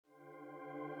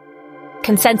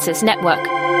Consensus Network.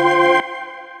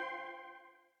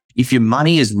 If your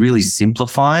money is really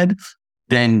simplified,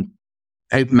 then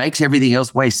it makes everything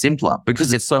else way simpler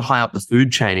because it's so high up the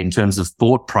food chain in terms of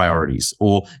thought priorities,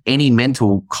 or any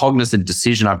mental cognizant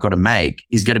decision I've got to make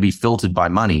is going to be filtered by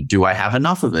money. Do I have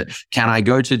enough of it? Can I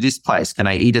go to this place? Can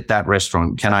I eat at that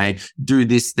restaurant? Can I do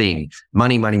this thing?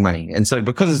 Money, money, money. And so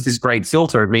because it's this great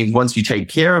filter, it means once you take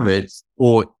care of it,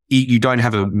 or you don't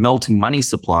have a melting money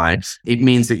supply, it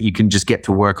means that you can just get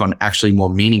to work on actually more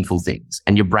meaningful things.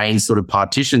 And your brain sort of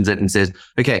partitions it and says,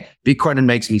 okay, Bitcoin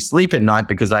makes me sleep at night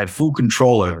because I have full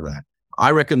control over that.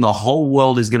 I reckon the whole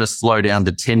world is going to slow down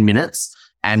to 10 minutes.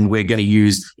 And we're going to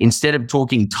use, instead of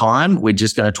talking time, we're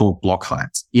just going to talk block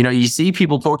heights. You know, you see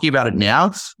people talking about it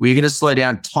now. We're going to slow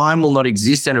down. Time will not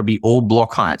exist and it'll be all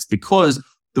block heights, because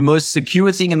the most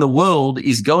secure thing in the world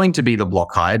is going to be the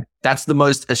block height. That's the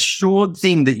most assured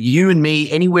thing that you and me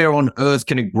anywhere on earth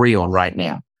can agree on right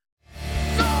now.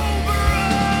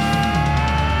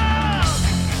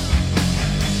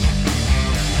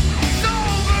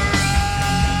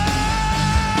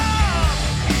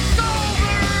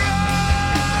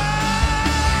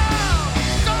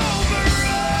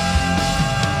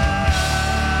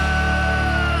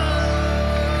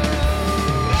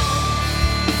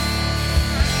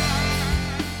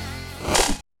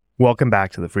 Welcome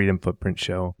back to the Freedom Footprint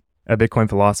Show, a Bitcoin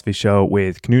philosophy show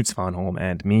with Knut Svanholm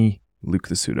and me, Luke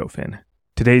the Pseudofin.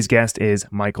 Today's guest is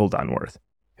Michael Dunworth,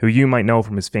 who you might know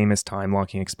from his famous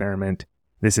time-locking experiment.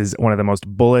 This is one of the most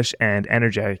bullish and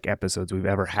energetic episodes we've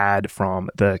ever had,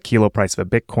 from the kilo price of a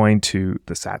Bitcoin to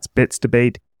the Sats bits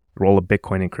debate, the role of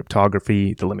Bitcoin in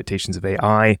cryptography, the limitations of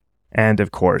AI, and of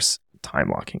course,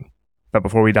 time locking. But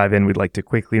before we dive in, we'd like to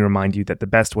quickly remind you that the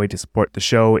best way to support the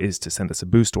show is to send us a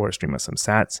boost or stream us some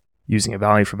sats using a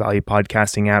value-for-value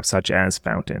podcasting app such as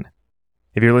Fountain.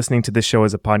 If you're listening to this show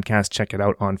as a podcast, check it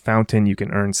out on Fountain. You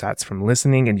can earn sats from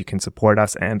listening, and you can support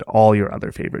us and all your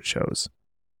other favorite shows.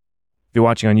 If you're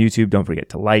watching on YouTube, don't forget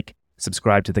to like,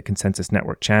 subscribe to the Consensus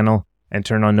Network channel, and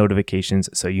turn on notifications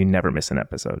so you never miss an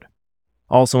episode.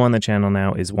 Also on the channel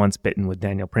now is Once Bitten with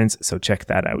Daniel Prince, so check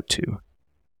that out too.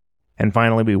 And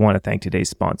finally, we want to thank today's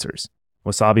sponsors: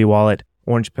 Wasabi Wallet,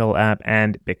 Orange Pill app,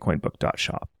 and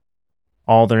BitcoinBook.shop.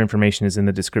 All their information is in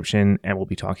the description, and we'll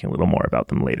be talking a little more about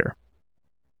them later.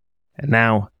 And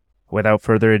now, without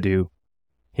further ado,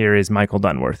 here is Michael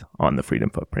Dunworth on the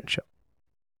Freedom Footprint Show.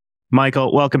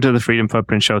 Michael, welcome to the Freedom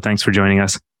Footprint Show. Thanks for joining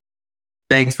us.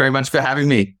 Thanks very much for having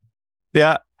me.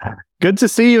 Yeah, good to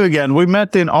see you again. We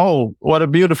met in, what a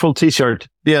beautiful t-shirt.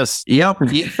 Yes. Yep.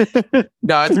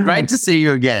 No, it's great to see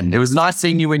you again. It was nice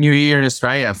seeing you when you were here in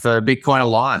Australia for Bitcoin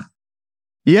Alive.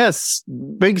 Yes,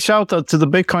 big shout out to the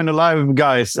Bitcoin Alive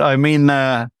guys. I mean,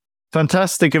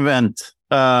 fantastic event.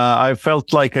 I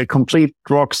felt like a complete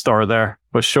rock star there,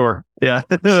 for sure. Yeah,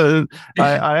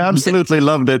 I absolutely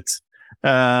loved it.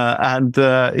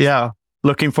 Yeah,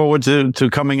 looking forward to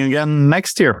coming again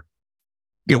next year.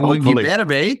 Well, you better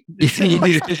be.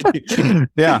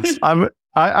 Yeah,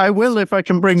 I will if I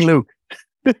can bring Luke.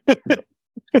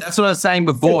 That's what I was saying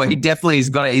before. He definitely he's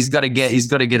got to get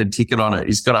a ticket on it.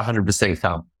 He's got 100%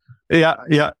 come. Yeah.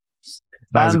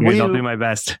 That's good. I'll do my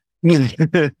best.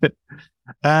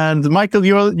 And Michael,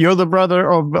 you're the brother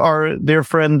of our dear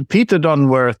friend Peter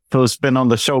Dunworth, who's been on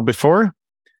the show before.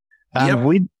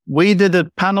 And we did a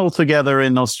panel together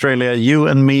in Australia, you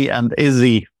and me and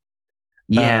Izzy.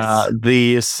 Yes.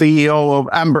 The CEO of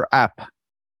Amber App.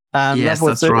 And yes,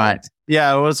 that's right.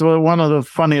 Yeah, it was one of the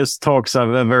funniest talks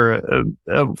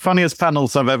funniest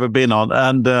panels I've ever been on,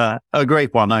 and a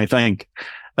great one, I think.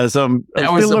 That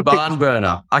was a barn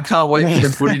burner. I can't wait for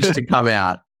the footage to come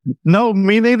out. No,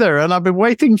 me neither, and I've been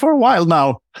waiting for a while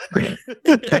now.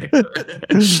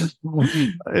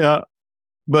 Yeah,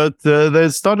 but they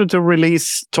started to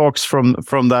release talks from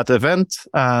that event,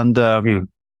 and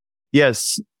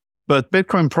yes. But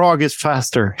Bitcoin Prague is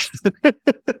faster.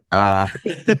 Yeah,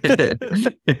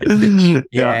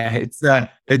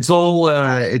 it's all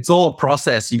a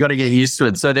process. You got to get used to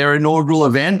it. So their inaugural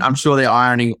event, I'm sure they're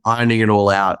ironing it all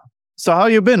out. So how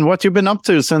you been? What you been up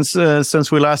to since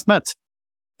we last met?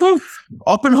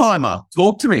 Oppenheimer,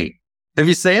 talk to me. Have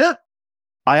you seen it?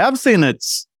 I have seen it.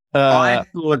 I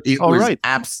thought it was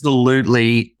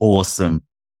absolutely awesome.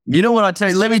 You know what I tell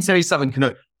you? Let me tell you something,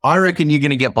 Knut. I reckon you're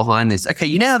going to get behind this. Okay,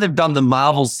 you know how they've done the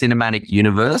Marvel Cinematic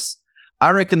Universe?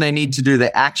 I reckon they need to do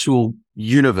the actual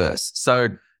universe. So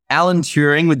Alan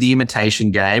Turing with The Imitation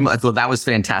Game, I thought that was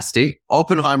fantastic.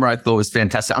 Oppenheimer, I thought was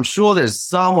fantastic. I'm sure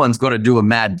someone's got to do a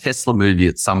mad Tesla movie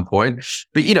at some point.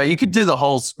 But, you could do the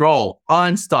whole scroll.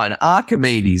 Einstein,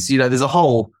 Archimedes, there's a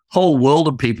whole world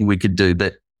of people we could do.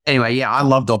 But anyway, yeah, I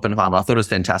loved Oppenheimer. I thought it was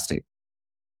fantastic.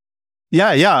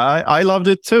 I loved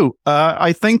it too.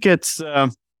 I think it's.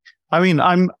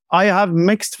 I have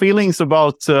mixed feelings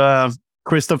about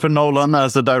Christopher Nolan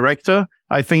as a director.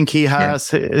 I think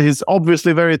he's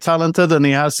obviously very talented, and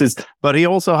but he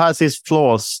also has his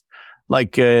flaws.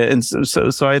 Like,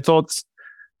 so I thought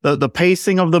the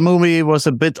pacing of the movie was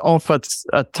a bit off at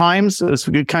times. It's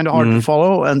kind of hard to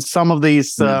follow, and some of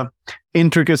these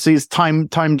intricacies, time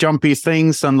jumpy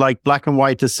things, and like black and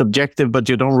white is subjective, but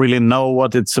you don't really know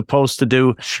what it's supposed to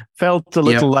do. Felt a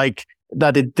little like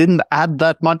that it didn't add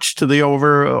that much to the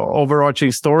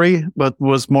overarching story, but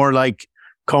was more like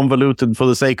convoluted for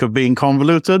the sake of being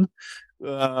convoluted.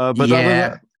 But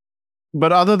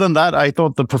other than that, I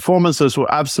thought the performances were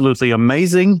absolutely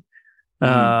amazing.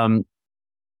 Overall,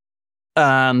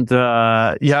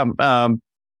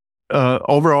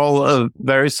 a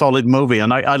very solid movie.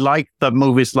 And I like that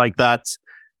movies like that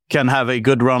can have a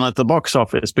good run at the box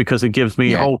office, because it gives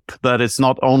me hope that it's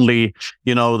not only,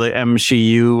 the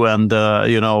MCU and,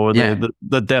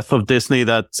 the death of Disney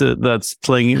that's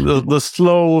playing the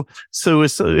slow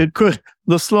suicide.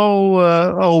 What's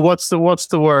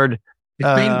the word?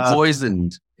 It's been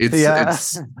poisoned. It's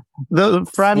the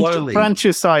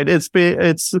franchiside.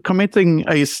 It's committing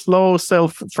a slow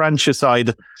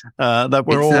self-franchiside that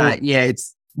we're all.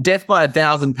 It's death by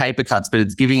 1,000 paper cuts, but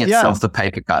it's giving itself the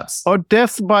paper cuts. Or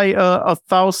death by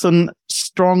 1,000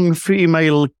 strong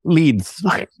female leads.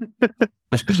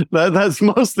 That's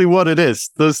mostly what it is.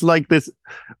 There's like this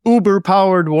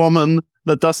uber-powered woman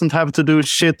that doesn't have to do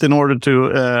shit in order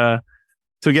to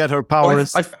get her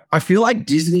powers. I feel like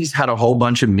Disney's had a whole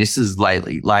bunch of misses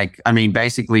lately. Like, I mean,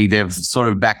 basically they've sort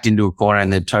of backed into a corner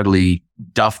and they've totally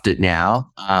duffed it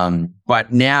now.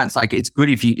 But now it's like, it's good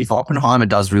if Oppenheimer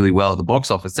does really well at the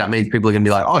box office, that means people are going to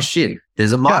be like, oh shit,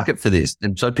 there's a market for this.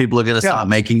 And so people are going to start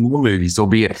making more movies, or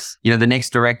be the next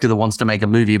director that wants to make a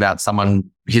movie about someone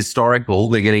historical,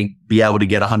 they're going to be able to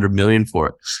get 100 million for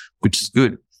it, which is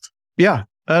good. Yeah.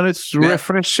 And it's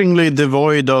refreshingly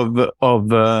devoid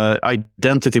of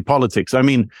identity politics. I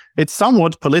mean, it's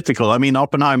somewhat political. I mean,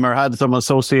 Oppenheimer had some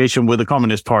association with the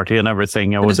Communist Party and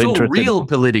everything. It's all real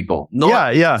political,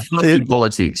 not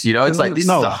politics. It's like, this is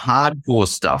the hardcore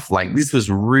stuff. Like, this was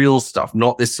real stuff,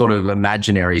 not this sort of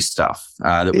imaginary stuff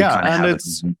that we kind of have.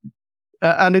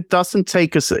 And it doesn't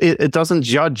take us. It doesn't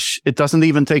judge. It doesn't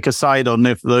even take a side on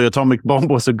if the atomic bomb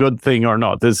was a good thing or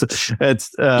not.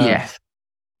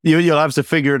 You'll have to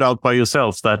figure it out by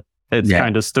yourself that it's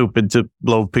kind of stupid to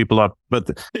blow people up. But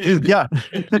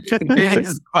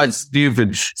it's quite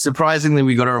stupid. Surprisingly,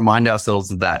 we got to remind ourselves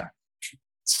of that.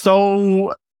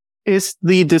 So is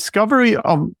the discovery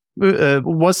of,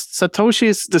 was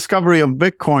Satoshi's discovery of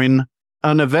Bitcoin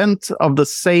an event of the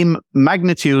same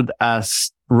magnitude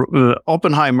as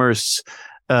Oppenheimer's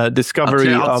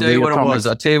discovery of the atomic?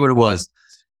 I'll tell you what it was.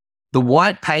 The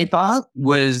white paper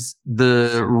was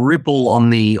the ripple on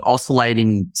the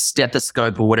oscillating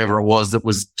stethoscope or whatever it was that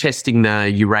was testing the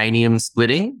uranium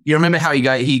splitting. You remember how they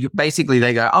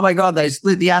go, oh my God, they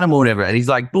split the atom or whatever. And he's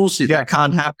like, bullshit, that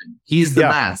can't happen. Here's the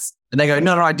mass. And they go,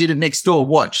 no, I did it next door.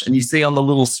 Watch. And you see on the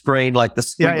little screen, like the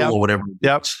squiggle or whatever.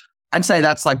 Yep. I'd say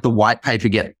that's like the white paper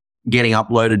getting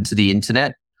uploaded to the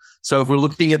internet. So if we're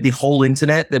looking at the whole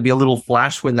internet, there'd be a little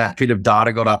flash when that bit of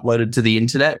data got uploaded to the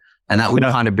internet. And that would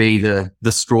kind of be the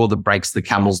straw that breaks the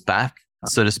camel's back,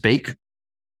 so to speak.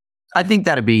 I think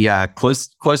that'd be close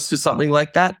to something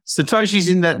like that. Satoshi's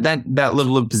in that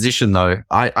level of position, though.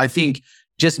 I think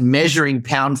just measuring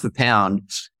pound for pound,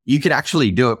 you could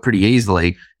actually do it pretty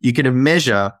easily. You could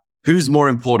measure who's more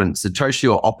important,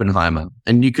 Satoshi or Oppenheimer,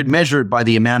 and you could measure it by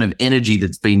the amount of energy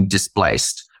that's been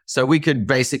displaced. So we could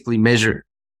basically measure it.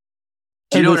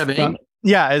 Do you know what I mean?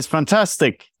 Yeah, it's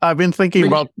fantastic. I've been thinking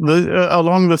about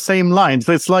along the same lines.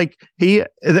 It's like the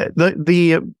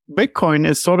Bitcoin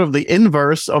is sort of the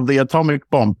inverse of the atomic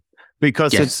bomb,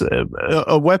 because it's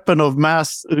a weapon of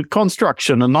mass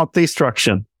construction and not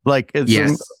destruction. Like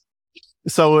it's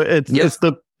so it's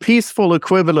the peaceful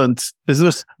equivalent. Is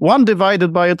this one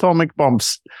divided by atomic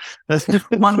bombs?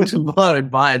 One divided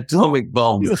by atomic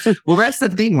bombs. Well, that's the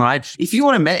thing, right? If you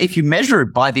want to, if you measure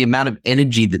it by the amount of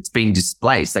energy that's been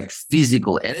displaced, like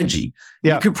physical energy,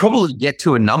 you could probably get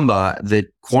to a number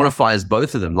that quantifies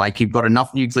both of them. Like, you've got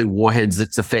enough nuclear warheads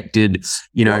that's affected,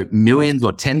 millions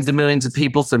or tens of millions of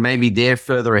people. So maybe they're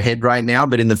further ahead right now.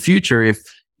 But in the future, if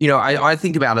I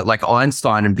think about it like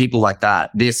Einstein and people like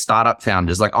that, they're startup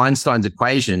founders. Like Einstein's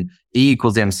equation, E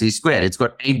equals MC squared. It's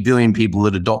got 8 billion people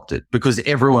that adopt it, because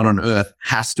everyone on Earth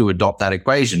has to adopt that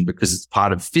equation because it's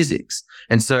part of physics.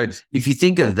 And so if you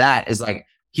think of that as like,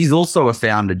 he's also a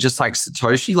founder, just like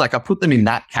Satoshi. Like, I put them in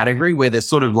that category where they're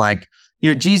sort of like,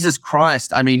 Jesus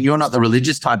Christ. I mean, you're not the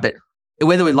religious type, but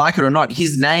whether we like it or not,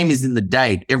 his name is in the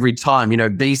date every time,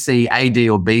 BC, AD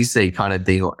or BC kind of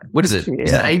thing. What is it? Yeah.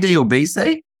 Is it AD or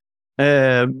BC?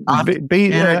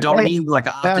 Anno Domini, like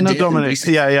after death. Domini.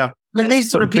 Yeah. But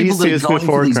these sort of people BC that is are going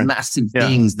for these before massive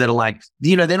things that are like,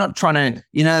 they're not trying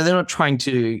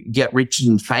to get rich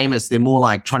and famous. They're more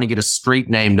like trying to get a street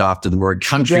named after them or a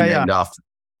country named after them.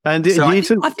 And so I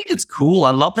think it's cool.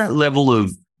 I love that level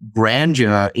of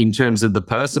grandeur in terms of the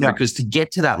person, because to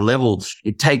get to that level,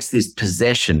 it takes this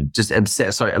possession,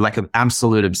 like an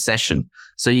absolute obsession.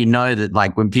 So that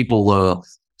like when people are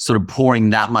sort of pouring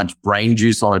that much brain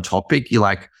juice on a topic, you're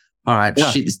like, all right,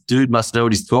 shit, this dude must know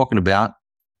what he's talking about.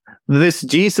 This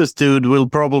Jesus dude will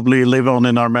probably live on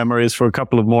in our memories for a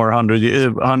couple of more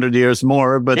 100 years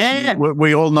more. But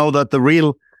we all know that the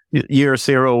real year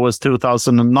zero was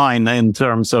 2009 in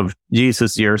terms of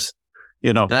Jesus years.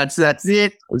 That's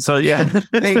it. So yeah,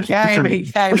 he came.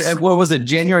 What was it,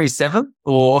 January 7th?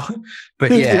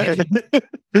 But yeah,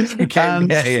 he came.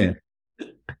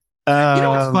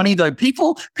 What's funny though?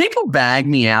 People bag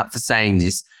me out for saying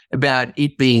this about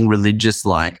it being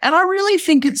religious-like, and I really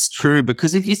think it's true,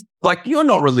 because if you're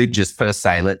not religious per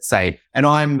se, let's say, and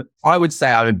I would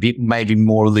say I'm a bit maybe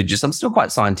more religious. I'm still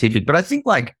quite scientific, but I think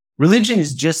like religion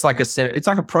is just like it's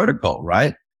like a protocol,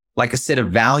 right? Like a set of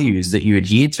values that you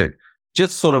adhere to.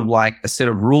 Just sort of like a set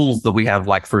of rules that we have,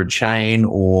 like for a chain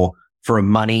or for a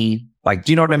money. Like,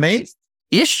 do you know what I mean?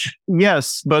 Ish.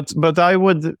 Yes, but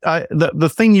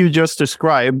the thing you just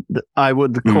described, I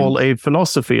would call a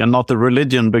philosophy and not a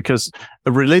religion, because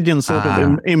a religion sort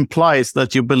of implies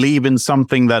that you believe in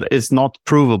something that is not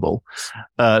provable.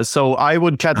 So I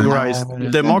would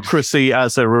categorize democracy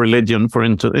as a religion, for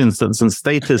instance, and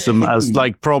statism as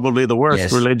like probably the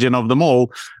worst religion of them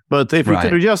all. But if we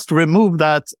could just remove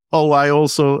that, I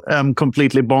also am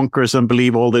completely bonkers and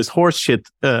believe all this horse shit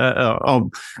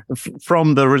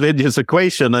from the religious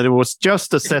equation, and it was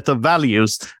just a set of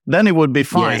values, then it would be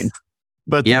fine.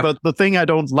 Yes. But the thing I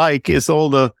don't like is all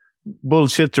the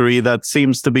bullshittery that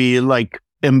seems to be like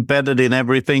embedded in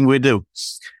everything we do.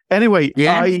 Anyway,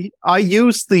 I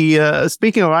use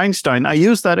speaking of Einstein, I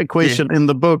use that equation in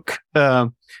the book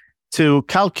to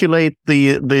calculate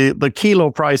the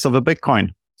kilo price of a Bitcoin.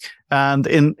 And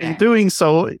in doing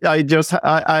so, I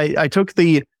took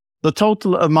the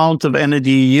total amount of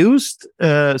energy used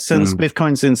since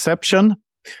Bitcoin's inception,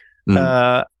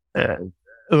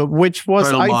 which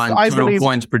was I believe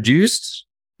coins produced,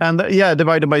 and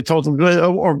divided by total,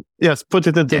 put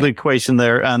it into the equation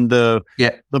there, and the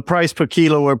price per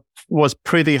kilo was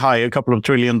pretty high, a couple of $1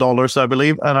 trillion, I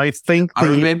believe, and I think I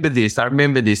remember this.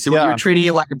 So you were treating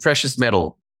it like a precious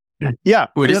metal. Yeah,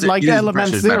 like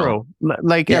element zero,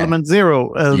 element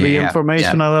zero, the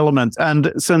informational element.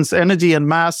 And since energy and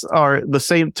mass are the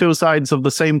same two sides of the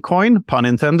same coin, pun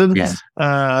intended,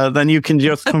 then you can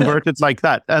just convert it like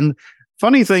that. And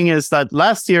funny thing is that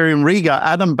last year in Riga,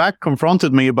 Adam Back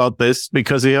confronted me about this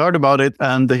because he heard about it,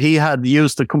 and he had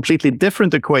used a completely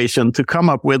different equation to come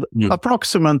up with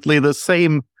approximately the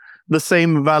same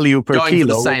value per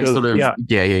kilo. The same sort of,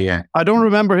 I don't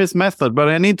remember his method, but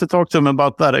I need to talk to him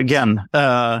about that again.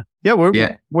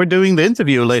 We're doing the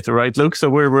interview later, right, Luke? So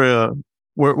we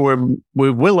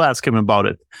will ask him about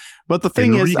it. But the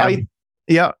thing is, I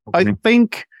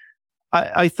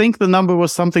think the number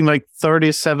was something like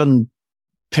 37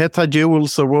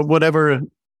 petajoules or whatever.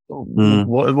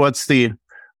 What's the?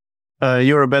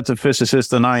 You're a better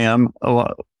physicist than I am.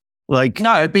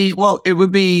 It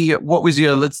would be, what was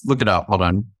your, let's look it up. Hold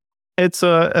on. It's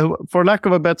for lack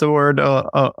of a better word,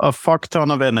 a fuck ton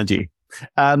of energy.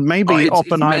 And maybe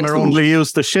Oppenheimer only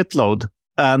used a shitload,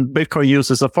 and Bitcoin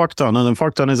uses a fuck ton, and a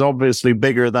fuck ton is obviously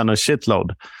bigger than a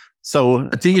shitload. So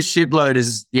I think a shitload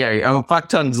is, a fuck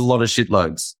ton's a lot of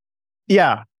shitloads.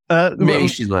 Yeah. Many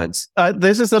shitloads.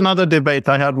 This is another debate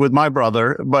I had with my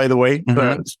brother, by the way.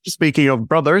 Speaking of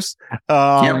brothers.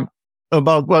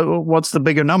 About what's the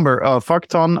bigger number, a fuck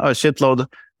ton, a shitload,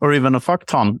 or even a fuck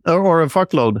ton, or a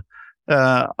fuckload?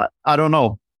 I don't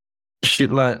know.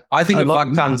 Shitload. I think a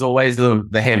fuck ton's always the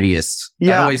heaviest.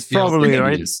 Yeah, always feels probably the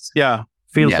heaviest. Right. Yeah,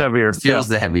 feels heavier. Feels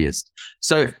the heaviest.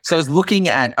 So I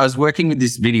was working with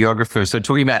this videographer, so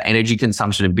talking about energy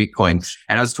consumption in Bitcoin,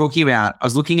 and I was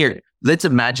looking at, let's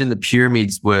imagine the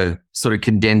pyramids were sort of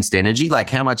condensed energy, like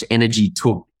how much energy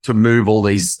took to move all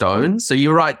these stones. So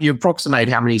you're right, you approximate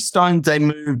how many stones they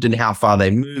moved and how far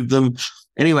they moved them.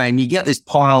 Anyway, and you get this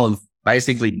pile of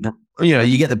basically,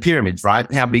 you get the pyramids,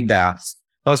 right? How big they are.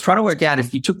 I was trying to work out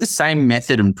if you took the same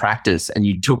method and practice and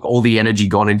you took all the energy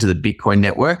gone into the Bitcoin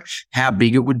network, how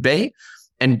big it would be.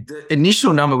 And the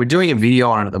initial number, we're doing a video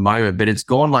on it at the moment, but it's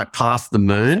gone like past the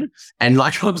moon. And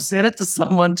like I've sent it to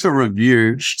someone to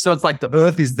review. So it's like the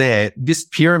Earth is there. This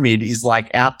pyramid is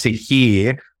like out to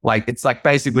here. Like it's like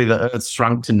basically the Earth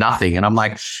shrunk to nothing. And I'm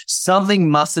like, something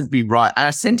mustn't be right. And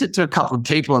I sent it to a couple of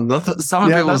people and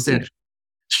some people said,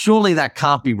 surely that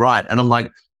can't be right. And I'm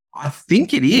like, I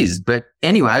think it is. But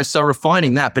anyway, so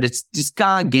refining that, but it's this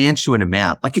gargantuan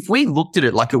amount. Like if we looked at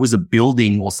it like it was a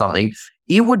building or something,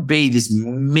 it would be this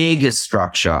mega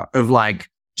structure of like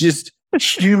just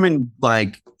human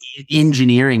like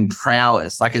engineering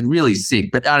prowess. Like it's really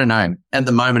sick. But I don't know. At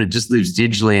the moment, it just lives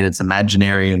digitally and it's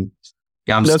imaginary. And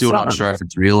I'm still not sure if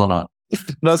it's real or not.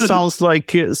 That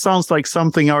sounds like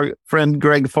something our friend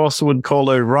Greg Foss would call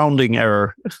a rounding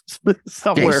error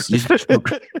somewhere.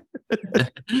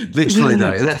 Literally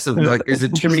though, that's like, is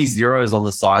it too many zeros on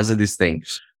the size of this thing?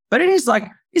 But it is like,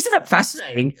 isn't it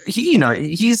fascinating?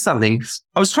 Here's something.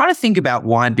 I was trying to think about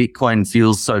why Bitcoin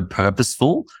feels so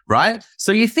purposeful, right?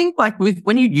 So you think like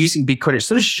when you're using Bitcoin, it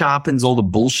sort of sharpens all the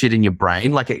bullshit in your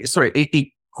brain. Like, it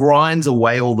grinds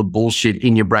away all the bullshit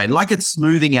in your brain, like it's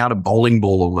smoothing out a bowling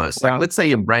ball almost. Like, let's say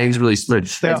your brain's really smooth.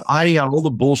 It's ironing out all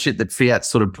the bullshit that fiat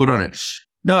sort of put on it.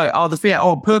 The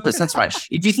fiat, purpose. That's right.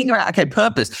 If you think about, okay,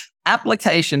 purpose,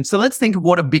 application. So let's think of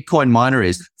what a Bitcoin miner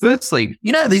is. Firstly,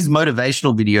 these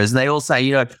motivational videos, they all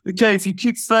say, okay, if you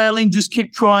keep failing, just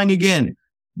keep trying again.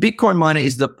 Bitcoin miner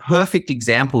is the perfect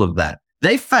example of that.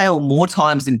 They fail more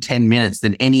times in 10 minutes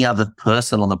than any other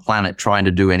person on the planet trying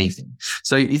to do anything.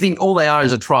 So you think all they are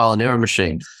is a trial and error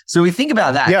machine. So we think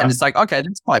about that and it's like, okay,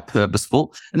 that's quite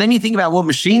purposeful. And then you think about what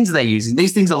machines they're using.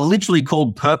 These things are literally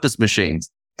called purpose machines.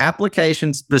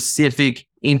 Application-specific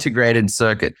integrated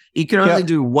circuit. It can only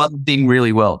do one thing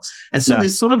really well. And so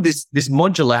there's sort of this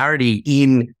modularity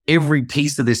in every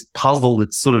piece of this puzzle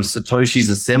that sort of Satoshi's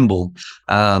assembled.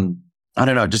 I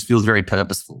don't know, it just feels very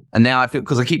purposeful. And now I feel,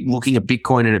 because I keep looking at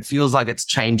Bitcoin and it feels like it's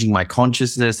changing my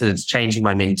consciousness and it's changing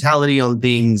my mentality on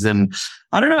things. And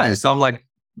I don't know. So I'm like,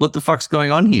 what the fuck's going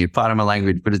on here? Pardon my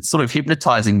language, but it's sort of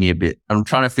hypnotizing me a bit. I'm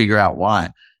trying to figure out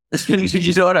why.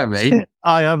 You know what I mean?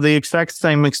 I have the exact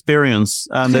same experience,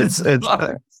 and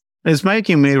it's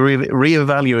making me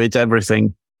reevaluate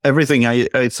everything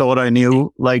I thought I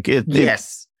knew. Like you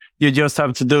just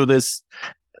have to do this,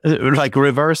 like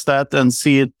reverse that and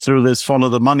see it through this follow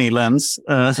the money lens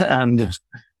and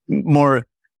more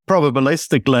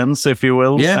probabilistic lens, if you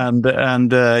will,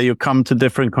 and you come to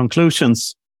different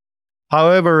conclusions.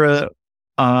 However,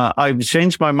 I've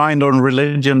changed my mind on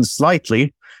religion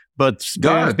slightly. But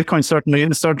Bitcoin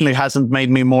certainly hasn't made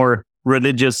me more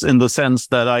religious in the sense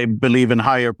that I believe in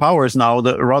higher powers now.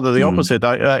 Rather the opposite.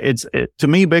 To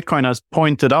me, Bitcoin has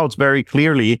pointed out very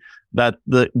clearly that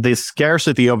the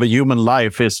scarcity of a human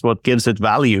life is what gives it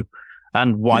value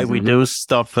and why we do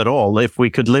stuff at all. If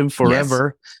we could live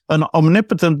forever, an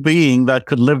omnipotent being that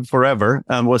could live forever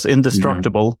and was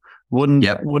indestructible wouldn't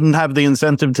have the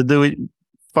incentive to do it.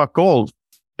 Fuck all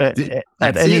at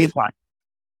any time.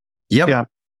 Yeah.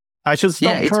 I should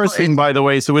stop cursing, by the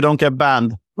way, so we don't get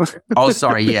banned. Oh,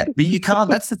 sorry. Yeah. But you can't.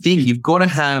 That's the thing. You've got to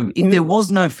have, if there was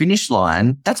no finish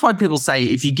line, that's why people say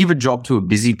if you give a job to a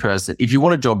busy person, if you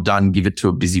want a job done, give it to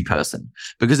a busy person,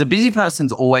 because a busy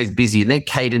person's always busy and their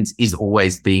cadence is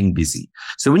always being busy.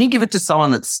 So when you give it to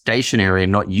someone that's stationary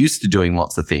and not used to doing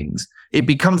lots of things, it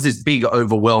becomes this big,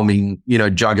 overwhelming,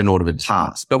 juggernaut of a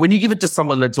task. But when you give it to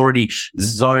someone that's already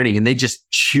zoning and they're just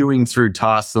chewing through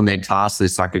tasks on their task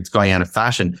list like it's going out of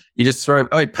fashion, you just throw,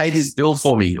 pay this bill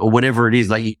for me or whatever it is.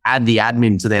 Like you add the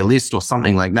admin to their list or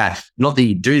something like that. Not that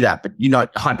you do that, but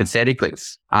hypothetically,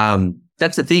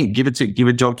 that's the thing. Give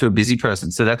a job to a busy person.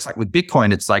 So that's like with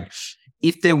Bitcoin, it's like,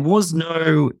 if there was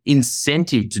no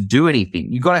incentive to do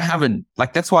anything, you got to have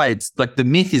that's why it's like the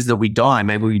myth is that we die.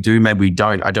 Maybe we do, maybe we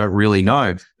don't. I don't really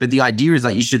know. But the idea is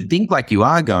like you should think like you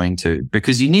are going to,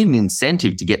 because you need an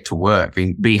incentive to get to work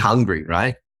and be hungry,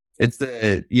 right? It's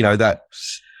I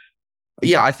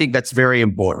think that's very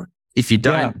important. If you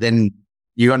don't, then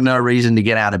you got no reason to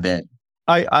get out of bed.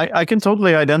 I can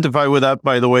totally identify with that,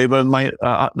 by the way, but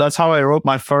that's how I wrote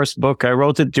my first book. I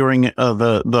wrote it during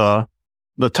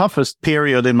the toughest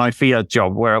period in my fiat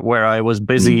job where I was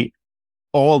busy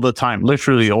all the time,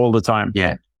 literally all the time.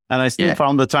 Yeah. And I still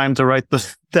found the time to write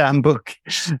the damn book.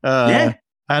 And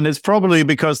it's probably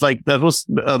because that was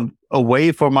a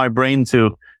way for my brain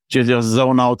to just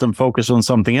zone out and focus on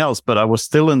something else. But I was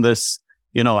still in this,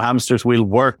 hamster's wheel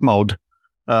work mode.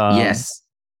 Yes.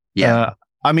 Yeah.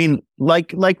 I mean,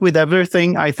 like with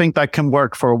everything, I think that can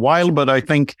work for a while, but I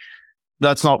think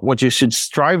that's not what you should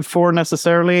strive for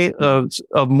necessarily.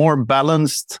 A more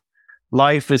balanced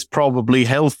life is probably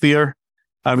healthier.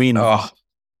 I mean,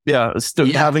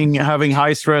 Having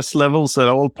high stress levels at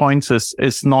all points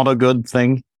is not a good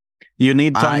thing. You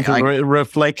need time to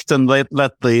reflect and let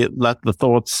the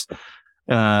thoughts,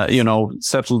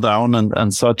 settle down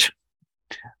and such.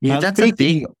 Yeah, that's the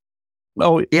thing.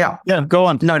 Oh, yeah. Go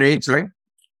on. No, sorry.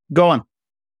 Go on.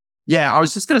 Yeah, I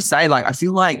was just going to say, like, I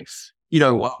feel like,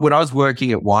 when I was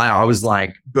working at Wire, I was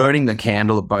like burning the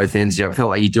candle at both ends. I felt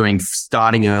like you're doing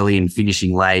starting early and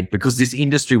finishing late because this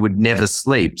industry would never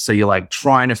sleep. So you're like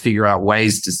trying to figure out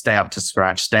ways to stay up to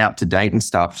scratch, stay up to date and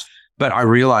stuff. But I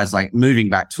realized, like, moving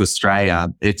back to Australia,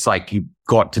 it's like you've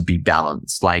got to be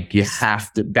balanced. Like, you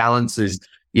have to balance is,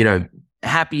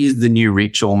 happy is the new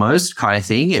rich almost kind of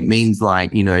thing. It means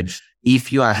like,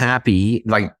 if you are happy,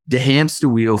 like the hamster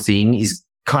wheel thing is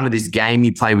kind of this game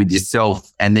you play with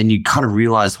yourself. And then you kind of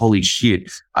realize, holy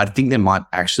shit, I think there might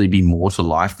actually be more to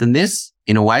life than this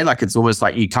in a way. Like, it's almost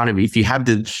like you kind of,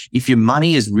 if your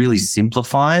money is really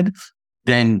simplified,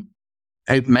 then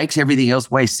it makes everything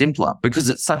else way simpler because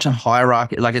it's such a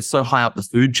hierarchy. Like, it's so high up the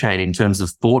food chain in terms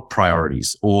of thought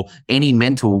priorities, or any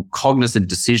mental cognizant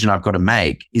decision I've got to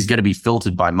make is going to be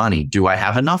filtered by money. Do I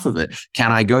have enough of it?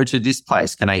 Can I go to this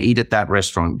place? Can I eat at that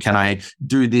restaurant? Can I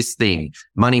do this thing?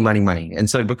 Money, money, money. And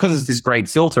so because it's this great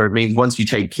filter, it means once you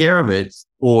take care of it,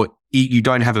 or you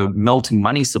don't have a melting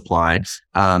money supply,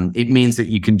 it means that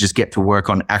you can just get to work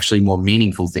on actually more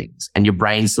meaningful things. And your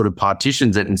brain sort of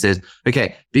partitions it and says,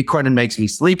 okay, Bitcoin makes me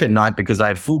sleep at night because I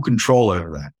have full control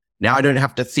over that. Now I don't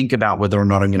have to think about whether or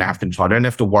not I'm going to have control. I don't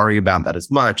have to worry about that as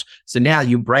much. So now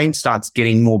your brain starts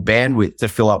getting more bandwidth to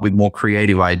fill up with more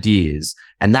creative ideas.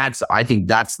 And I think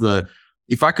that's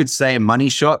if I could say a money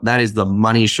shot, that is the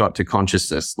money shot to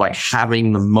consciousness, like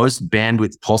having the most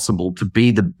bandwidth possible to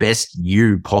be the best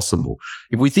you possible.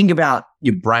 If we think about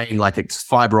your brain like a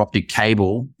fiber optic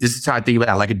cable, this is how I think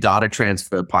about like a data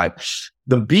transfer pipe.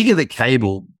 The bigger the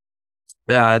cable,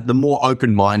 the more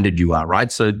open-minded you are,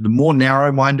 right? So the more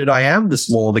narrow-minded I am, the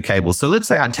smaller the cable. So let's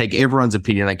say I take everyone's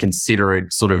opinion and consider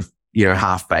it sort of,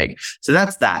 half baked. So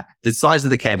that's the size of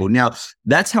the cable. Now,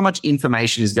 that's how much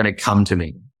information is going to come to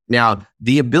me. Now,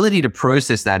 the ability to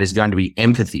process that is going to be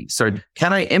empathy. So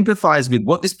can I empathize with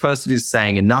what this person is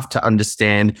saying enough to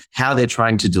understand how they're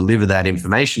trying to deliver that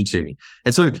information to me?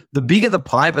 And so the bigger the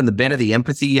pipe and the better the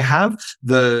empathy you have,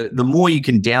 the more you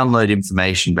can download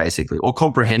information basically, or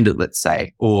comprehend it, let's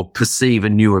say, or perceive a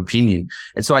new opinion.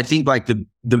 And so I think like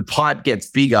the pipe gets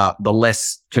bigger, the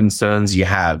less concerns you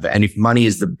have. And if money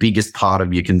is the biggest part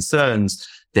of your concerns,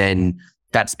 then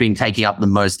that's been taking up the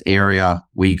most area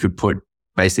where you could put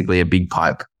basically a big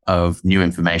pipe of new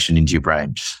information into your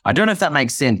brain. I don't know if that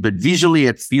makes sense, but visually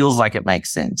it feels like it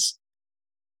makes sense.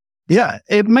 Yeah,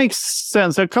 it makes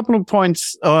sense. A couple of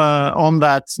points on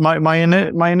that. My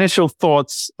initial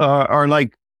thoughts are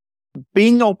like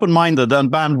being open-minded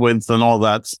and bandwidth and all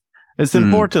that. It's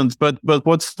important, but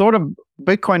what sort of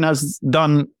Bitcoin has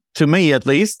done to me, at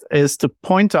least, is to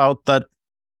point out that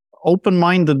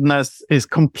open-mindedness is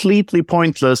completely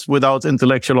pointless without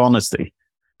intellectual honesty.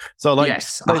 So like,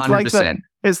 yes, 100%.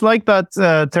 It's like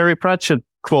that Terry Pratchett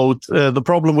quote, the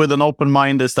problem with an open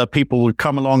mind is that people will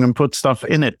come along and put stuff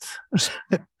in it.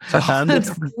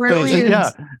 That's brilliant.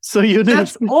 Yeah. So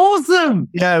that's awesome.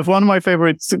 Yeah. One of my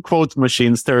favorite quote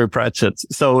machines, Terry Pratchett.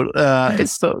 So,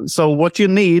 so what you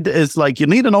need is like, you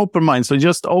need an open mind. So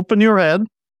just open your head,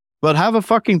 but have a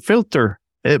fucking filter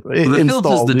the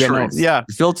installed. Filter's the truth. Yeah.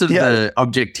 The filter's the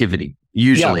objectivity,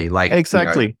 usually. Like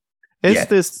exactly.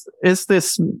 Is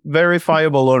this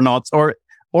verifiable or not?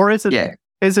 Or is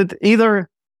it either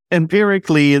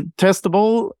empirically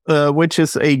testable, which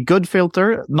is a good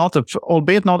filter,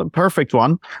 albeit not a perfect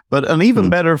one, but an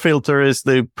even better filter is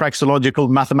the praxeological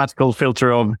mathematical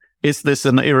filter of, is this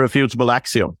an irrefutable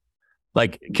axiom?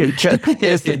 Like,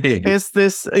 is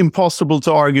this impossible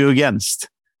to argue against?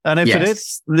 And if it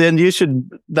is, then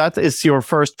that is your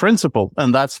first principle.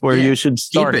 And that's where you should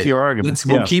start your argument.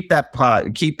 We'll keep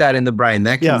that in the brain.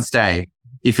 That can stay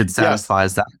if it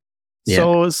satisfies that.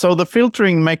 Yeah. So the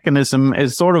filtering mechanism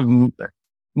is sort of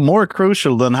more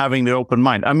crucial than having the open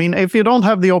mind. I mean, if you don't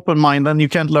have the open mind, then you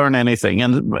can't learn anything.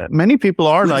 And many people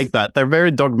are like that. They're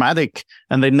very dogmatic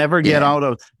and they never get out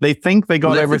of, they think they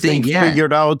got everything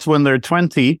figured out when they're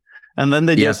 20, and then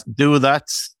they just do that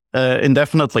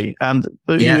indefinitely. And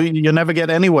you never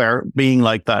get anywhere being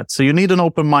like that. So you need an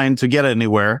open mind to get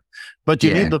anywhere, but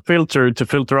you need the filter to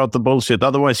filter out the bullshit.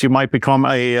 Otherwise you might become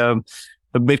a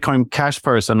Bitcoin Cash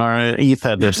person or an ETH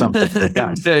head or something.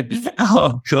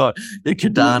 Oh God, the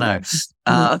Cardano.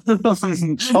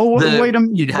 Wait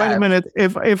a minute.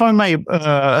 If I may,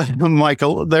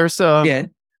 Michael, there's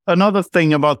another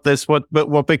thing about this. What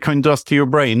Bitcoin does to your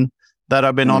brain. that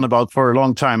I've been on about for a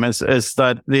long time is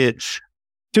that the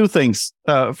two things.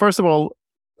 First of all,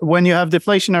 when you have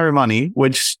deflationary money,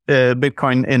 which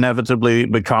Bitcoin inevitably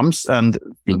becomes, and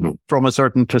from a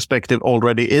certain perspective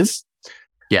already is,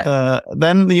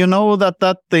 then you know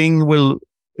that thing will,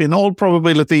 in all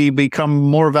probability, become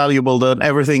more valuable than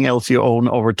everything else you own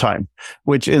over time,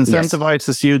 which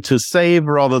incentivizes you to save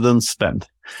rather than spend.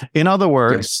 In other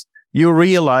words, you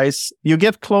realize, you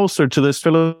get closer to this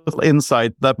philosophical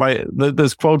insight that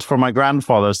this quote from my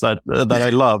grandfathers that I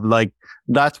love, like,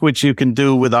 that which you can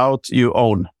do without, you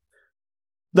own.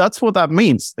 That's what that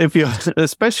means.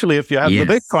 Especially if you have the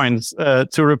Bitcoins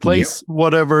to replace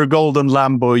whatever golden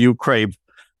Lambo you crave.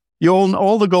 You own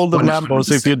all the golden 100%.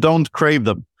 Lambos if you don't crave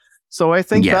them. So I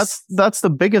think that's the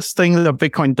biggest thing that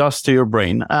Bitcoin does to your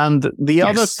brain. And the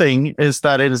other thing is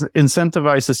that it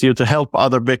incentivizes you to help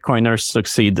other Bitcoiners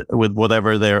succeed with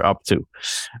whatever they're up to.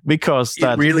 Because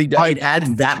it really does. It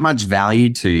adds that much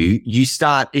value to you. You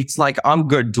start, it's like I'm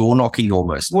go door knocking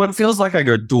almost. Well, it feels like I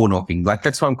go door knocking. Like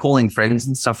that's why I'm calling friends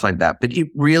and stuff like that. But it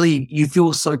really, you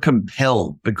feel so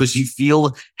compelled because you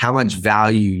feel how much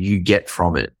value you get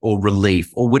from it, or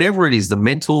relief, or whatever it is, the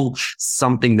mental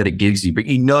something that it gives you. But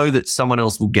you know that someone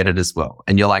else will get it as well.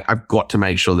 And you're like, I've got to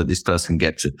make sure that this person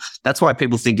gets it. That's why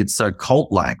people think it's so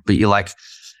cult-like, but you're like,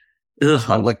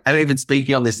 I'm even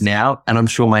speaking on this now, and I'm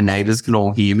sure my neighbors can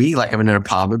all hear me. Like I'm in an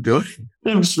apartment building.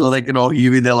 I'm sure they can all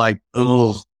hear me. They're like,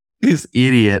 oh, this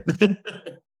idiot.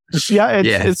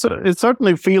 It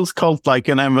certainly feels cult-like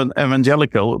and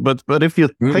evangelical, but if you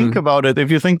think about it, if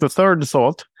you think the third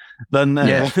thought, then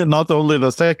not only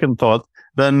the second thought,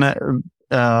 then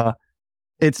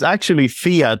it's actually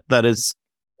fiat that is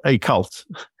a cult,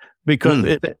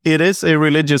 because it is a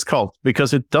religious cult,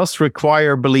 because it does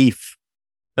require belief.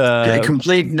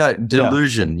 Complete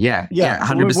delusion.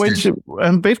 100%.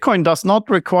 And Bitcoin does not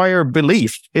require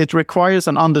belief. It requires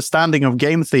an understanding of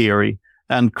game theory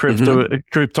and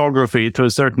cryptography to a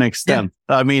certain extent.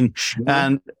 I mean,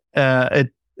 and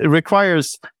it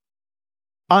requires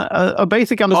a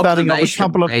basic understanding of a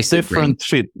couple of different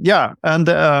shit.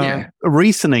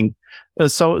 Reasoning.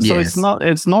 So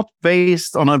it's not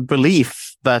based on a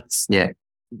belief it's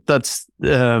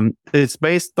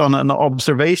based on an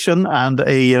observation and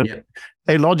a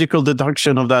logical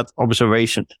deduction of that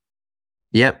observation.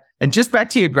 Yep. And just back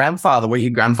to your grandfather, what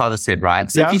your grandfather said,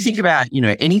 right? So if you think about,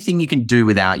 anything you can do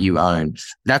without you own,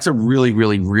 that's a really,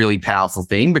 really, really powerful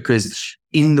thing, because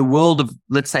in the world of,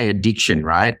 let's say, addiction,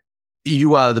 right?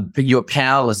 You're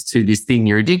powerless to this thing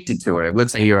you're addicted to it.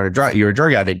 Let's say you're a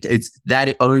drug addict. It's that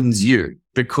it owns you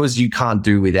because you can't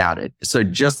do without it. So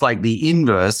just like the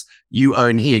inverse, you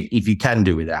own it if you can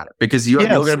do without it, because you're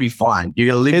going to be fine. You're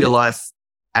going to live your life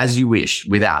as you wish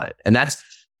without it. And that's,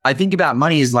 I think about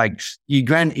money is like your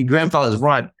grandfather's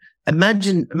right.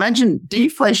 Imagine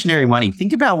deflationary money.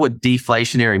 Think about what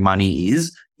deflationary money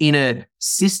is in a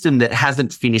system that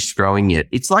hasn't finished growing yet.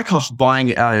 It's like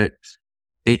buying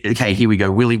okay, here we go.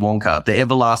 Willy Wonka, the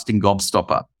everlasting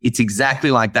gobstopper. It's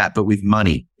exactly like that, but with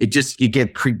money.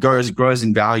 Grows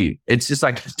in value. It's just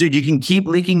like, dude, you can keep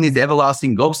licking this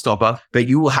everlasting gobstopper, but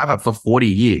you will have it for 40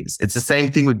 years. It's the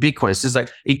same thing with Bitcoin. It's just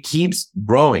like, it keeps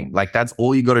growing. Like that's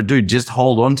all you got to do. Just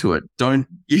hold on to it.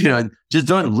 Just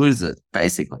don't lose it,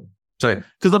 basically. So,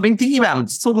 because I've been thinking about it,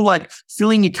 it's sort of like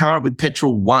filling your car up with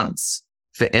petrol once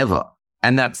forever.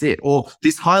 And that's it. Or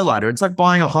this highlighter. It's like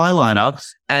buying a highlighter,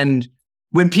 and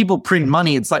when people print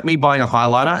money, it's like me buying a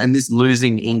highlighter and this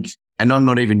losing ink and I'm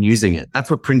not even using it. That's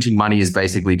what printing money is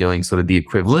basically doing, sort of the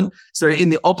equivalent. So in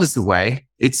the opposite way,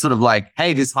 it's sort of like,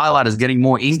 hey, this highlighter is getting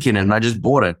more ink in it and I just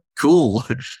bought it. Cool.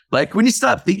 Like when you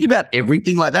start thinking about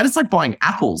everything like that, it's like buying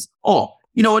apples. Oh,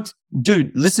 you know what?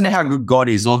 Dude, listen to how good God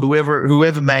is, or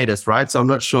whoever made us, right? So I'm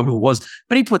not sure who it was,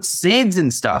 but he put seeds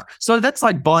in stuff. So that's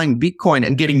like buying Bitcoin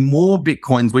and getting more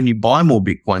Bitcoins. When you buy more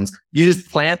Bitcoins, you just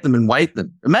plant them and wait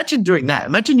them. Imagine doing that.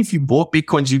 Imagine if you bought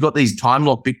Bitcoins, you got these time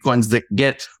locked Bitcoins that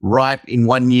get ripe in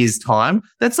 1 year's time.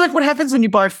 That's like what happens when you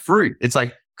buy fruit. It's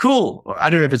like, cool. I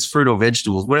don't know if it's fruit or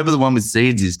vegetables, whatever the one with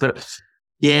seeds is, but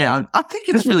yeah, I think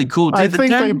it's really cool. Dude, I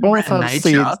think they both have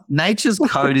seeds. Nature's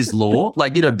code is law.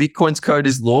 Like, Bitcoin's code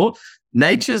is law.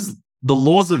 The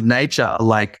laws of nature are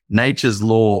like nature's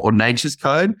law or nature's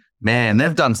code. Man,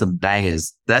 they've done some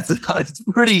bangers. It's a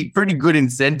pretty good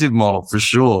incentive model for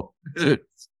sure.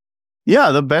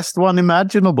 Yeah, the best one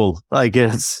imaginable, I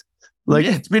guess.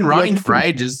 It's been running for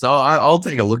ages, so I'll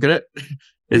take a look at it.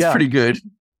 It's pretty good.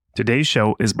 Today's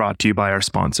show is brought to you by our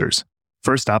sponsors.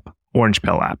 First up, Orange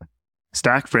Pill app.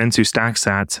 Stack friends who stack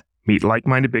sats, meet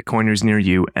like-minded Bitcoiners near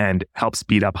you, and help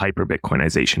speed up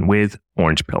hyper-Bitcoinization with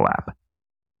Orange Pill app.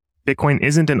 Bitcoin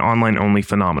isn't an online-only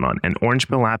phenomenon, and Orange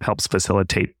Pill app helps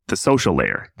facilitate the social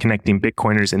layer, connecting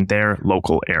Bitcoiners in their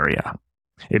local area.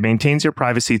 It maintains your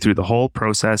privacy through the whole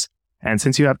process, and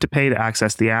since you have to pay to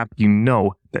access the app, you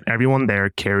know that everyone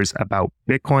there cares about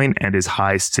Bitcoin and is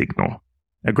high signal.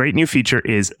 A great new feature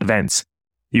is events.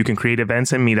 You can create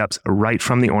events and meetups right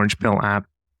from the Orange Pill app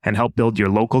and help build your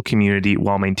local community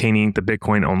while maintaining the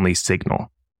Bitcoin-only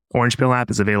signal. Orange Pill app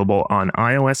is available on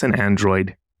iOS and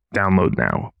Android. Download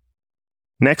now.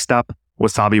 Next up,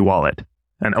 Wasabi Wallet,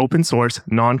 an open-source,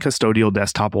 non-custodial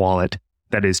desktop wallet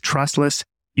that is trustless,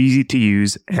 easy to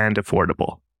use, and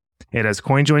affordable. It has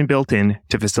CoinJoin built in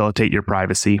to facilitate your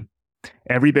privacy.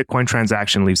 Every Bitcoin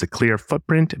transaction leaves a clear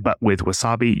footprint, but with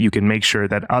Wasabi, you can make sure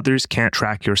that others can't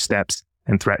track your steps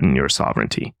and threaten your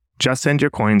sovereignty. Just send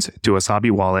your coins to Wasabi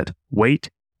Wallet,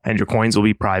 wait, and your coins will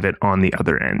be private on the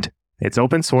other end. It's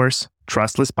open source,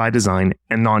 trustless by design,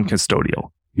 and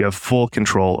non-custodial. You have full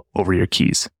control over your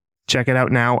keys. Check it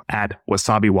out now at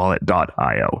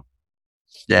wasabiwallet.io.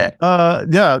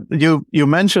 Yeah. You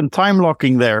mentioned time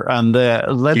locking there, and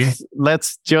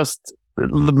let's just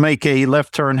make a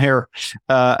left turn here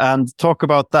and talk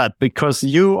about that, because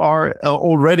you are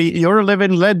you're a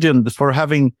living legend for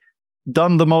having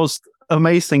done the most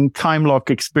amazing time lock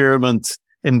experiment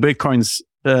in Bitcoin's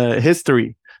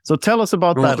history. So tell us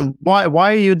about that.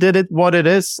 Why you did it, what it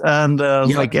is, and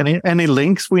like any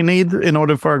links we need in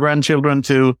order for our grandchildren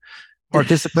to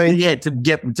participate.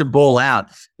 to ball out.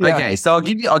 Yeah. Okay, so I'll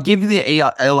give you the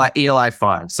ELI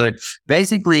 5. So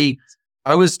basically,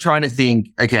 I was trying to think,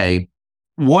 okay,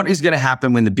 what is going to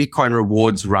happen when the Bitcoin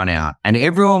rewards run out? And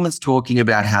everyone was talking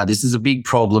about how this is a big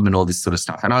problem and all this sort of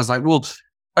stuff. And I was like, well,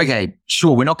 okay,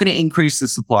 sure, we're not going to increase the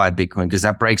supply of Bitcoin because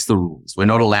that breaks the rules. We're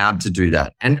not allowed to do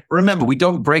that. And remember, we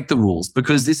don't break the rules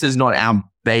because this is not our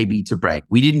baby to break.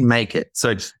 We didn't make it.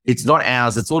 So it's not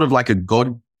ours. It's sort of like a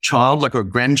godchild, like a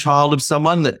grandchild of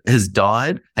someone that has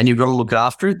died, and you've got to look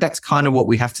after it. That's kind of what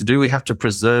we have to do. We have to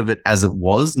preserve it as it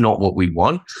was, not what we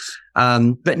want.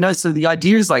 But no, so the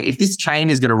idea is like, if this chain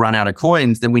is going to run out of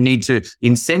coins, then we need to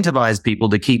incentivize people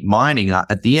to keep mining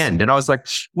at the end. And I was like,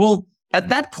 well, at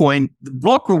that point, the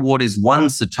block reward is 1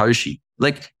 Satoshi.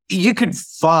 Like, you could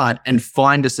fart and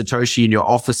find a Satoshi in your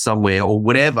office somewhere or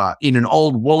whatever, in an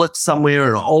old wallet somewhere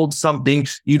or an old something,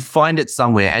 you'd find it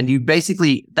somewhere. And you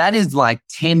basically, that is like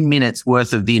 10 minutes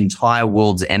worth of the entire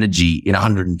world's energy in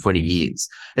 120 years.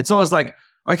 And so I was like,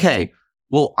 okay,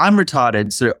 well, I'm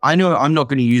retarded, so I know I'm not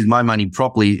going to use my money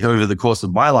properly over the course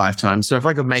of my lifetime. So if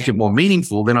I could make it more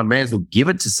meaningful, then I may as well give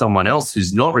it to someone else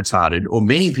who's not retarded, or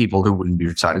many people who wouldn't be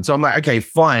retarded. So I'm like, okay,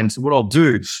 fine. So what I'll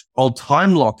do, I'll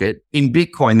time lock it. In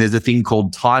Bitcoin, there's a thing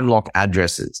called time lock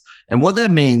addresses. And what that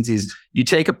means is you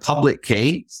take a public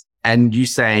key and you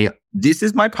say, this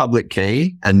is my public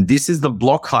key and this is the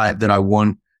block height that I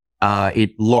want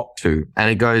it locked to. And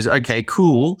it goes, okay,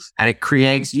 cool. And it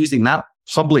creates, using that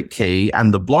public key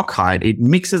and the block height, it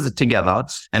mixes it together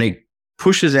and it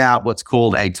pushes out what's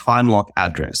called a time lock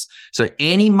address. So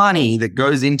any money that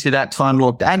goes into that time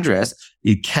locked address,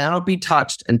 it cannot be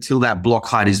touched until that block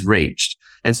height is reached.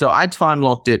 And so I time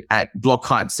locked it at block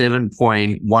height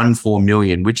 7.14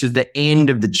 million, which is the end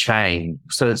of the chain.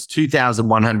 So it's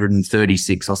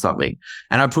 2,136 or something.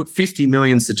 And I put 50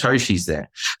 million Satoshis there.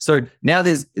 So now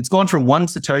it's gone from 1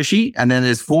 Satoshi, and then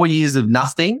there's 4 years of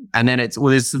nothing. And then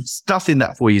there's some stuff in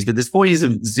that 4 years, but there's 4 years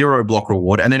of 0 block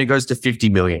reward. And then it goes to 50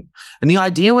 million. And the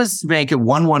idea was to make it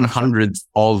 1/100th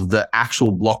of the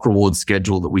actual block reward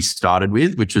schedule that we started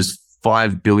with, which was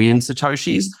 5 billion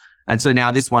Satoshis. And so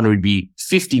now this one would be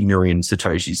 50 million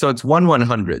Satoshi. So it's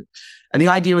 1/100th. And the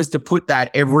idea was to put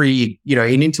that every,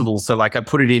 in intervals. So like I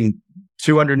put it in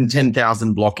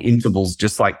 210,000 block intervals,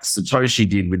 just like Satoshi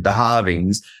did with the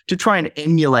halvings, to try and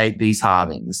emulate these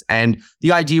halvings. And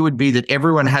the idea would be that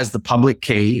everyone has the public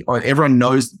key, or everyone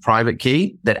knows the private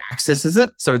key that accesses it.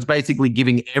 So it's basically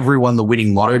giving everyone the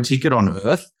winning lotto ticket on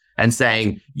Earth and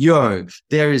saying, yo,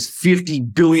 there is 50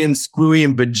 billion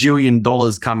squillion bajillion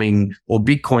dollars coming, or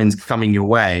Bitcoins coming your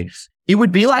way. It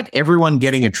would be like everyone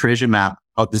getting a treasure map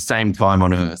at the same time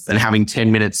on Earth and having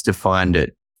 10 minutes to find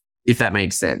it, if that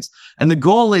makes sense. And the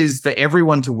goal is for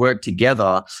everyone to work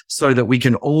together so that we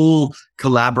can all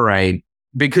collaborate,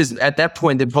 because at that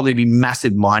point, there'd probably be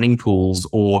massive mining pools,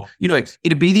 or,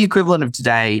 it'd be the equivalent of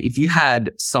today. If you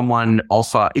had someone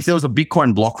offer, if there was a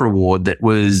Bitcoin block reward that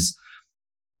was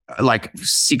like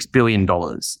 $6 billion,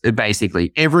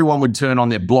 basically everyone would turn on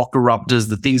their block eruptors,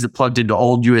 the things that plugged into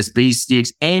old USB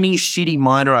sticks. Any shitty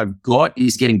miner I've got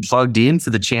is getting plugged in for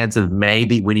the chance of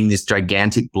maybe winning this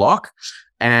gigantic block.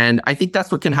 And I think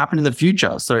that's what can happen in the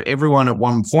future. So everyone at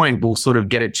one point will sort of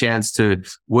get a chance to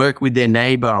work with their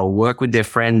neighbor or work with their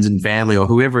friends and family or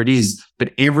whoever it is,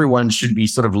 but everyone should be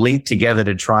sort of linked together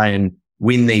to try and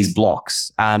win these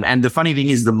blocks. And the funny thing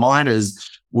is the miners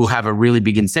will have a really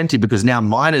big incentive because now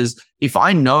miners, if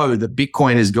I know that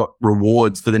Bitcoin has got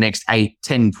rewards for the next 8,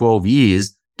 10, 12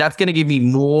 years, that's going to give me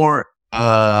more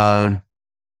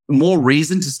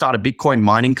reason to start a Bitcoin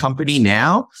mining company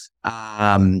now.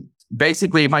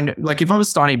 Basically, if I was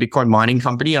starting a Bitcoin mining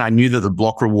company and I knew that the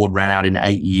block reward ran out in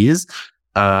 8 years,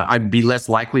 I'd be less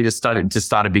likely to start a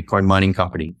Bitcoin mining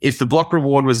company. If the block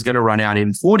reward was going to run out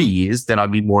in 40 years, then I'd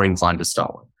be more inclined to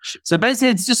start one. So basically,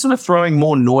 it's just sort of throwing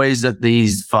more noise at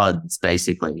these funds,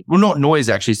 basically. Well, not noise,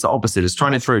 actually. It's the opposite. It's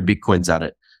trying to throw Bitcoins at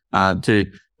it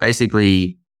to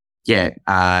basically,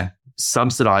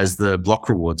 subsidize the block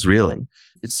rewards, really.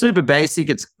 It's super basic.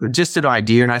 It's just an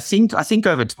idea. And I think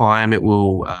over time it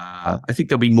will, I think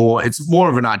there'll be more, it's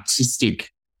more of an artistic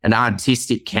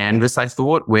canvas, I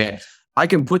thought, where I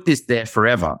can put this there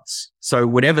forever. So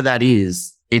whatever that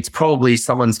is, it's probably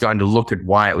someone's going to look at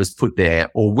why it was put there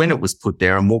or when it was put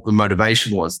there and what the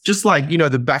motivation was. Just like,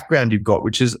 the background you've got,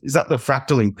 which is that the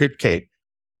fractal encrypt key?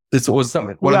 This was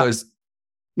something, one of those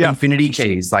infinity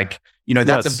keys, like,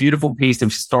 that's a beautiful piece of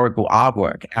historical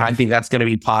artwork. And I think that's going to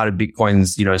be part of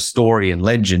Bitcoin's, story and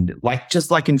legend,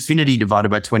 just like infinity divided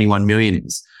by 21 million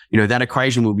is. That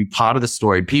equation will be part of the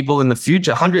story. People in the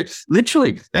future,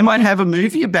 literally, they might have a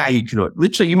movie about you.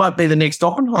 Literally, you might be the next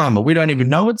Oppenheimer. We don't even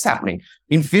know what's happening.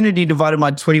 Infinity divided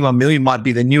by 21 million might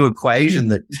be the new equation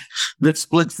that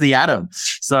splits the atom.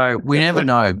 So we never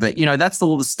know. But, that's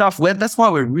all the stuff. That's why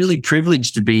we're really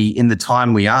privileged to be in the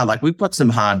time we are. Like, we've got some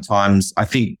hard times. I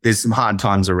think there's some hard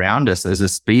times around us as a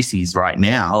species right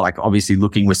now. Like, obviously,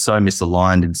 we're so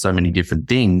misaligned in so many different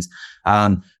things.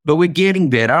 But we're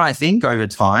getting better, I think, over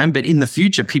time. But in the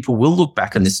future, people will look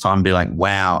back on this time and be like,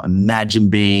 wow, imagine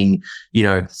being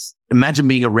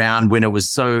around when it was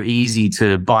so easy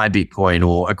to buy Bitcoin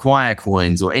or acquire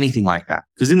coins or anything like that.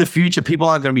 Because in the future, people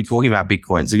aren't going to be talking about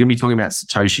Bitcoins. They're going to be talking about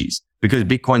Satoshis because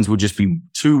Bitcoins will just be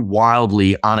too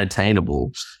wildly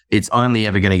unattainable. It's only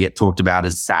ever going to get talked about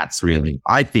as sats, really,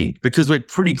 I think, because we're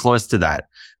pretty close to that.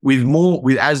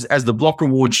 As the block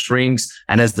reward shrinks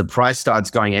and as the price starts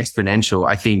going exponential,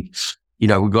 I think,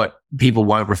 people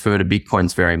won't refer to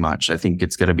Bitcoins very much. I think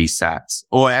it's going to be sats.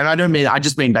 I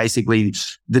just mean basically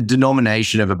the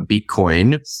denomination of a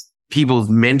Bitcoin, people's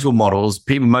mental models,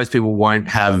 most people won't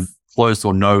have close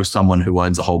or know someone who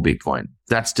owns a whole Bitcoin.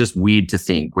 That's just weird to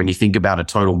think. When you think about a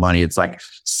total money, it's like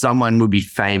someone would be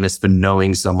famous for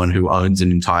knowing someone who owns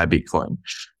an entire Bitcoin.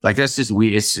 Like, that's just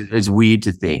weird. It's weird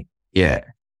to think. Yeah.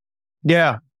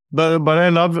 Yeah. But I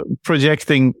love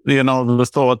projecting, the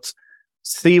thought,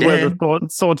 see where the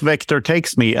thought vector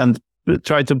takes me and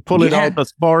try to pull it out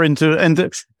as far into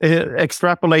and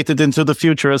extrapolate it into the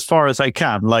future as far as I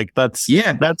can. Like, that's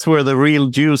where the real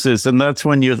juice is. And that's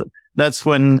when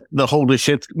the holy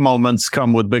shit moments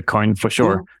come with Bitcoin for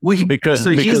sure.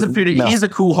 Here's a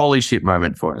cool holy shit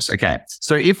moment for us. Okay.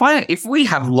 So if we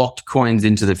have locked coins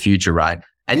into the future, right?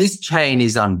 And this chain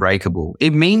is unbreakable,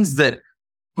 it means that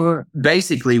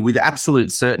basically with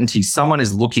absolute certainty, someone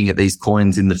is looking at these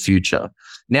coins in the future.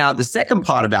 Now, the second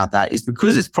part about that is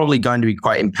because it's probably going to be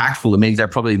quite impactful. It means they're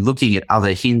probably looking at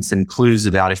other hints and clues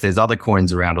about if there's other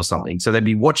coins around or something. So they'd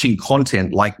be watching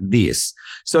content like this.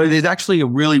 So there's actually a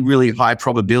really, really high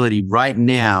probability right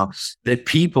now that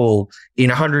people in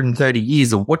 130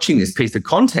 years are watching this piece of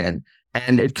content.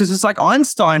 And because it's like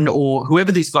Einstein or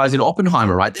whoever these guys in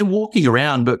Oppenheimer, right? They're walking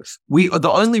around, but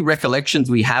the only recollections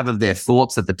we have of their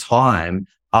thoughts at the time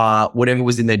are whatever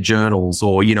was in their journals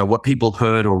or, what people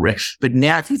heard or read. But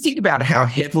now if you think about how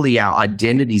heavily our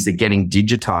identities are getting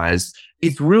digitized,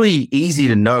 it's really easy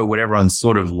to know what everyone's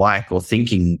sort of like or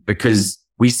thinking because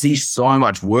we see so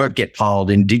much work get piled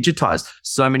in, digitized,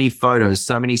 so many photos,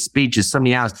 so many speeches, so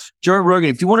many hours. Joe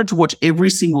Rogan, if you wanted to watch every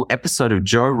single episode of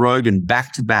Joe Rogan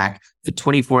back to back for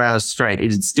 24 hours straight,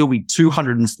 it'd still be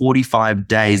 245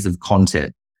 days of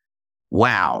content.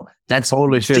 Wow. That's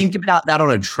holy shit. Think about that on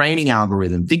a training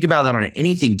algorithm. Think about that on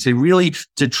anything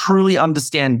to truly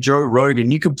understand Joe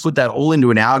Rogan. You could put that all into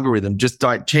an algorithm, just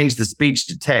change the speech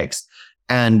to text.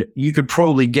 And you could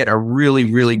probably get a really,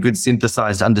 really good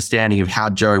synthesized understanding of how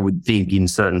Joe would think in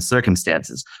certain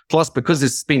circumstances. Plus, because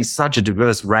it's been such a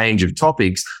diverse range of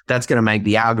topics, that's going to make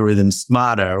the algorithm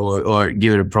smarter or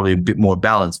give it probably a bit more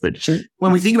balance. But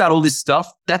when we think about all this stuff,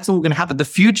 that's all going to happen. The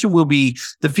future will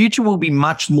be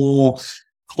much more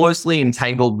closely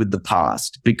entangled with the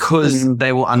past because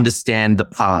they will understand the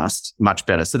past much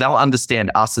better. So they'll understand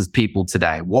us as people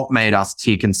today, what made us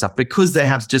tick and stuff, because they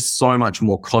have just so much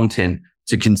more content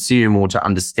to consume or to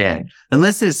understand.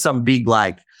 Unless there's some big,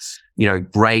 like,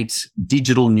 great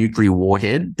digital nuclear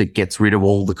warhead that gets rid of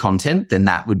all the content, then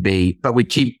that would be, but we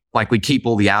keep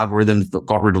all the algorithms that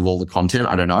got rid of all the content.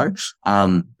 I don't know.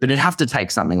 But it'd have to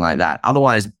take something like that.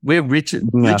 Otherwise, we're rich.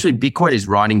 Literally, Bitcoin is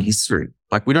writing history.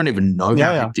 Like, we don't even know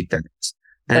how hectic that is.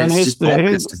 And it's just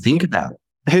bonkers to think about.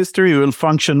 History will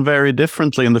function very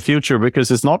differently in the future because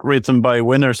it's not written by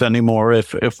winners anymore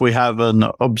if we have an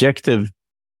objective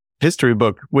history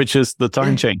book, which is the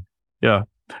time chain. Yeah.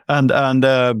 And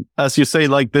as you say,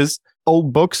 like, this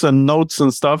old books and notes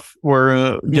and stuff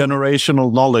were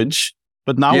generational knowledge,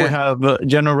 but now we have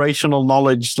generational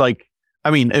knowledge. Like, I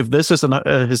mean, if this is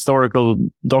a historical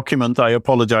document, I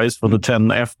apologize for the 10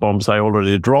 F-bombs I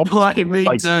already dropped. Me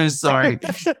too, sorry.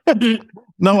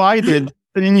 No, I did.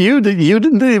 And you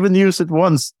didn't even use it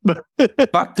once.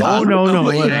 Oh, no.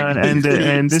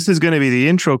 And this is going to be the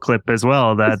intro clip as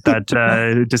well,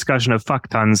 that discussion of fuck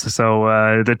tons. So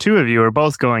the two of you are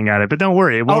both going at it, but don't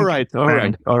worry. All right.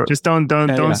 Just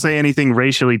don't say anything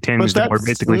racially tinged. We're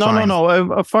basically fine. No.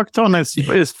 A fuck ton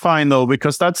is fine though,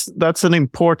 because that's an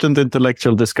important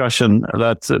intellectual discussion.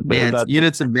 That's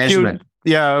units of measurement.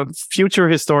 Future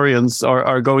historians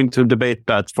are going to debate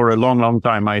that for a long, long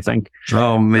time, I think.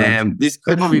 Oh, man. This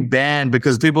could be banned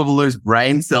because people will lose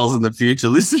brain cells in the future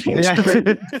listening to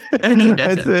it.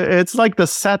 It's like the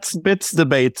sats bits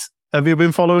debate. Have you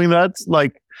been following that?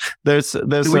 Like, there's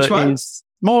a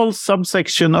small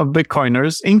subsection of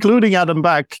Bitcoiners, including Adam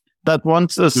Back, that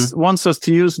wants us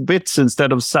to use bits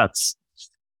instead of sats,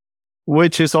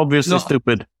 which is obviously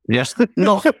stupid. Yes.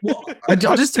 No. I'll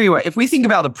just tell you what, if we think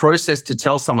about the process to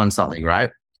tell someone something,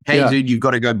 right? Hey, dude, you've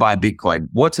got to go buy a Bitcoin.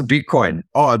 What's a Bitcoin?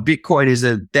 Oh, a Bitcoin is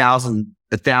 1,000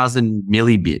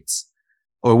 millibits.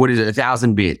 Or what is it?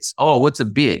 1,000 bits. Oh, what's a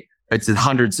bit? It's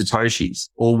 100 Satoshis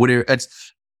or whatever.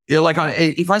 It's like,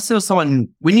 if I tell someone,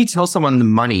 when you tell someone the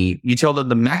money, you tell them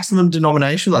the maximum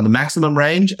denomination, like the maximum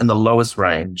range and the lowest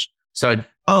range. So,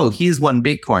 here's one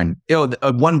Bitcoin.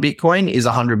 One Bitcoin is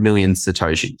 100 million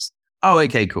Satoshis. Oh,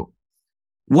 okay, cool.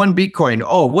 One Bitcoin.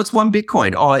 Oh, what's one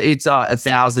Bitcoin? Oh, it's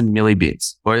 1,000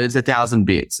 millibits or it's 1,000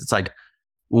 bits. It's like,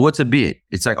 well, what's a bit?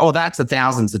 It's like, oh, that's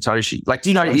 1,000 Satoshi. Like,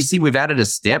 you see, we've added a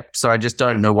step. So I just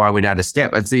don't know why we'd add a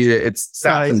step. It's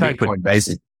sats and Bitcoin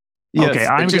basic. Yes. Okay,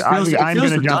 I'm going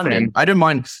to jump in. I don't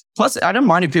mind. Plus, I don't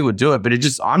mind if people do it, but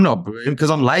I'm not, because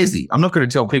I'm lazy. I'm not going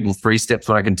to tell people 3 steps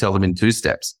when I can tell them in 2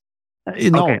 steps.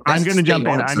 Okay, I'm going to jump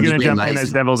in. I'm going to jump in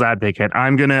as devil's advocate.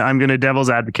 I'm going to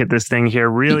devil's advocate this thing here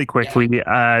really quickly.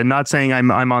 Not saying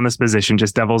I'm on this position,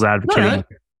 just devil's advocate.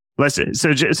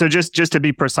 So just to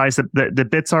be precise, the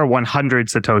bits are 100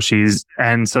 Satoshis,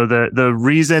 and so the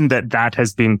reason that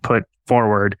has been put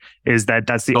forward is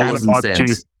that's the analog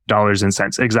to dollars and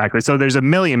cents. Exactly. So there's 1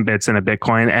 million bits in a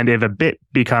Bitcoin, and if a bit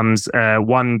becomes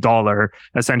 $1,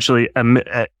 essentially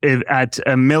at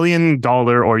 $1 million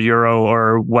or euro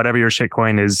or whatever your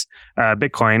shitcoin is,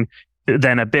 Bitcoin,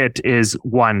 then a bit is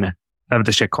 1 of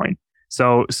the shitcoin.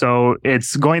 So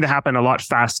it's going to happen a lot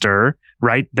faster,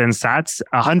 right, than sats.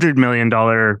 $100 million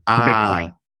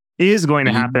Bitcoin is going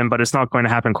to happen, but it's not going to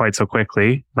happen quite so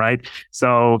quickly, right?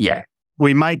 So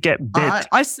we might get bit.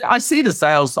 I see the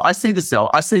sales. I see the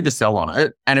sell on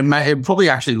it, and it probably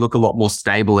actually look a lot more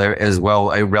stable as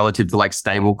well, relative to like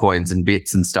stable coins and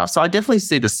bits and stuff. So I definitely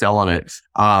see the sell on it.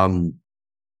 I'm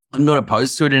not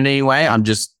opposed to it in any way. I'm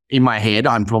just in my head.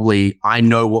 I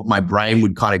know what my brain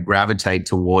would kind of gravitate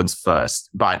towards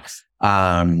first, but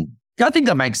I think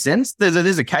that makes sense.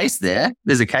 There's a case there.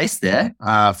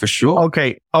 For sure.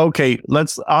 Okay. I'll play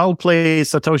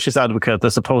Satoshi's advocate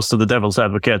as opposed to the devil's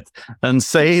advocate and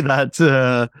say that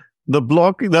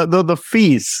the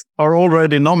fees are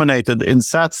already nominated in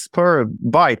sats per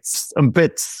bytes and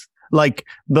bits. Like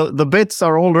the bits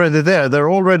are already there. They're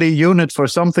already unit for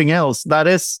something else that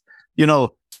is,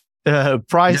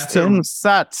 priced in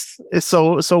sats.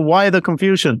 So why the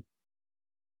confusion?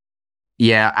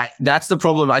 Yeah, that's the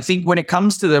problem. I think when it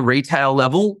comes to the retail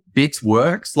level, bits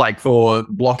works like for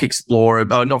Block Explorer,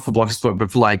 not for Block Explorer,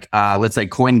 but for like, let's say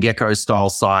CoinGecko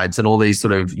style sites and all these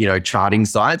sort of, charting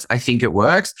sites. I think it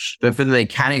works. But for the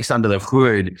mechanics under the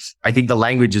hood, I think the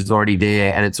language is already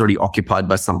there and it's already occupied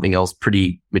by something else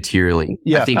pretty materially.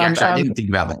 Yeah, I think I didn't think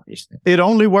about that. It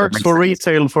only works for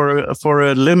retail for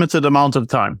a limited amount of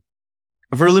time.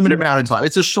 For a limited amount of time.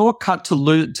 It's a shortcut to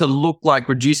look like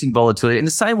reducing volatility. In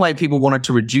the same way people wanted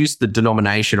to reduce the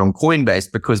denomination on Coinbase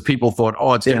because people thought,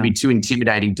 it's going to be too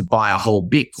intimidating to buy a whole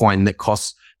Bitcoin that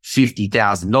costs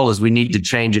 $50,000. We need to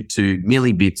change it to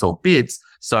millibits or bits.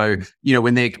 So,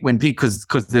 because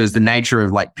there's the nature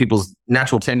of like people's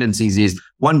natural tendencies is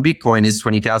one Bitcoin is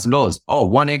 $20,000. Oh,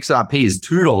 one XRP is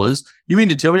 $2. You mean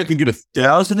to tell me I can get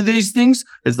 1,000 of these things?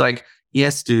 It's like,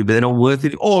 yes, dude, but they're not worth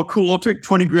it. Oh, cool. I'll take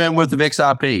 20 grand worth of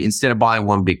XRP instead of buying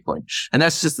one Bitcoin. And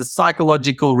that's just the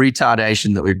psychological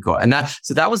retardation that we've got. And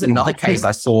that was another case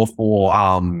I saw for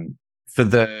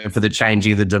the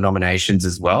changing of the denominations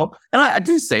as well. And I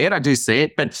do see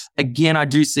it. But again, I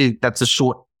do see that's a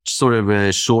short-term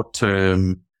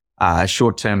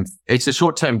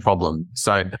problem.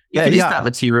 So if it is that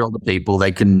material to people,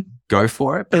 they can go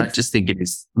for it. But I just think it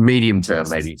is medium term,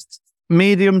 maybe.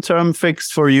 Medium term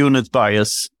fixed for unit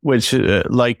bias, which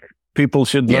people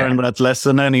should learn that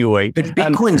lesson anyway. But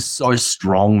Bitcoin's so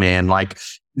strong, man. Like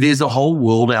there's a whole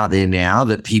world out there now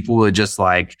that people are just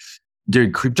like,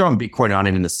 dude, crypto and Bitcoin aren't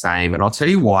even the same. And I'll tell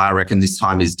you why I reckon this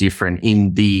time is different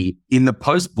in the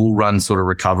post bull run sort of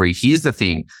recovery. Here's the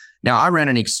thing. Now, I ran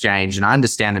an exchange and I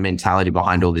understand the mentality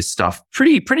behind all this stuff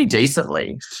pretty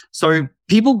decently. So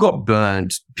people got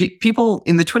burned. People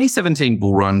in the 2017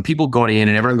 bull run, people got in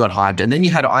and everyone got hyped. And then you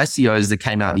had ICOs that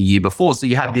came out the year before. So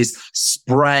you had this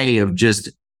spray of just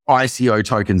ICO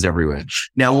tokens everywhere.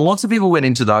 Now, lots of people went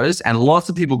into those and lots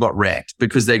of people got wrecked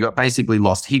because they got basically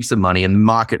lost heaps of money and the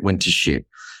market went to shit.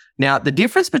 Now, the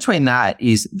difference between that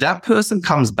is that person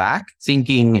comes back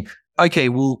thinking, okay,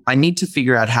 well, I need to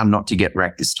figure out how not to get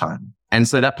wrecked this time. And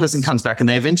so that person comes back and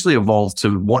they eventually evolve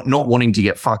to not wanting to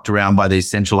get fucked around by these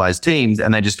centralized teams.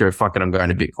 And they just go, fuck it, I'm going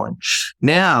to Bitcoin.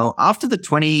 Now, after the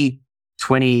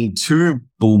 2022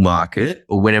 bull market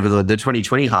or whenever the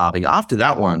 2020 halving, after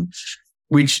that one,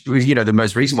 which was, the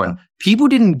most recent one, people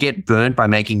didn't get burnt by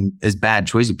making as bad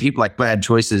choices. People like bad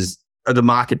choices are the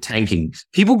market tanking.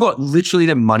 People got literally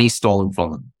their money stolen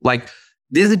from them. Like,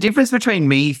 there's a difference between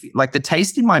me, like the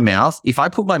taste in my mouth, if I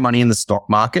put my money in the stock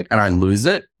market and I lose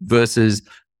it versus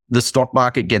the stock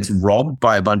market gets robbed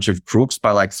by a bunch of crooks,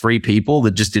 by like 3 people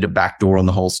that just did a backdoor on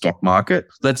the whole stock market.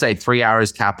 Let's say 3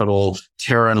 Arrows Capital,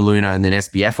 Terra and Luna, and then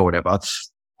SBF or whatever.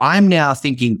 I'm now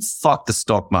thinking, fuck the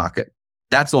stock market.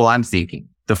 That's all I'm thinking.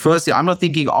 The first thing, I'm not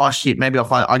thinking, oh shit, maybe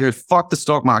I go, fuck the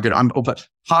stock market.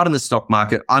 Pardon the stock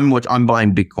market. I'm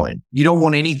buying Bitcoin. You don't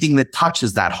want anything that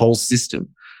touches that whole system.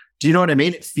 Do you know what I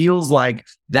mean? It feels like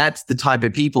that's the type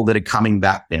of people that are coming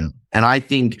back now. And I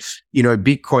think,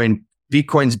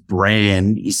 Bitcoin's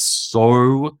brand is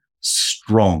so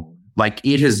strong. Like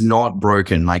it has not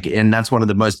broken. And that's one of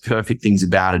the most perfect things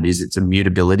about it is its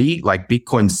immutability, like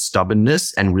Bitcoin's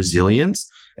stubbornness and resilience.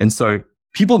 And so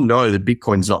people know that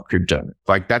Bitcoin's not crypto.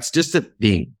 Like that's just a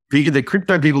thing. The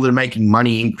crypto people that are making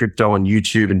money in crypto on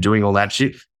YouTube and doing all that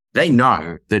shit, they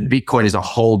know that Bitcoin is a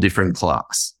whole different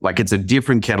class. Like it's a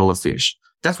different kettle of fish.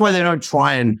 That's why they don't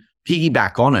try and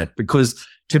piggyback on it, because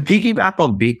to piggyback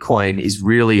on Bitcoin is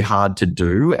really hard to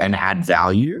do and add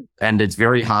value. And it's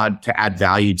very hard to add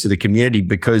value to the community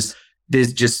because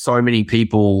there's just so many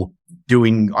people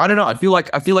doing, I don't know. I feel like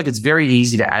it's very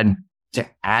easy to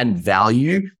add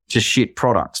value to shit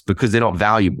products because they're not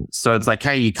valuable. So it's like,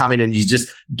 hey, you come in and you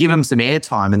just give them some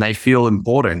airtime and they feel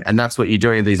important. And that's what you're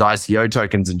doing with these ICO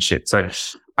tokens and shit. So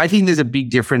I think there's a big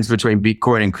difference between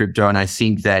Bitcoin and crypto. And I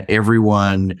think that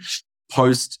everyone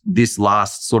post this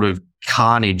last sort of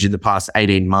carnage in the past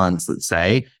 18 months, let's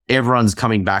say, everyone's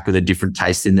coming back with a different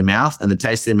taste in the mouth. And the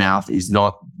taste in the mouth is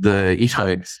not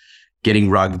getting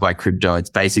rugged by crypto. It's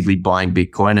basically buying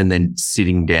Bitcoin and then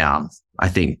sitting down. I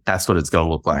think that's what it's going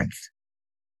to look like.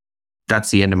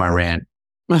 That's the end of my rant.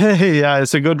 Yeah,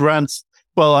 it's a good rant.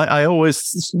 Well, I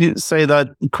always say that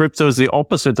crypto is the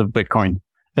opposite of Bitcoin.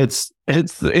 It's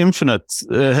infinite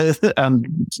and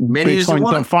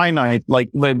Bitcoins are finite.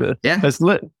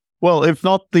 Well, if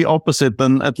not the opposite,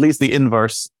 then at least the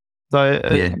inverse.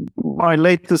 My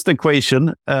latest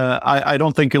equation, I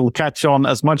don't think it'll catch on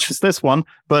as much as this one,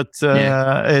 but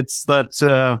it's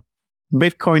that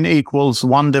Bitcoin equals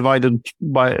 1 divided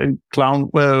by Clown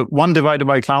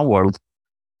World.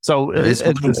 So it's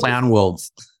Clown World.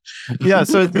 Yeah,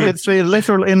 so it's the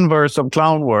literal inverse of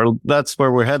Clown World. That's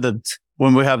where we're headed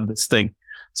when we have this thing.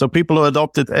 So people who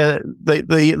adopted,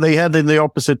 they head in the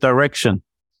opposite direction.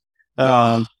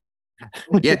 Clown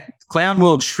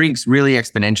World shrinks really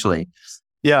exponentially.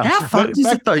 Yeah. How fucked is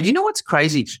it though? You know what's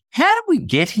crazy? How did we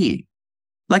get here?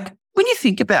 Like when you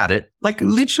think about it, like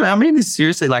literally, I mean this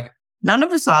seriously, like none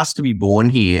of us asked to be born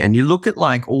here. And you look at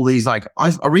like all these, like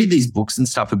I read these books and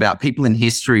stuff about people in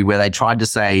history where they tried to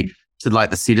say to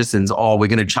like the citizens, oh, we're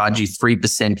going to charge you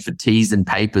 3% for teas and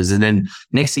papers. And then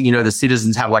next thing you know, the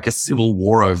citizens have like a civil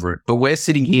war over it. But we're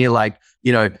sitting here like,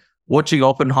 watching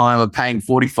Oppenheimer paying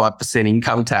 45%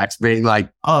 income tax, being like,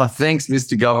 oh, thanks,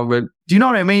 Mr. Government. Do you know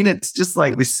what I mean? It's just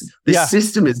like this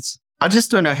system is, I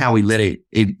just don't know how we let it.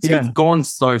 It's gone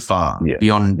so far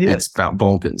beyond its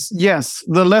bonkers. Yes.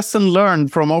 The lesson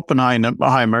learned from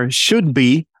Oppenheimer should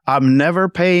be, I'm never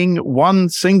paying 1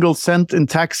 single cent in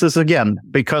taxes again,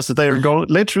 because they're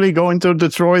literally going to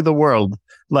destroy the world.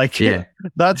 Like,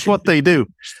 that's what they do.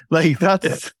 Like,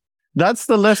 that's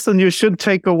the lesson you should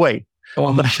take away.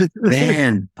 Oh,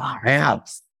 man.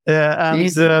 Perhaps.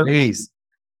 Please.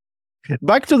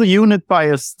 Back to the unit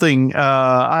bias thing.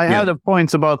 I had a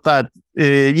point about that.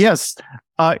 Yes,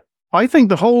 I think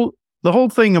the whole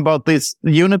thing about these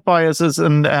unit biases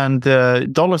and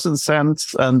dollars and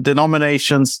cents and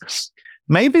denominations,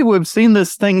 maybe we've seen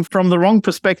this thing from the wrong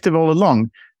perspective all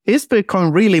along. Is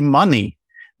Bitcoin really money?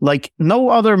 Like, no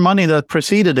other money that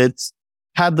preceded it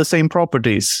had the same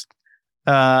properties.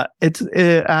 And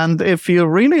if you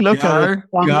really look at it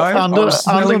under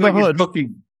the hood,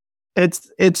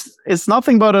 it's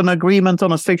nothing but an agreement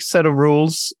on a fixed set of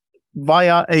rules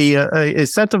via a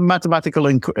set of mathematical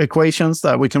equations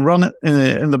that we can run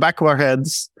in the back of our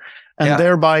heads, and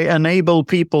thereby enable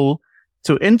people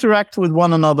to interact with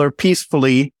one another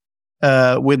peacefully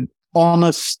with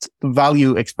honest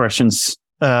value expressions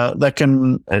that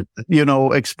can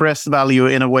express value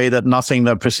in a way that nothing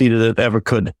that preceded it ever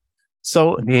could.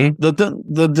 So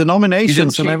the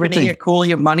denominations and everything. Calling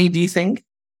it money, do you think?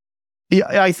 Yeah,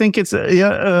 I think it's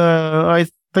I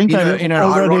think in an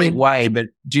ironic way, but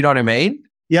do you know what I mean?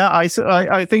 Yeah, I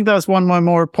think that's one of my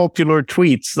more popular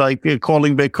tweets. Like,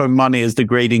 calling Bitcoin money is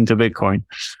degrading to Bitcoin.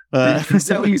 Is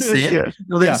that what you said? Yeah.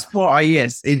 Well, that's why.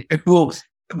 Yes, because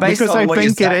I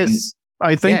think it is.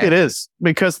 I think it is,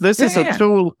 because this is a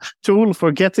tool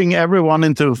for getting everyone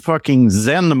into fucking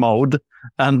Zen mode,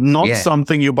 and not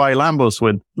something you buy Lambos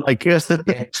with. Like,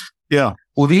 yeah.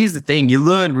 Well, here's the thing. You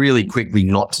learn really quickly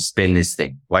not to spend this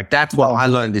thing. Like, that's what I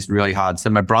learned this really hard. So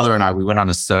my brother and I, we went on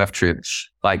a surf trip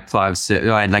like 10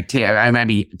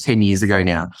 years ago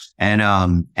now. And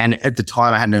at the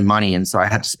time I had no money. And so I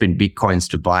had to spend Bitcoins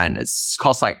to buy it. It's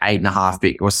cost like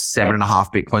 8.5 or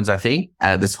 7.5 Bitcoins, I think,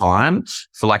 at the time,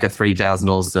 for like a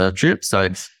 $3,000 surf trip. So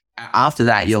after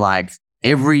that, you're like,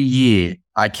 every year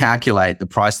I calculate the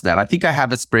price of that. I think I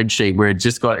have a spreadsheet where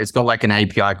it's got like an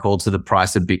API call to the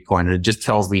price of Bitcoin, and it just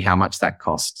tells me how much that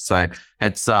costs. So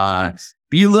it's, but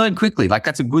you learn quickly. Like,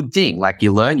 that's a good thing. Like,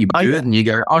 you learn, you do it, and you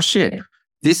go, oh shit,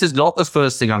 this is not the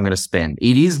first thing I'm going to spend.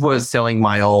 It is worth selling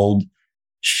my old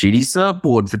shitty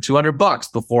surfboard for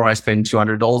 $200 before I spend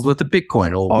 $200 worth of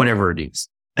Bitcoin or whatever it is.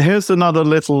 Here's another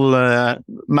little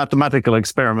mathematical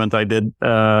experiment I did.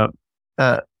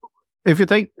 If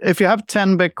you have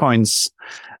 10 Bitcoins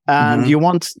and you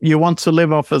want to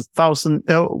live off 1,000,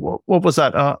 what was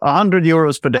that? 100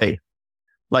 euros per day,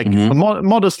 like a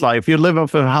modest life. You live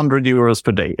off 100 euros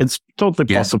per day. It's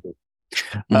totally possible.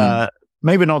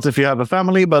 Maybe not if you have a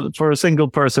family, but for a single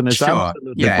person, it's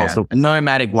absolutely possible. A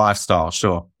nomadic lifestyle,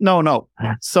 sure. No.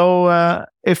 So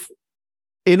if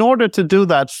in order to do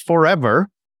that forever,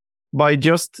 by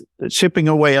just chipping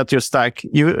away at your stack,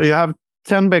 you have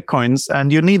 10 Bitcoins,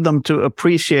 and you need them to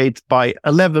appreciate by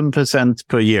 11%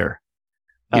 per year,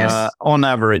 on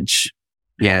average.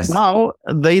 Yes. Now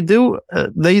they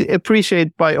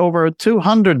appreciate by over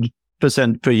 200%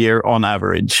 per year on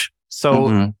average.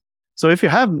 So, so if you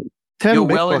have 10 you're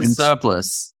Bitcoins, well in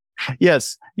surplus.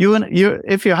 Yes.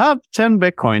 If you have 10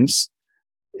 Bitcoins,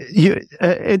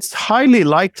 it's highly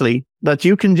likely that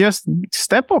you can just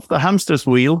step off the hamster's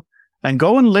wheel and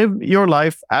go and live your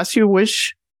life as you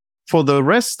wish for the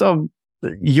rest of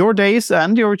your days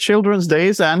and your children's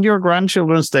days and your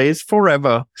grandchildren's days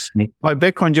forever, by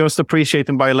Bitcoin just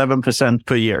appreciating by 11%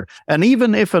 per year. And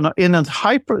even if in a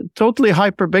totally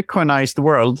hyper Bitcoinized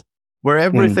world where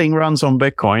everything runs on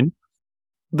Bitcoin,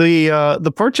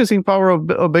 the purchasing power of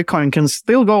Bitcoin can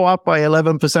still go up by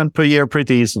 11% per year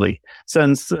pretty easily,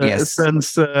 since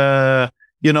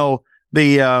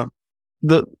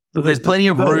there's plenty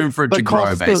of room for it to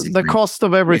grow, basically. The cost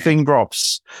of everything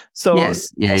drops. So,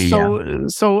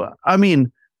 so I mean,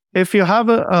 if you have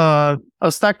a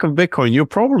stack of Bitcoin, you're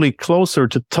probably closer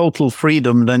to total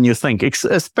freedom than you think,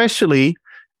 especially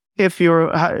if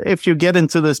you get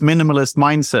into this minimalist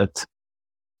mindset.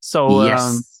 So,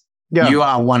 you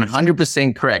are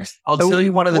 100% correct. I'll tell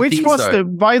you one of the things,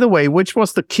 by the way, which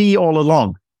was the key all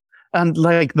along. And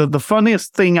like the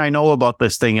funniest thing I know about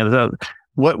this thing is that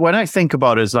when I think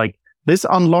about it, is like, this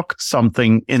unlocked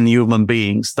something in human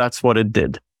beings. That's what it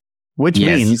did, which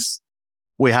means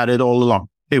we had it all along.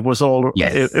 It was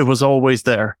it was always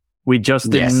there. We just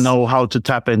didn't know how to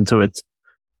tap into it.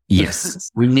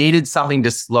 Yes. We needed something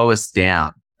to slow us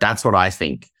down. That's what I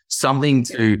think. Something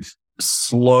to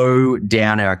slow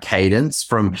down our cadence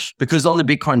because on the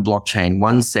Bitcoin blockchain,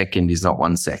 1 second is not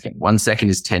 1 second. 1 second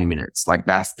is 10 minutes. Like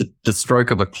that's the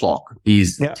stroke of a clock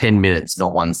is 10 minutes,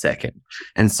 not 1 second.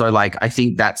 And so like, I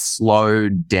think that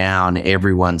slowed down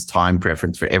everyone's time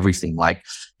preference for everything. Like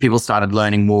people started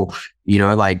learning more,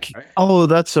 like. Oh,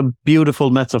 that's a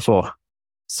beautiful metaphor.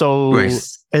 So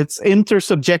it's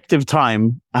intersubjective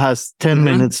time has 10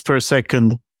 minutes per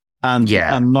second. And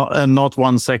not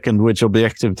 1 second, which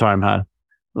objective time had.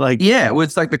 Well,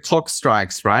 it's like the clock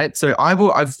strikes, right? So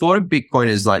I've thought of Bitcoin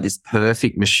as like this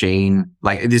perfect machine,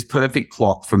 like this perfect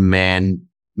clock for man,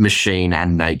 machine,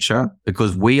 and nature,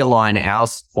 because we align our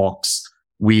clocks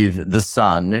with the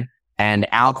sun, and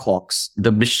our clocks,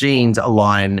 the machines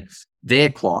align their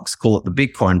clocks, call it the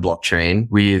Bitcoin blockchain,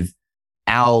 with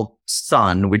our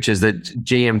sun, which is the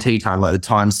GMT time, like the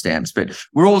timestamps, but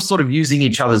we're all sort of using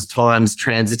each other's times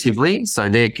transitively. So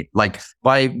they're like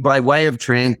by way of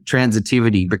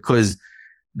transitivity, because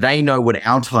they know what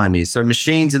our time is. So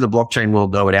machines in the blockchain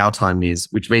world know what our time is,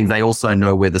 which means they also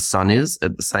know where the sun is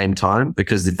at the same time,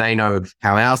 because if they know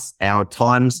how our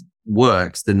times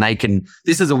works, then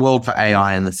this is a world for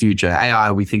AI in the future. AI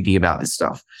will be thinking about this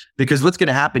stuff, because what's going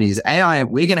to happen is AI,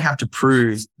 we're going to have to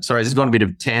prove, sorry, this has gone a bit of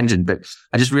a tangent, but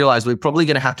I just realized we're probably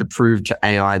going to have to prove to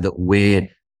AI that we're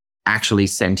actually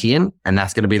sentient. And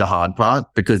that's going to be the hard part,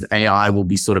 because AI will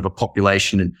be sort of a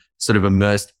population and sort of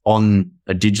immersed on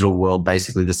a digital world,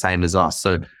 basically the same as us.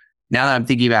 So now that I'm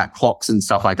thinking about clocks and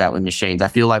stuff like that with machines, I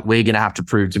feel like we're going to have to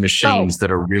prove to machines that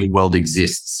a real world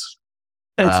exists.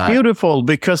 It's beautiful,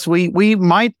 because we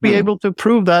might be able to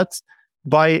prove that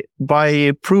by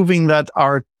proving that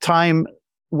our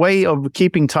way of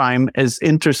keeping time is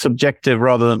intersubjective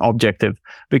rather than objective.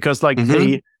 Because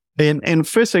in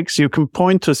physics, you can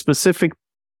point to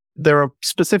there are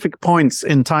specific points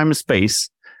in time and space.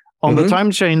 On the time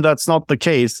chain, that's not the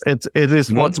case. It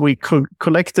is what we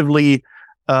collectively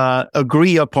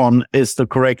agree upon is the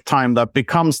correct time that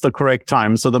becomes the correct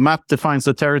time. So the map defines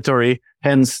the territory,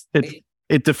 hence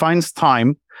it defines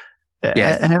time.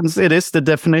 Hence, it is the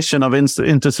definition of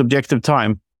intersubjective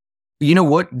time. You know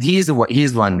what? Here's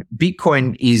one.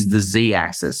 Bitcoin is the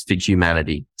Z-axis for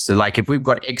humanity. So like if we've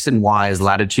got X and Y as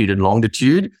latitude and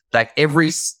longitude, like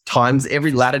every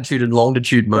latitude and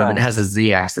longitude moment has a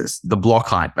Z-axis, the block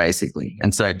height basically.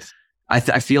 And so I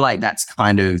feel like that's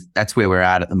where we're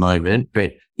at the moment.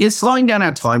 But it's slowing down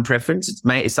our time preference.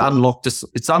 It's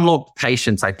unlocked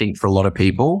patience, I think, for a lot of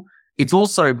people. It's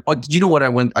also, you know what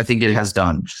I think it has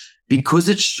done? Because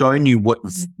it's shown you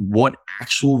what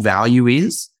actual value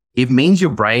is, it means your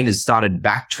brain has started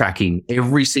backtracking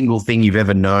every single thing you've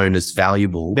ever known as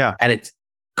valuable. Yeah. And it's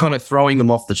kind of throwing them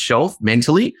off the shelf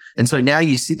mentally. And so now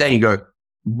you sit there and you go,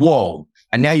 whoa.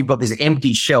 And now you've got this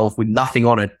empty shelf with nothing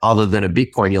on it other than a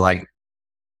Bitcoin. You're like,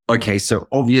 okay, so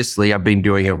obviously I've been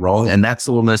doing it wrong. And that's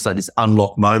almost like this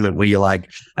unlock moment where you're like,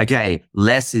 okay,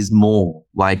 less is more.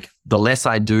 Like the less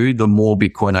I do, the more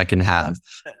Bitcoin I can have.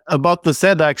 About the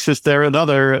Z-axis, there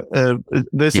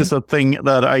this is a thing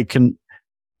that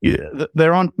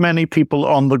there aren't many people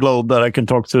on the globe that I can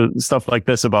talk to stuff like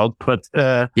this about, but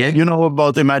you know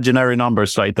about imaginary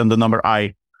numbers, right? And the number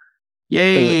I.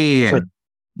 Yeah.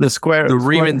 The square. The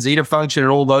Riemann zeta function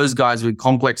and all those guys with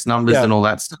complex numbers and all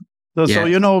that stuff. So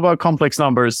you know about complex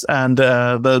numbers and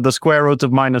the square root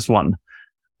of -1.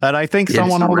 And I think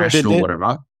someone already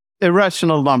did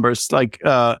irrational numbers. Like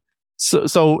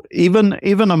so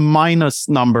even a minus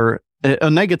number, a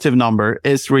negative number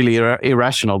is really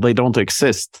irrational. They don't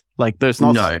exist. Like there's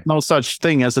no such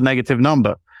thing as a negative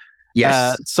number.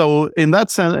 Yes. So in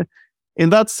that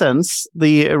sense,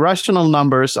 the irrational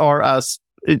numbers are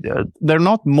they're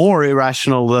not more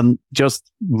irrational than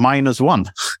just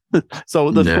 -1. So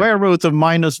the square root of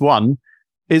 -1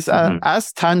 is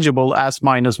as tangible as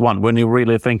 -1 when you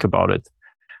really think about it.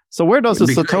 So where does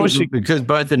Satoshi? Because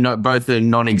both are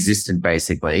non-existent,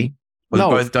 basically.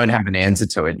 Both don't have an answer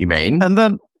to it. You mean? And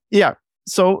then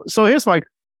So here's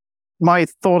my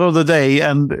thought of the day,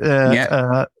 and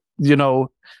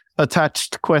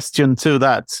attached question to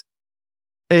that.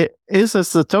 Is a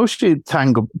Satoshi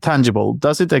tangible?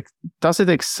 Does it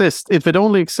exist? If it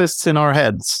only exists in our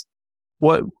heads,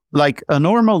 what, like a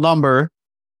normal number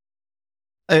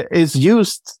is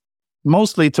used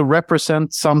mostly to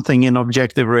represent something in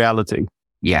objective reality.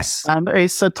 Yes. And a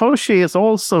Satoshi is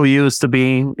also used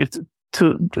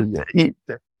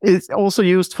it's also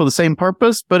used for the same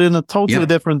purpose, but in a totally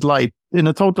different light, in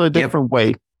a totally different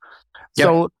way. Yep.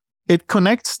 So it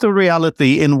connects to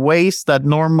reality in ways that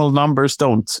normal numbers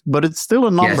don't, but it's still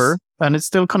a number and it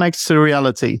still connects to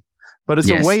reality. But it's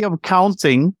a way of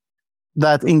counting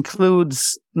that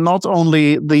includes not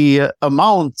only the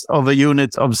amount of a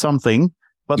unit of something,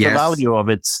 but the value of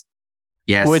it.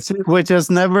 Yes. Which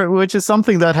is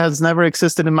something that has never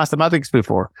existed in mathematics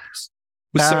before.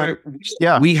 So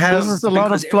we have a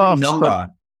lot of fluff.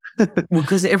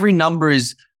 Because every number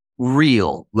is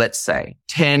real, let's say,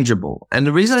 tangible. And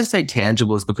the reason I say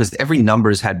tangible is because every number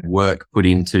has had work put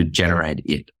in to generate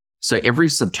it. So every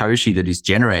Satoshi that is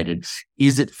generated,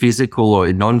 is it physical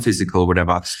or non-physical or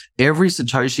whatever, every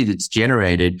Satoshi that's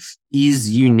generated is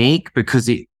unique because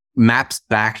it maps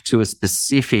back to a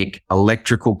specific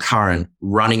electrical current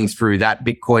running through that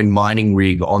Bitcoin mining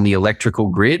rig on the electrical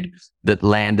grid that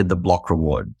landed the block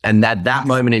reward. And at that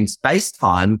moment in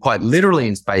space-time, quite literally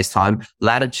in space-time,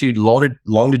 latitude,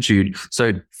 longitude.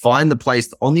 So find the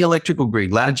place on the electrical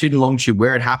grid, latitude and longitude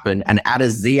where it happened, and add a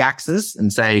Z-axis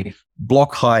and say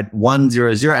block height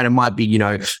 100. And it might be,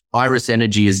 Iris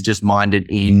Energy has just mined it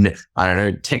in, I don't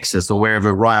know, Texas or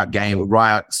wherever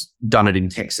Riot's done it in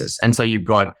Texas. And so you've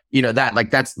got,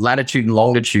 that's latitude and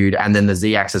longitude and then the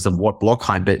Z-axis of what block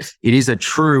height. But it is a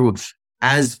true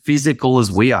as physical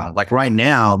as we are. Like right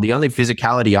now, the only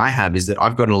physicality I have is that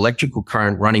I've got an electrical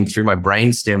current running through my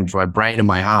brainstem, to my brain and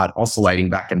my heart, oscillating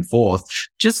back and forth,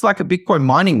 just like a Bitcoin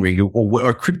mining rig or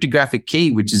a cryptographic key,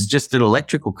 which is just an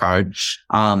electrical code.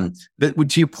 But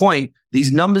to your point,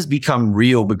 these numbers become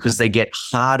real because they get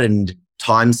hardened,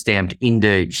 time-stamped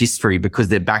into history because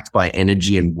they're backed by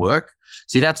energy and work.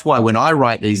 See, that's why when I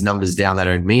write these numbers down, they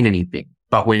don't mean anything.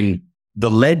 But when the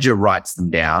ledger writes them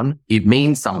down, it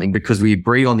means something because we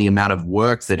agree on the amount of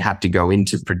work that have to go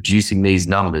into producing these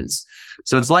numbers.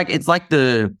 So it's like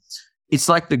the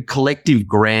collective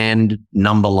grand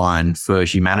number line for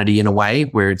humanity in a way,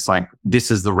 where it's like,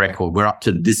 this is the record. We're up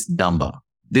to this number.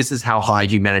 This is how high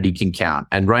humanity can count.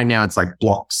 And right now it's like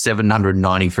block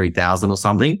 793,000 or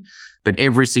something, but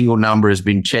every single number has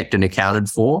been checked and accounted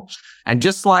for. And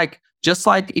just like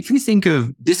if you think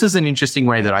of, this is an interesting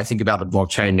way that I think about the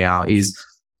blockchain now, is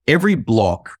every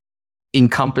block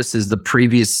encompasses the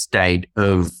previous state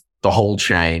of the whole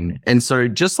chain. And so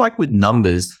just like with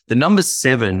numbers, the number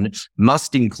 7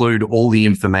 must include all the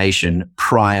information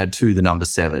prior to the number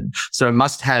 7. So it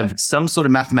must have some sort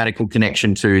of mathematical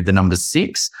connection to the number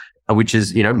 6, which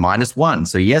is, -1.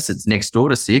 So yes, it's next door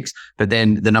to 6, but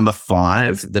then the number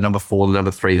 5, the number 4, the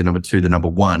number 3, the number 2, the number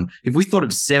 1. If we thought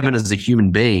of 7 as a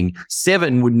human being,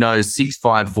 7 would know 6,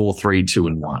 5, 4, 3, 2,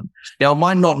 and 1. Now, it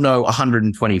might not know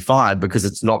 125 because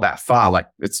it's not that far, like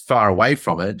it's far away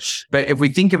from it. But if we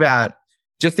thinking about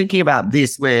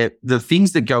this, where the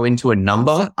things that go into a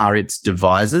number are its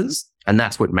divisors, and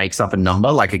that's what makes up a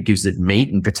number, like it gives it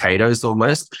meat and potatoes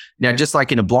almost. Now, just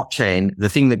like in a blockchain, the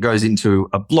thing that goes into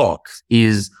a block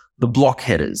is the block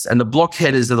headers. And the block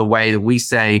headers are the way that we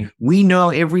say, we know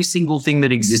every single thing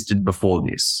that existed before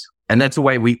this. And that's the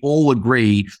way we all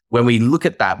agree. When we look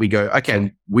at that, we go,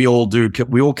 okay, we all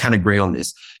can agree on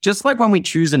this. Just like when we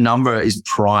choose a number is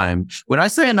prime. When I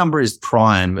say a number is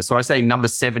prime, so I say number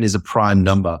 7 is a prime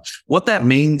number. What that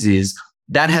means is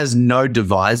that has no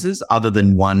divisors other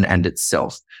than 1 and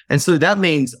itself. And so that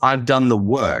means I've done the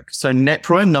work. So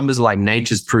prime numbers are like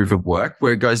nature's proof of work,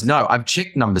 where it goes, no, I've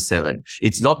checked number 7.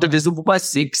 It's not divisible by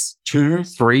 6, 2,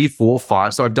 3, 4,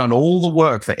 5. So I've done all the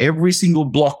work for every single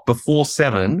block before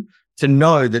 7 to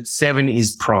know that 7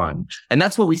 is prime. And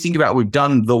that's what we think about. We've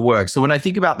done the work. So when I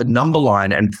think about the number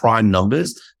line and prime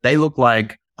numbers, they look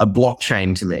like a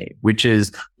blockchain to me, which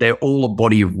is they're all a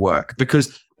body of work,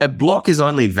 because a block is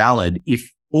only valid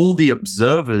if all the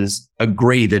observers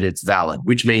agree that it's valid,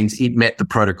 which means it met the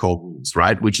protocol rules,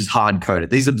 right? Which is hard coded.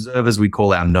 These observers we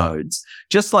call our nodes.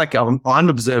 Just like I'm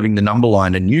observing the number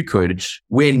line and you could,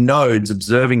 we're nodes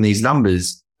observing these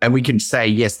numbers, and we can say,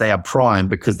 yes, they are prime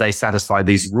because they satisfy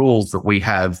these rules that we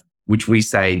have, which we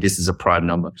say this is a prime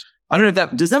number. I don't know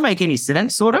does that make any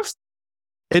sense, sort of?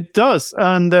 It does.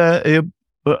 And a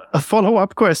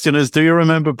follow-up question is, do you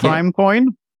remember Prime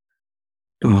Coin?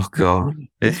 Oh God!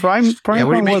 Prime yeah,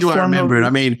 what do you mean? Do I remember it? I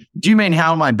mean, do you mean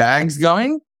how my bag's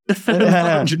going?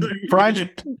 Prime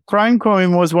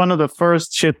Coin was one of the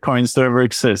first shit coins to ever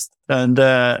exist, and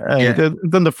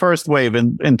then the first wave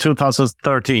in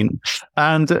 2013.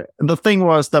 And the thing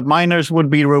was that miners would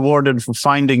be rewarded for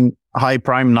finding high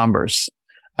prime numbers,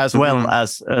 as well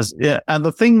as And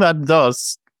the thing that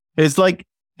does is like,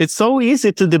 it's so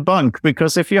easy to debunk,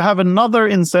 because if you have another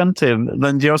incentive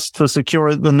than just to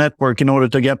secure the network in order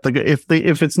to get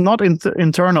if it's not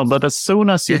internal, but as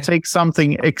soon as you take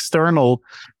something external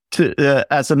to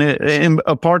as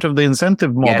a part of the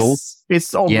incentive model,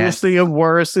 it's obviously a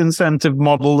worse incentive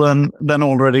model than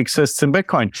already exists in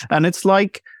Bitcoin. And it's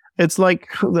like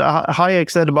Hayek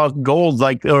said about gold,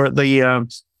 like, or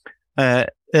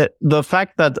the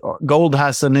fact that gold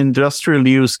has an industrial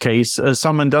use case,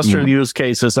 some industrial use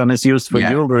cases, and is used for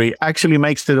jewelry actually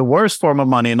makes it a worse form of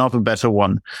money, not a better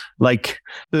one. Like,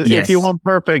 if you want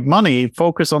perfect money,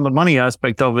 focus on the money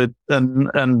aspect of it,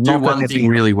 and do one thing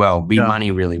really well, be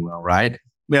money really well, right?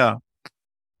 Yeah.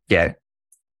 Yeah.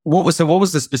 What was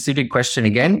the specific question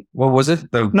again? What was it?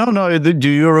 No. Do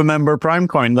you remember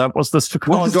Primecoin? That was the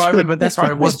question. Well, do I remember? That's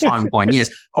right. It was Primecoin. Yes.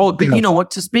 Oh, but you know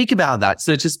what? To speak about that.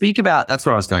 So that's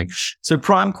where I was going. So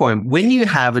Primecoin, when you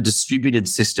have a distributed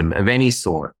system of any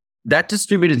sort, that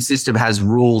distributed system has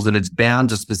rules and it's bound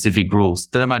to specific rules,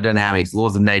 thermodynamics,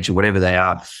 laws of nature, whatever they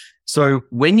are. So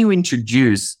when you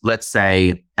introduce, let's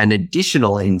say, an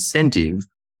additional incentive,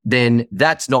 then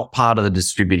that's not part of the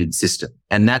distributed system.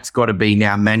 And that's got to be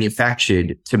now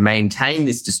manufactured to maintain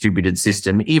this distributed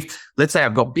system. If, let's say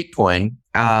I've got Bitcoin,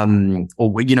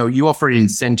 or, you offer an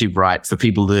incentive, right, for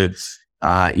people to,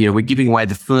 we're giving away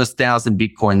the first 1,000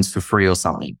 Bitcoins for free or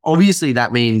something. Obviously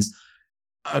that means,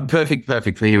 perfect.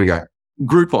 Here we go.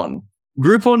 Groupon.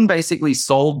 Groupon basically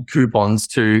sold coupons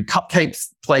to cupcake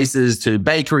places, to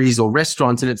bakeries or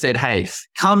restaurants, and it said, hey,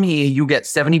 come here, you'll get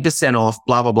 70% off,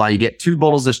 blah, blah, blah. You get two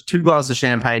glasses of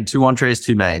champagne, 2 entrees,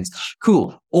 2 mains.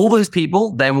 Cool. All those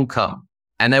people, they will come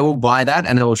and they will buy that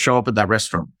and they will show up at that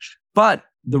restaurant. But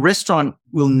the restaurant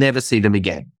will never see them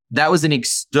again. That was an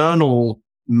external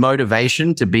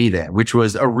motivation to be there, which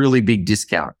was a really big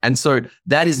discount. And so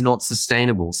that is not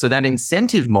sustainable. So that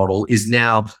incentive model is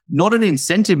now not an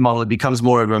incentive model. It becomes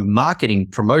more of a marketing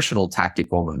promotional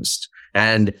tactic almost.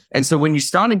 And so when you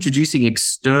start introducing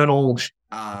external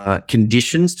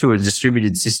conditions to a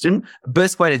distributed system, the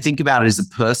best way to think about it is a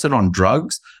person on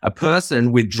drugs. A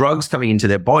person with drugs coming into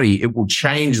their body, it will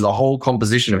change the whole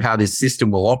composition of how this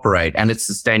system will operate, and its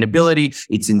sustainability,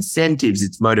 its incentives,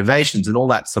 its motivations, and all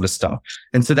that sort of stuff.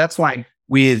 And so that's why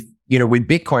with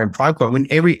Bitcoin, Primecoin,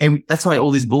 when that's why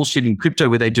all this bullshit in crypto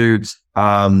where they do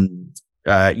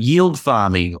yield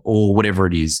farming or whatever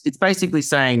it is, it's basically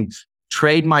saying,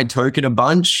 trade my token a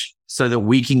bunch so that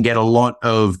we can get a lot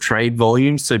of trade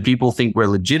volume. So people think we're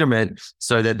legitimate,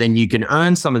 so that then you can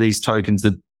earn some of these tokens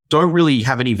that don't really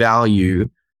have any value,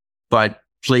 but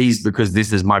please, because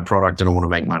this is my product and I want to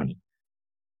make money.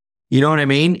 You know what I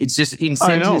mean? It's just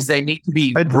incentives. They need to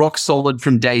be rock solid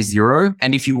from day zero.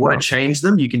 And if you want to change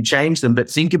them, you can change them. But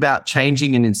think about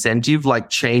changing an incentive like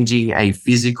changing a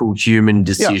physical human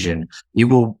decision.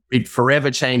 It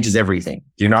forever changes everything,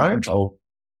 you know?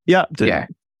 Yeah.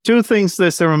 Two things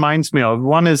this reminds me of.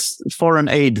 One is foreign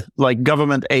aid, like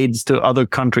government aids to other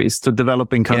countries, to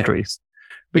developing countries.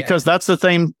 Because that's the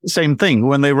same thing.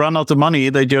 When they run out of money,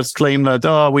 they just claim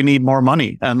that, we need more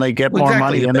money, and they get more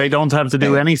money and they don't have to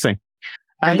do anything.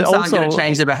 And also, aren't going to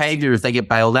change their behavior if they get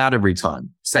bailed out every time.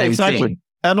 Same thing.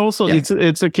 And also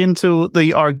it's akin to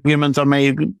the arguments are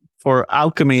made for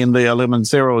alchemy in the Element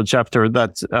Zero chapter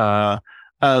that,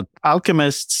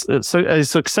 alchemists,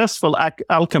 successful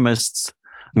alchemists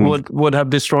would have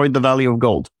destroyed the value of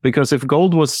gold, because if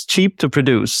gold was cheap to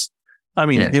produce,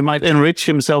 he might enrich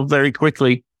himself very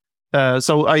quickly.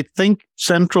 So I think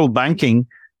central banking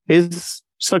is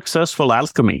successful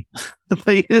alchemy.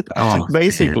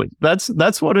 Basically,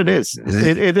 that's what it is.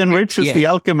 It enriches the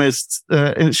alchemists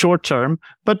in short term,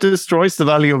 but destroys the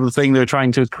value of the thing they're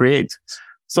trying to create.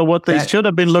 So what they should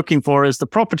have been looking for is the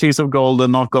properties of gold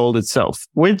and not gold itself,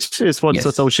 which is what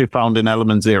Satoshi found in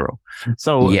Element Zero.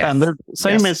 So, and the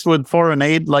same is with foreign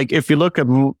aid. Like if you look at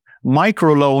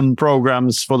microloan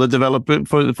programs for the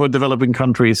developing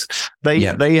countries, they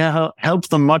help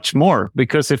them much more,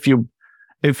 because if people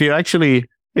are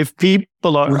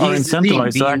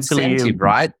incentivized to actually, incentive,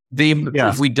 right?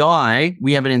 If we die,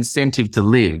 we have an incentive to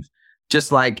live.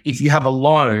 Just like if you have a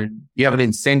loan, you have an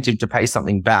incentive to pay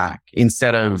something back,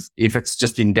 instead of, if it's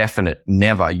just indefinite,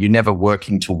 you're never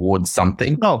working towards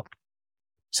something. No.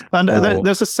 And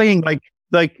there's a saying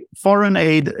like foreign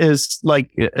aid is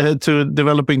like to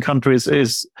developing countries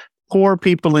is poor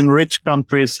people in rich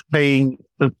countries paying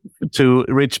to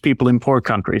rich people in poor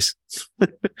countries. And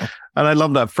I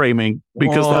love that framing,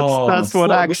 because that's what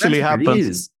actually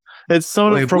happens. It's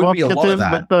sort of provocative,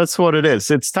 but that's what it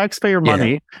is. It's taxpayer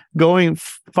money going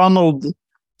funneled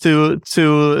to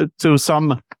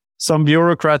some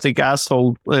bureaucratic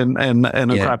asshole in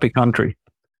a crappy country.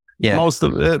 Yeah,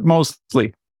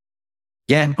 mostly.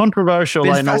 Yeah, controversial.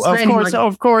 I know.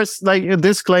 Of course. Like a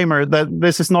disclaimer that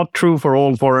this is not true for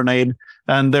all foreign aid,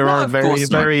 and there are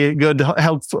very good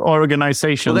health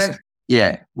organizations.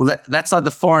 Well, that's like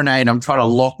the foreign aid. I'm trying to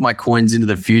lock my coins into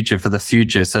the future for the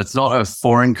future. So it's not a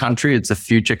foreign country, it's a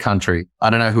future country. I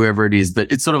don't know whoever it is, but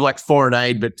it's sort of like foreign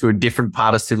aid, but to a different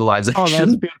part of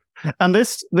civilization. And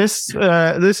this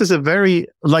is a very,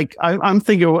 like, I'm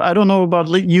thinking, I don't know about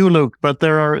you, Luke, but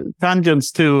there are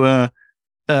tangents to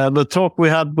the talk we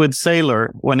had with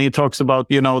Sailor when he talks about,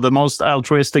 the most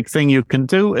altruistic thing you can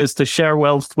do is to share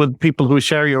wealth with people who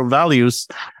share your values.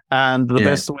 And the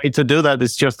best way to do that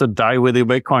is just to die with your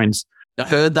Bitcoins. I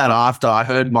heard that after I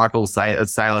heard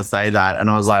Sailor say that. And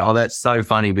I was like, oh, that's so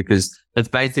funny, because that's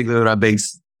basically what I've been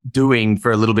doing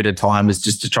for a little bit of time, is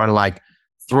just to try to like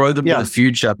throw them to the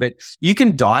future. But you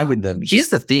can die with them. Here's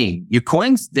the thing. Your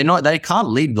coins, they can't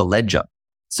leave the ledger.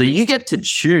 So you get to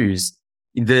choose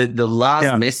the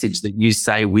last message that you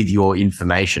say with your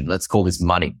information. Let's call this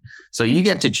money. So you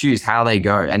get to choose how they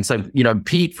go. And so,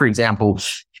 Pete, for example,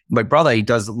 my brother, he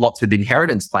does lots with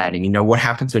inheritance planning. What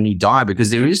happens when you die? Because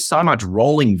there is so much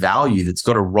rolling value that's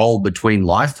got to roll between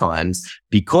lifetimes,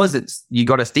 because you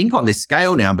got to think on this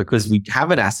scale now, because we have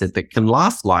an asset that can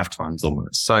last lifetimes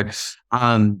almost. So,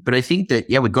 but I think that,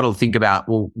 we've got to think about,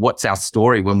 well, what's our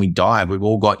story when we die? We've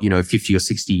all got, 50 or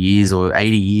 60 years or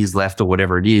 80 years left or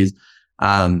whatever it is.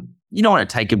 You don't want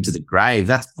to take them to the grave.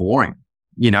 That's boring.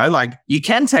 Like, you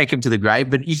can take them to the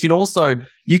grave, but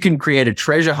you can create a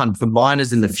treasure hunt for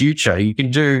miners in the future. You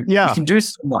can do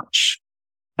so much.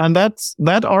 And that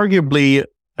arguably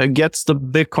gets the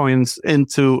Bitcoins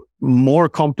into more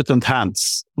competent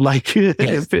hands. Like,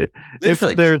 if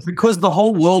there's, because the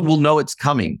whole world will know it's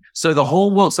coming. So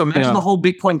imagine the whole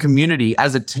Bitcoin community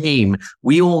as a team.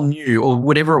 We all knew, or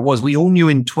whatever it was, we all knew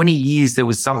in 20 years there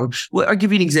was some. Well, I'll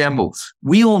give you an example.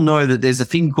 We all know that there's a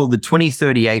thing called the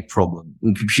 2038 problem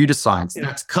in computer science.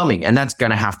 That's coming, and that's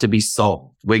going to have to be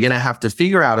solved. We're going to have to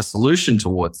figure out a solution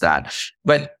towards that.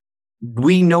 But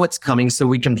we know it's coming, so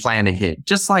we can plan ahead.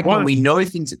 Just like when we know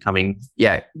things are coming,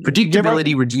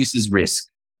 predictability reduces risk.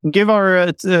 Give our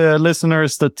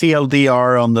listeners the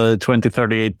TLDR on the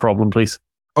 2038 problem, please.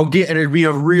 And it'd be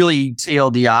a really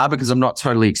TLDR, because I'm not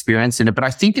totally experienced in it, but I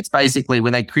think it's basically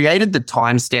when they created the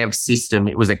timestamp system,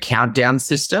 it was a countdown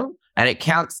system, and it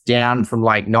counts down from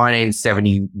like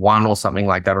 1971 or something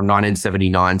like that, or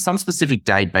 1979, some specific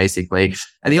date basically.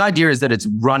 And the idea is that it's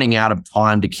running out of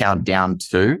time to count down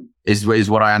to. Is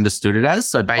what I understood it as.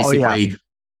 So basically,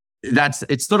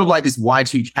 it's sort of like this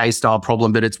Y2K style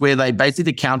problem, but it's where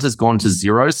the counter's gone to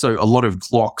zero. So a lot of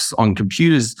clocks on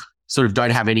computers sort of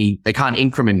they can't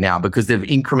increment now, because they've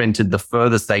incremented the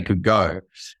furthest they could go.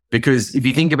 Because if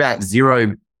you think about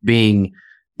zero being,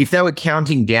 if they were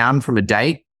counting down from a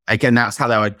date, again, that's how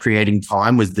they were creating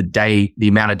time, was the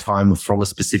amount of time from a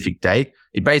specific date.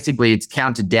 It's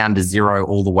counted down to zero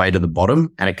all the way to the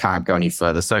bottom, and it can't go any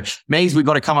further. So it means we've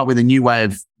got to come up with a new way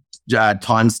of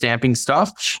time stamping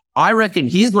stuff. I reckon,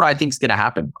 here's what I think is going to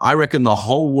happen. I reckon the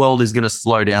whole world is going to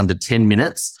slow down to 10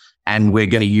 minutes, and we're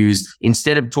going to use,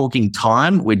 instead of talking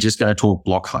time, we're just going to talk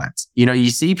block heights. You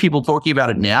see people talking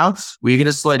about it now. We're going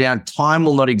to slow down. Time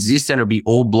will not exist, and it'll be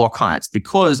all block heights,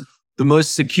 because the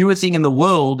most secure thing in the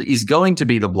world is going to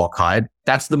be the block height.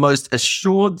 That's the most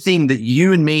assured thing that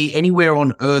you and me anywhere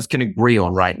on Earth can agree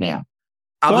on right now.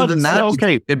 Other than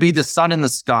that, it'd be the sun in the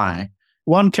sky.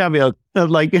 One caveat,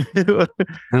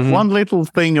 one little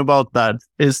thing about that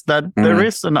is that there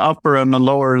is an upper and a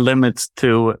lower limit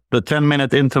to the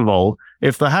 10-minute interval.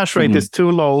 If the hash rate is too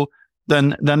low,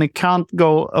 then it can't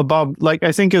go above, like,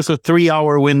 I think it's a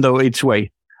 3-hour window each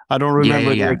way. I don't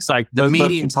remember the exact. The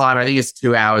median time, I think it's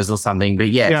 2 hours or something.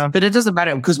 But but it doesn't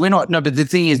matter, because but the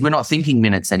thing is, we're not thinking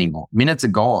minutes anymore. Minutes are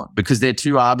gone, because they're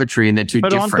too arbitrary and they're too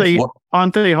different.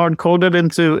 Aren't they hard coded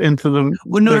into the?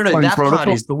 Well, no, that part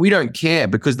is, but we don't care,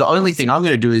 because the only thing I'm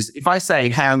going to do is, if I say,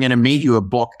 hey, I'm going to meet you at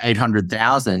block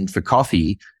 800,000 for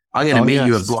coffee, I'm going to meet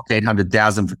you at block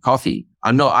 800,000 for coffee.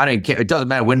 I don't care. It doesn't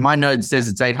matter. When my node says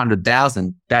it's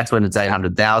 800,000, that's when it's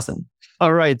 800,000.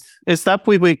 All right. Is that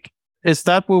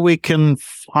where we can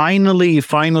finally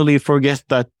forget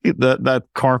that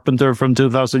carpenter from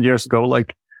 2,000 years ago?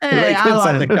 Like, hey, I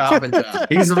like the carpenter.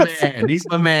 He's a man. He's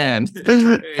my man.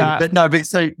 But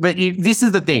this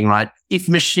is the thing, right? If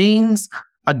machines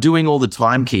are doing all the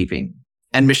timekeeping,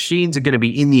 and machines are going to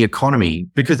be in the economy,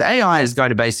 because AI is going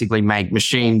to basically make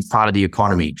machines part of the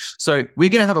economy. So we're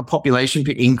going to have a population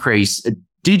increase. A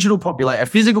physical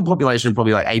population of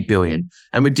probably like 8 billion,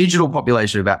 and a digital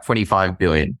population of about 25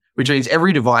 billion. Which means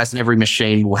every device and every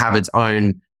machine will have its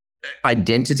own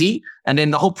identity. And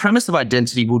then the whole premise of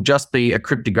identity will just be a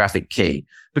cryptographic key.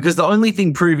 Because the only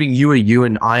thing proving you are you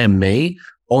and I am me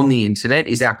on the internet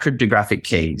is our cryptographic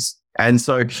keys. And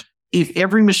so if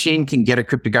every machine can get a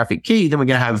cryptographic key, then we're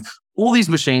going to have all these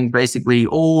machines basically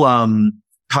all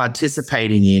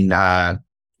participating in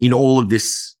all of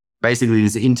this, basically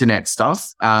this internet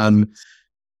stuff.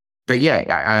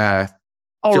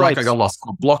 Oh, feel right. like I got lost.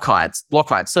 Block heights.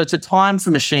 So it's a time for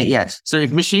machine. Yeah. So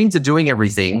if machines are doing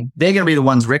everything, they're going to be the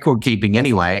ones record keeping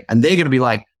anyway. And they're going to be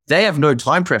like, they have no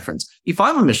time preference. If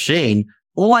I'm a machine,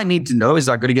 all I need to know is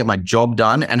I've got to get my job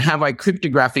done and have I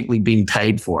cryptographically been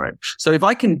paid for it. So if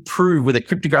I can prove with a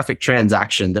cryptographic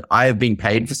transaction that I have been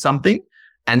paid for something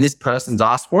and this person's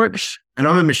asked for it, and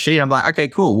I'm a machine, I'm like, okay,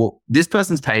 cool. Well, this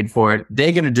person's paid for it.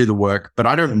 They're going to do the work, but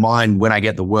I don't mind when I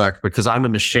get the work because I'm a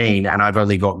machine and I've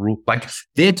only got like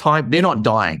they're not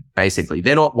dying, basically.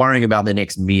 They're not worrying about their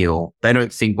next meal. They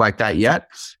don't think like that yet.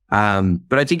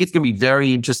 But I think it's going to be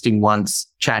very interesting once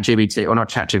ChatGPT, or not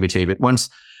ChatGPT, but once,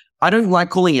 I don't like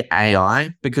calling it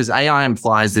AI because AI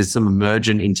implies there's some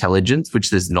emergent intelligence, which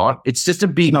there's not. It's just a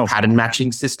big pattern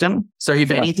matching system. So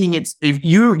if anything, if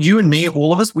you and me,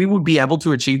 all of us, we would be able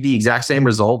to achieve the exact same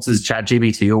results as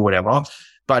ChatGPT or whatever.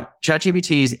 But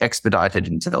ChatGPT is expedited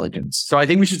intelligence. So I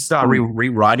think we should start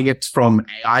rewriting it from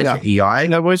AI to EI.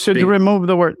 No, we should remove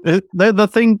the word. The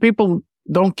thing people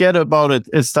don't get about it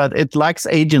is that it lacks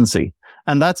agency.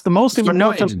 And that's the most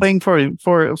important thing for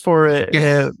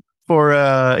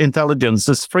intelligence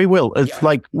is free will. It's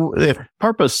like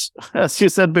purpose, as you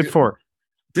said before.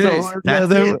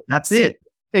 That's it.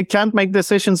 It can't make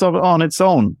decisions on its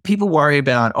own. People worry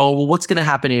about, what's going to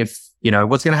happen if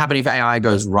AI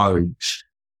goes rogue?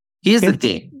 Here's the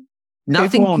thing.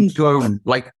 Nothing can go,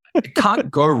 it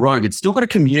can't go rogue. It's still got to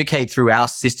communicate through our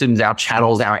systems, our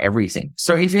channels, our everything.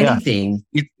 So if anything,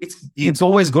 it's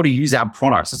always got to use our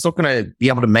products. It's not going to be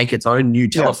able to make its own new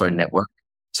telephone network.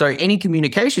 So any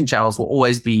communication channels will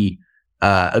always be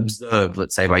observed,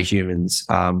 let's say, by humans.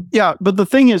 But the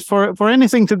thing is, for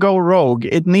anything to go rogue,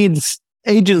 it needs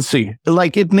agency.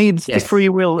 Like it needs the free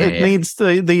will. It needs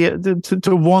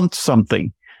to want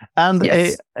something. And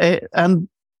and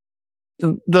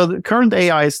the current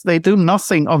AIs, they do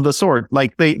nothing of the sort.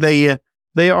 Like they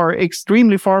are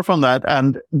extremely far from that,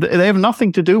 and they have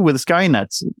nothing to do with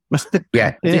Skynet.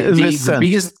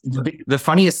 The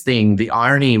funniest thing, the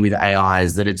irony with AI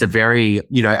is that it's a very,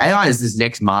 AI is this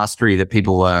next mastery that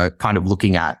people are kind of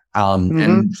looking at,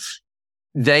 and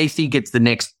they think it's the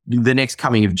next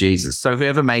coming of Jesus. So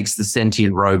whoever makes the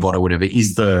sentient robot or whatever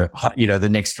is the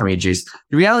next coming of Jesus.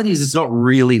 The reality is it's not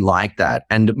really like that.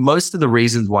 And most of the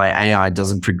reasons why AI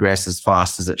doesn't progress as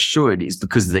fast as it should is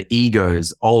because of the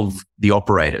egos of the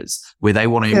operators, where they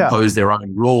want to impose their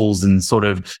own rules and sort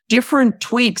of different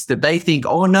tweaks that they think,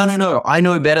 oh, no, I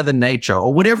know better than nature,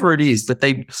 or whatever it is. But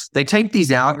they take these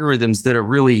algorithms that are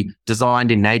really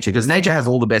designed in nature, because nature has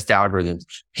all the best algorithms,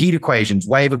 heat equations,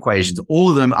 wave equations, all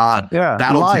of them are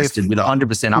battle tested with 100%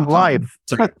 uptime.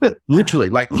 So literally,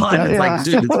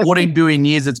 dude, it's 14 billion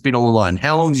years it's been online.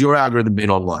 How long's your algorithm been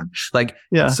online? So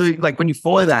when you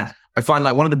follow that, I find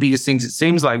one of the biggest things, it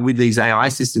seems like with these AI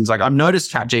systems, I've noticed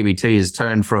ChatGPT has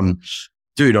turned from,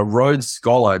 a Rhodes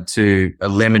Scholar to a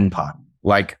lemon putt.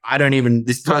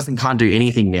 This person can't do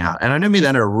anything now. And I don't mean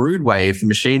that in a rude way. If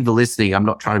machines are listening, I'm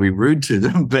not trying to be rude to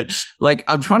them, but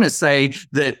I'm trying to say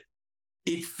that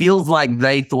it feels like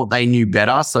they thought they knew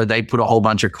better. So they put a whole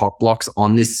bunch of cock blocks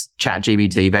on this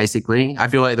ChatGPT, basically. I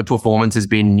feel like the performance has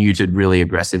been muted really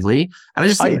aggressively. And I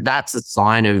just think that's a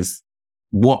sign of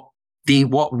what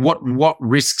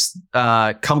risks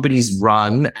companies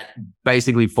run,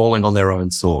 basically falling on their own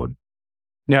sword.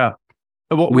 Yeah.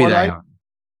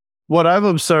 What I've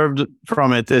observed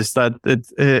from it is that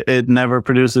it never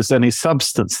produces any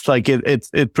substance.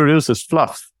 It produces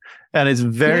fluff, and it's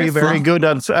very good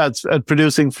at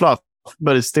producing fluff.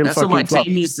 But it's still that's what my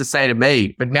team used to say to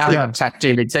me. But now they have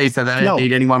ChatGPT, so they don't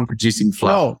need anyone producing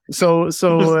fluff. No,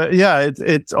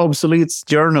 it obsoletes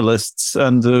journalists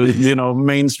and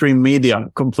mainstream media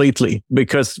completely,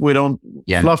 because we don't.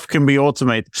 Fluff can be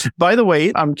automated. By the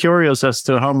way, I'm curious as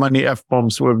to how many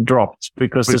F-bombs we've dropped,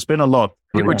 because there's been a lot.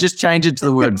 It would just change it to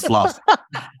the word fluff.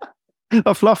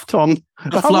 A fluff ton.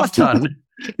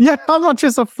 Yeah, how much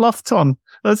is a fluff ton?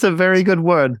 That's a very good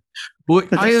word. Well,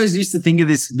 I always used to think of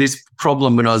this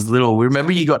problem when I was little.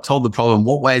 Remember, you got told the problem: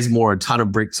 what weighs more, a ton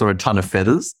of bricks or a ton of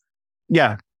feathers?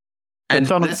 Yeah, and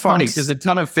that's funny because a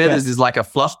ton of feathers is like a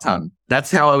fluff ton.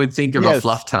 That's how I would think of a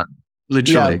fluff ton,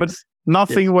 literally. Yeah, but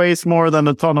nothing weighs more than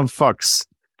a ton of fucks.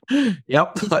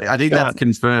 Yep, I think that's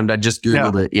confirmed. I just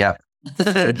googled it. Yeah.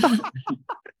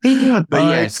 But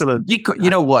excellent. You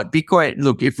know what, Bitcoin?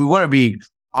 Look, if we want to be,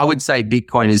 I would say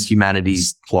Bitcoin is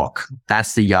humanity's clock.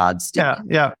 That's the yardstick.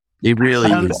 Yeah. It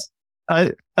really is.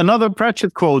 Another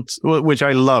Pratchett quote, which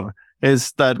I love,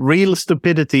 is that real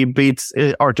stupidity beats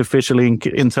artificial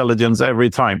intelligence every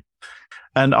time.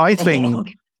 And I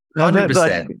think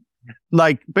 100%.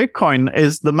 Bitcoin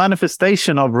is the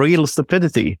manifestation of real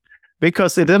stupidity,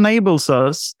 because it enables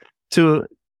us to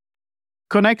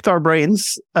connect our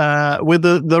brains with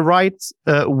the right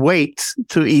weight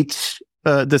to each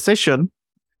decision,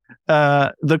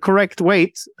 the correct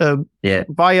weight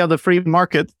via the free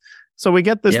market. So we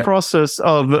get this process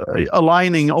of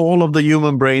aligning all of the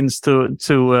human brains to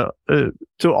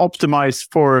optimize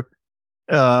for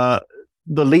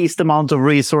the least amount of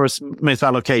resource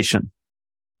misallocation,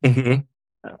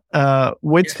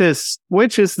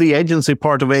 which is the agency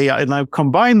part of AI. And I've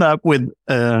combined that with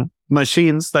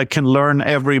machines that can learn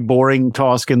every boring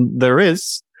task there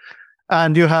is,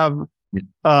 and you have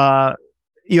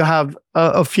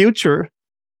a future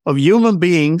of human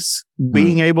beings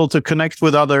being able to connect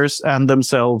with others and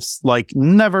themselves like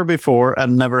never before,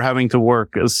 and never having to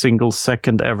work a single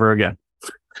second ever again.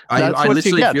 I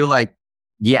literally feel like,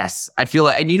 yes, I feel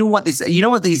like, and you know what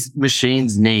these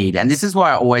machines need, and this is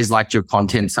why I always liked your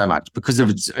content so much, because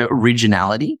of its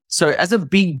originality. So as a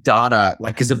big data,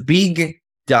 let's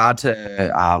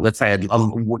say a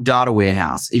data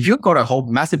warehouse, if you've got a whole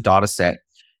massive data set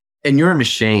and you're a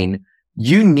machine,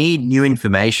 you need new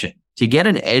information. To get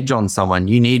an edge on someone,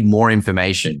 you need more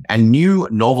information and new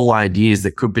novel ideas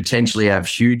that could potentially have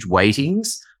huge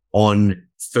weightings on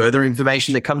further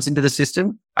information that comes into the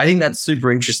system. I think that's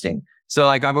super interesting. So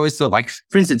like I've always thought, like,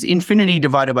 for instance, infinity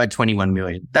divided by 21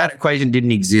 million, that equation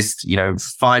didn't exist,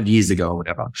 5 years ago or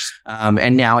whatever.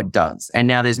 And now it does. And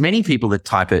now there's many people that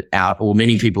type it out, or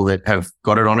many people that have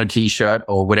got it on a t-shirt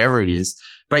or whatever it is.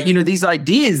 But, these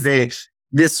ideas, they're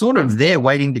sort of there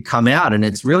waiting to come out. And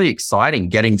it's really exciting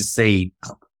getting to see,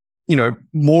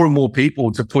 more and more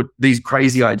people to put these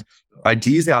crazy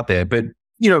ideas out there. But,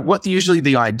 what usually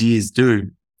the ideas do,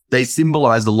 they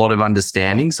symbolize a lot of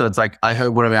understanding. So it's like, I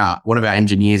heard one of our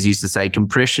engineers used to say,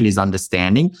 compression is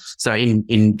understanding. So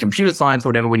in computer science or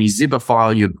whatever, when you zip a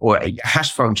file or a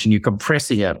hash function, you're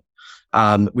compressing it.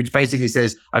 Which basically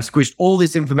says, I've squished all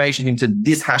this information into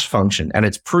this hash function, and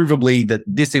it's provably that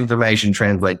this information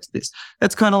translates to this.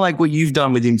 That's kind of like what you've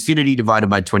done with infinity divided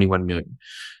by 21 million.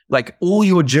 Like all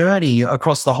your journey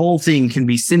across the whole thing can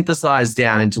be synthesized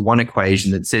down into one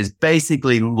equation that says,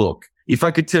 basically, look, if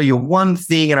I could tell you one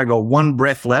thing and I got one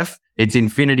breath left, it's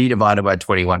infinity divided by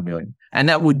 21 million. And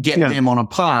that would get them on a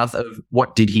path of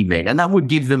what did he mean? And that would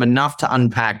give them enough to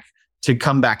unpack, to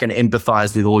come back and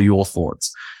empathize with all your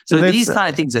thoughts. So these kind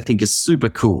of things I think are super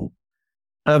cool.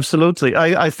 Absolutely.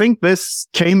 I think this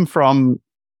came from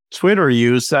Twitter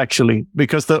use, actually,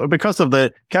 because of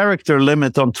the character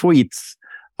limit on tweets.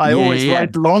 I always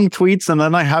write long tweets and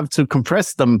then I have to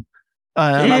compress them.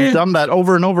 And I've done that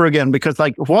over and over again because,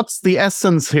 like, what's the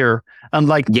essence here? And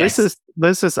like, this is,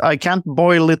 I can't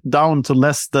boil it down to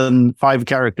less than 5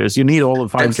 characters. You need all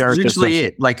of 5 characters. That's literally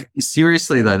it. Like,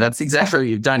 seriously though, that's exactly what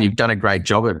you've done. You've done a great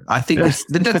job at it. I think that's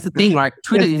the thing, like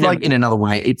Twitter in another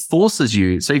way, it forces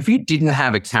you. So if you didn't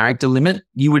have a character limit,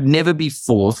 you would never be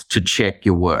forced to check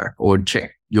your work or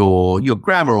check your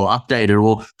grammar or update it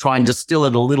or try and distill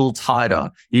it a little tighter.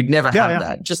 You'd never have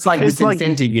that. Just like this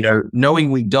incentive,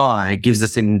 knowing we die gives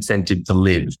us an incentive to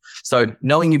live. So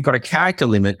knowing you've got a character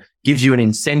limit gives you an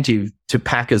incentive to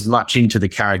pack as much into the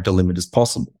character limit as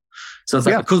possible. So it's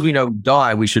like, because we know we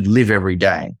die, we should live every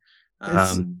day.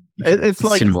 It's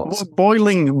like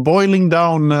boiling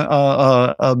down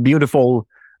a beautiful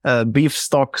beef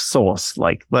stock sauce.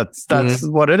 Like that's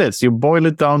what it is. You boil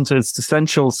it down to its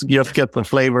essentials. You just get the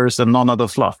flavors and none of the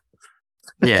fluff.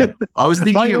 Yeah. I was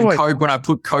thinking of Coke when I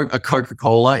put a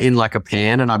Coca-Cola in like a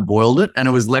pan and I boiled it and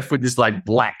it was left with this like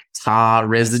black tar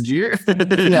residue.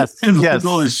 Yes.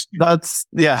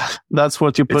 That's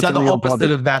what you put it's in the opposite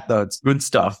of that though. It's good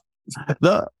stuff.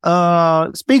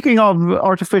 Speaking of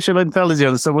artificial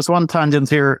intelligence, there was one tangent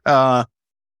here.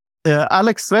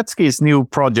 Alex Svetsky's new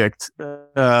project.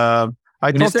 I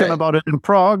talked to him about it in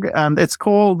Prague, and it's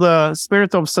called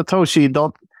Spirit of Satoshi.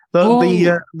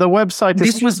 The website.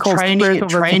 This was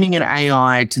training an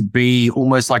AI to be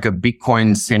almost like a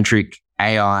Bitcoin centric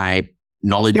AI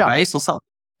knowledge base or something.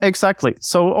 Exactly.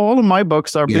 So all of my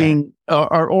books are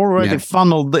are already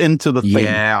funneled into the thing.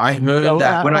 Yeah, I heard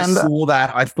that. When I saw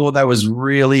that, I thought that was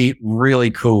really,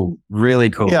 really cool. Really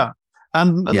cool. Yeah.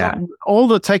 And all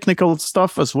the technical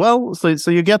stuff as well. So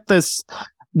you get this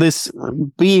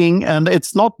being, and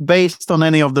it's not based on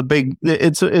any of the big.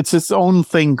 It's its own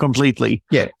thing completely.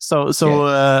 Yeah. I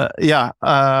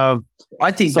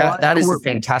think that is a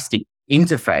fantastic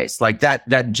interface. Like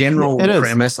that general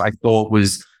premise, I thought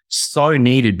was so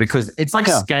needed because it's like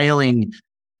scaling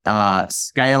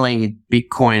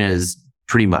Bitcoiners.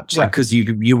 Pretty much, because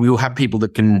you will have people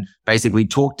that can basically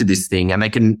talk to this thing, and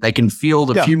they can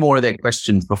field a few more of their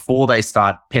questions before they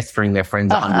start pestering their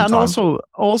friends. And also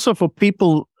for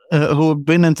people who have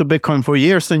been into Bitcoin for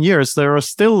years and years, there are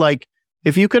still like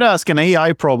if you could ask an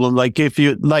AI problem, like if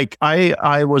you like,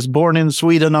 I was born in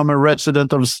Sweden, I'm a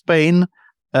resident of Spain,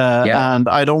 and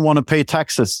I don't want to pay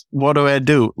taxes. What do I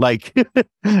do? Like,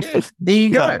 there you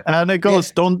go. And it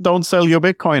goes, don't sell your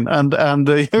Bitcoin, and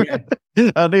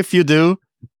and if you do,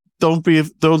 don't be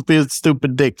a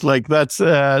stupid dick. Like that's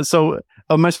so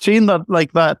a machine that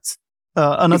like that,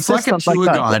 an it's like a assistant tour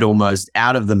like that, guide almost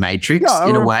out of the matrix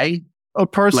in a way. a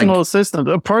personal assistant,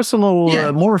 a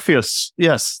personal Morpheus.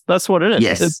 Yes, that's what it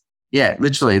is. Yes,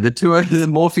 literally the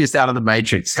Morpheus out of the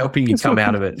matrix, helping you come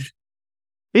out of it.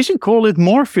 He should call it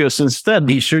Morpheus instead.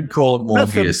 He should call it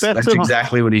Morpheus. That's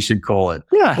exactly what he should call it.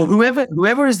 Yeah. Well,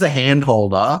 whoever is the hand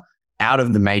holder out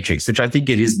of the matrix, which I think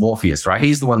it is Morpheus, right?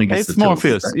 He's the one who gets the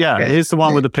Morpheus. pills. Yeah, he's the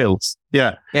one with the pills.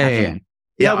 Yeah. Yeah.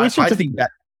 I think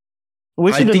that.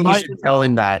 We should should tell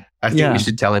him that. I think we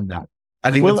should tell him that.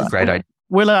 I think that's a great idea.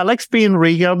 Will Alex be in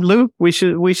Riga, Luke? We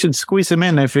should squeeze him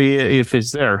in if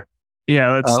he's there.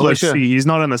 Yeah, let's see. He's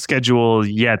not on the schedule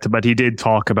yet, but he did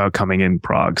talk about coming in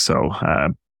Prague. So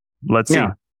let's see.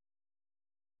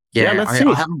 Let's see.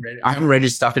 I haven't read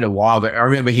his stuff in a while, but I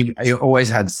remember he always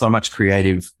had so much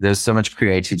there's so much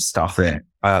creative stuff there.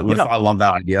 I love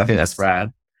that idea. I think that's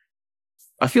rad.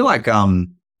 I feel like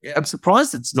I'm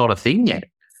surprised it's not a thing yet.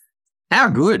 How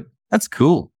good. That's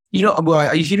cool. You know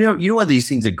why these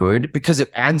things are good? Because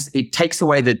it takes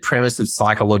away the premise of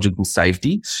psychological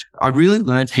safety. I really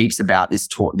learned heaps about this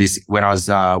when I was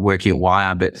working at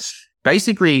Wire, but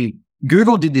basically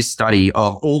Google did this study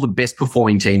of all the best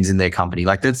performing teams in their company.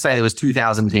 Like let's say there was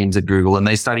 2,000 teams at Google and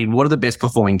they studied what are the best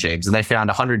performing teams, and they found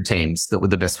 100 teams that were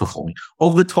the best performing.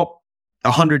 Of the top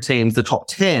 100 teams, the top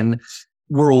 10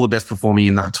 were all the best performing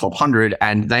in that top 100,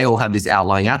 and they all have this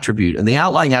outlying attribute. And the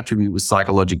outlying attribute was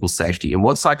psychological safety. And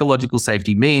what psychological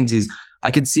safety means is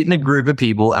I can sit in a group of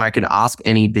people and I can ask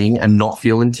anything and not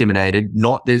feel intimidated.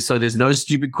 So there's no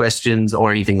stupid questions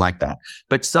or anything like that.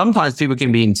 But sometimes people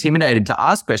can be intimidated to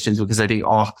ask questions because they think,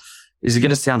 oh, is it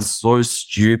going to sound so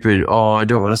stupid? Oh, I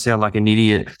don't want to sound like an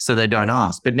idiot. So they don't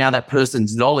ask. But now that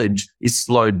person's knowledge is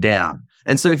slowed down.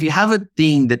 And so if you have a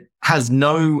thing that has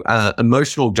no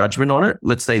emotional judgment on it,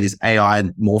 let's say this AI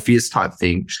Morpheus type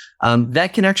thing,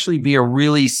 that can actually be a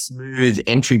really smooth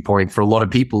entry point for a lot of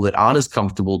people that aren't as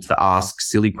comfortable to ask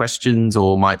silly questions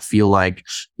or might feel like,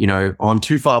 I'm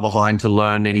too far behind to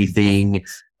learn anything.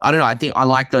 I don't know. I think I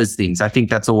like those things. I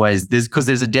think that's always because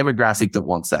there's a demographic that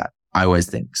wants that. I always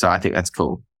think. So I think that's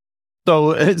cool.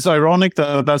 So it's ironic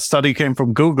that study came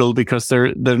from Google because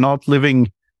they're not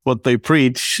living what they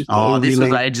preach. Oh, this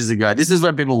was ages ago. This is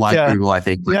when people like Google, I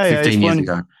think, 15 years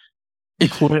ago.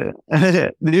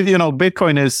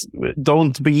 Bitcoin is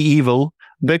don't be evil.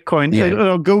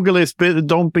 Bitcoin, Google is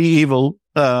don't be evil.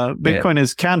 Bitcoin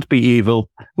is can't be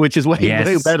evil, which is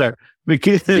way better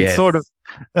because it's sort of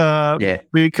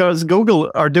because Google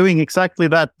are doing exactly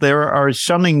that. They are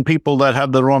shunning people that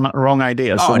have the wrong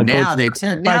ideas. Oh, so now they're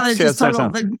just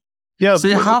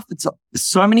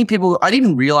so many people. I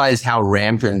didn't realize how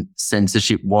rampant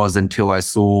censorship was until I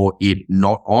saw it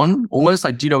not on. Almost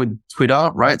like, with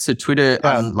Twitter, right? So Twitter,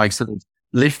 sort of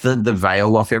lifted the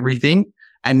veil off everything,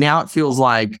 and now it feels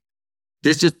like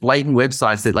there's just blatant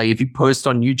websites that, like, if you post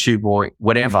on YouTube or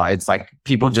whatever, it's like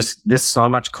there's so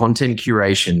much content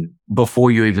curation before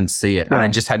you even see it, and I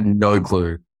just had no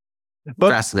clue.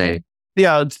 Fascinating.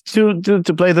 Yeah, to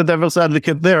play the devil's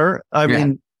advocate there, I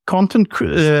mean. Content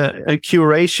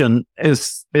curation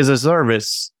is a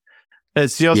service.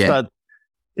 It's just that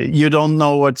you don't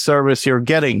know what service you're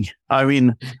getting. I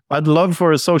mean, I'd love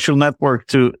for a social network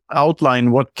to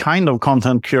outline what kind of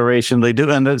content curation they do,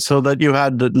 and so that you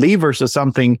had the levers or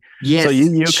something. Yes, so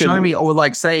you show me, or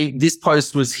like say this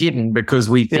post was hidden because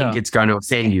we think it's going to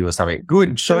offend you or something.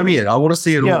 Good, show me it. I want to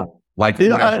see it all. Like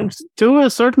to a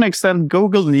certain extent,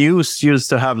 Google News used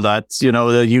to have that.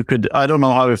 That you could. I don't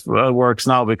know how it works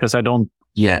now because I don't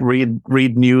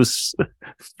read news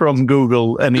from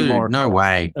Google anymore. Dude, no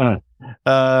way. Dude,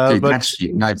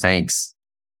 no thanks.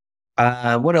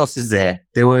 What else is there?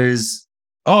 There was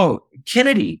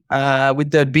Kennedy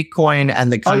with the Bitcoin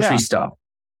and the country stuff.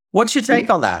 What's your take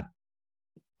on that?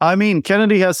 I mean,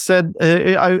 Kennedy has said.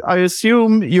 I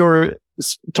assume you're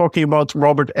talking about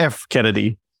Robert F.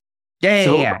 Kennedy.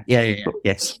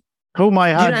 Yes. Whom I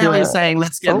had. How you're saying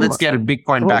let's get a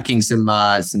Bitcoin backing some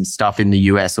stuff in the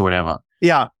US or whatever.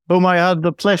 Yeah, whom I had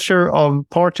the pleasure of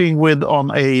partying with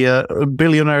on a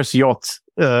billionaire's yacht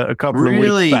a couple of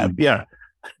weeks back. Yeah.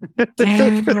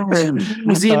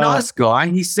 Was he a nice guy?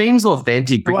 He seems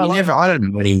authentic, but I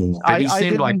don't know anymore. But he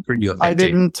seemed like pretty authentic. I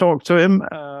didn't talk to him.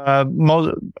 A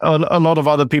lot of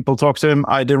other people talked to him.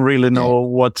 I didn't really know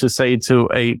what to say to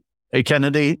a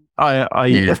Kennedy. I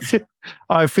Yeah.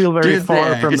 I feel very Just far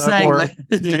there, from just that.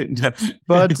 saying,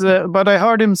 But I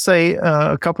heard him say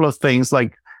a couple of things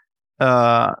like,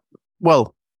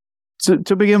 well,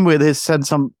 to begin with, he said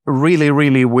some really,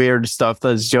 really weird stuff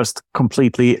that's just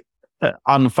completely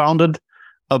unfounded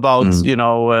about,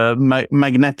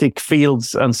 magnetic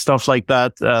fields and stuff like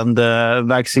that, and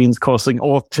vaccines causing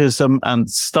autism and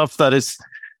stuff that is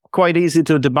quite easy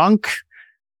to debunk.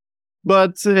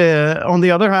 But on the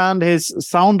other hand, he's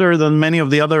sounder than many of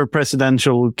the other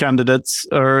presidential candidates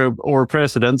or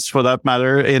presidents, for that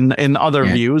matter, in other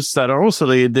views that are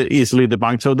also easily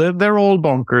debunked. So they're all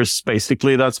bonkers,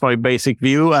 basically. That's my basic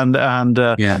view. And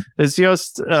it's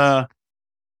just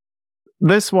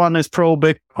this one is pro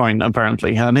Bitcoin,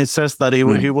 apparently, and it says that he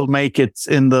will make it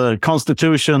in the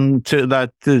Constitution to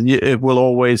that it will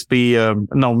always be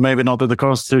no, maybe not in the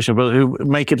Constitution, but he'll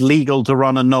make it legal to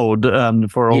run a node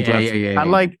and for all that.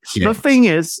 And the thing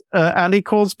is, and he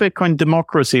calls Bitcoin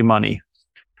democracy money,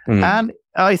 and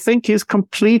I think he's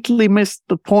completely missed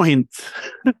the point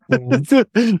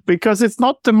because it's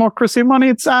not democracy money;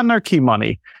 it's anarchy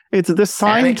money. It's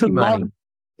designed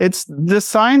It's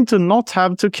designed to not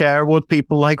have to care what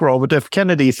people like Robert F.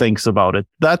 Kennedy thinks about it.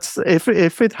 That's if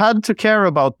it had to care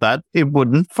about that, it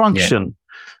wouldn't function. Yeah.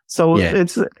 So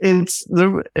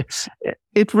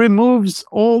it removes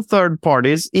all third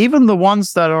parties, even the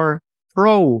ones that are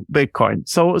pro Bitcoin.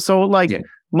 So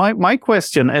my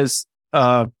question is,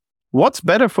 what's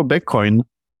better for Bitcoin,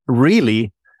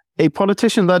 really? A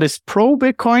politician that is pro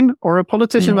Bitcoin or a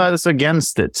politician that is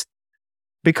against it?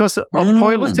 Because a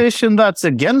politician that's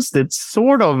against it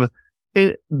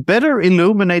it better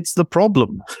illuminates the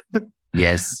problem.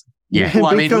 Yes. Yeah. Well,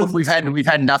 I mean, look, we've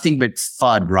had nothing but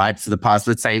FUD, right, for the past,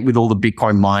 let's say, with all the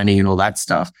Bitcoin mining and all that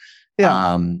stuff.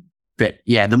 Yeah. But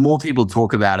yeah, the more people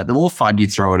talk about it, the more FUD you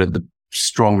throw at it, the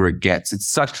stronger it gets. It's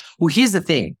such. Well, here's the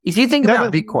thing: if you think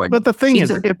about Bitcoin, but the thing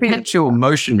it's a perpetual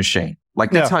motion machine.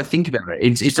 Like that's how I think about it.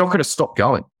 It's not going to stop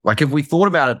going. Like if we thought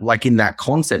about it, like in that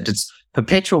concept, it's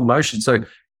perpetual motion. So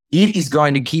it is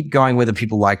going to keep going whether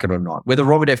people like it or not, whether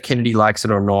Robert F. Kennedy likes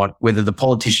it or not, whether the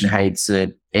politician hates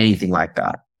it, anything like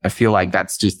that. I feel like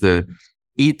that's just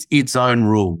its own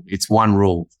rule. It's one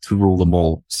rule to rule them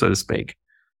all, so to speak.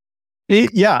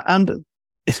 Yeah. And,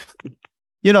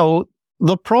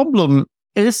 the problem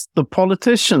is the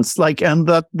politicians, and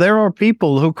that there are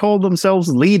people who call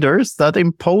themselves leaders that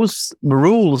impose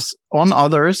rules on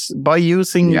others by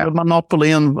using the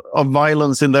monopoly of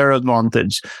violence in their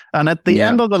advantage. And at the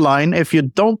end of the line, if you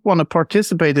don't want to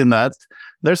participate in that,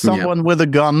 there's someone with a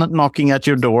gun knocking at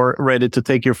your door, ready to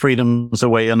take your freedoms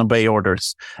away and obey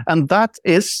orders. And that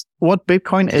is what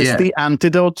Bitcoin is the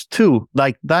antidote to.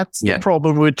 That's the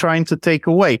problem we're trying to take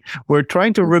away. We're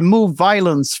trying to remove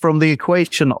violence from the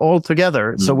equation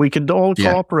altogether so we can all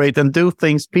cooperate and do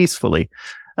things peacefully.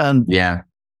 And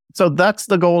so that's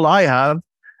the goal I have.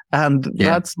 And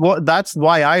that's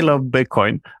why I love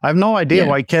Bitcoin. I have no idea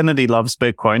why Kennedy loves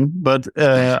Bitcoin, but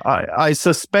I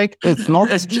suspect it's not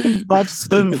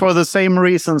for the same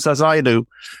reasons as I do.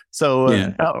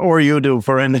 So, or you do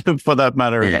for that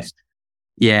matter.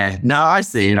 Yeah, no, I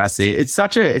see it. It's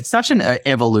such an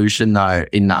evolution though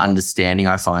in the understanding.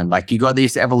 I find like you got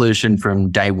this evolution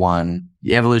from day one,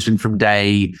 the evolution from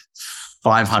day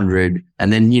 500.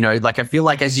 And then, I feel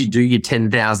like as you do your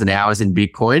 10,000 hours in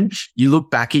Bitcoin, you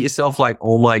look back at yourself like,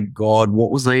 oh my God,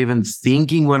 what was I even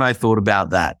thinking when I thought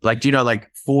about that?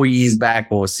 4 years back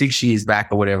or 6 years back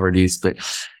or whatever it is. But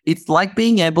it's like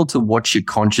being able to watch your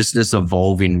consciousness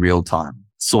evolve in real time,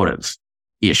 sort of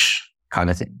ish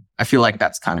kind of thing. I feel like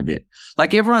that's kind of it.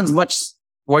 Like everyone's much,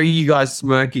 what are you guys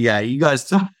smirking at? You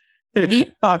guys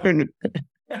talking.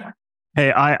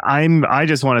 Hey, I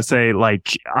just want to say,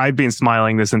 I've been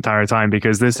smiling this entire time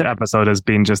because this episode has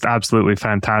been just absolutely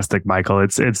fantastic, Michael.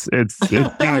 It's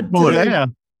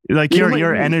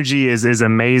your energy is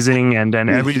amazing, and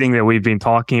everything that we've been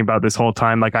talking about this whole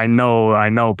time. I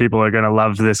know people are going to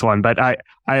love this one, but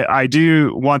I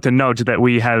do want to note that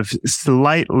we have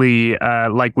slightly,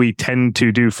 like we tend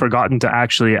to do, forgotten to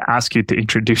actually ask you to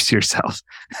introduce yourself.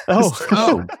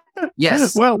 Oh,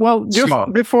 yes. Well, just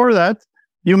before that.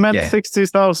 You meant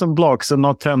 60,000 blocks and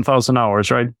not 10,000 hours,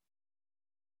 right?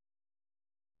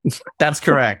 That's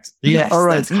correct. Yes, all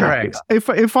right, that's correct.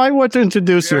 If I were to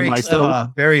introduce you,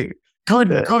 Michael, very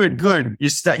good.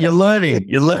 You're learning.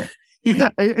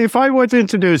 If I were to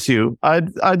introduce you,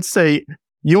 I'd say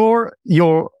your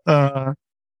brother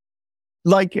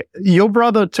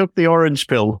took the orange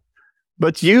pill,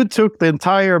 but you took the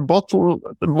entire bottle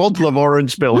of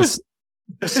orange pills.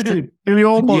 You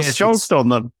almost choked on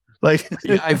them.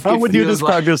 How would you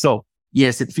describe yourself?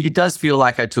 Yes, it does feel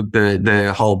like I took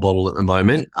the whole bottle at the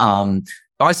moment.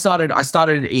 I started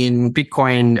in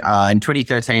Bitcoin in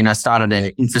 2013. I started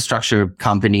an infrastructure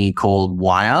company called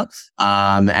Wire,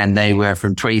 and they were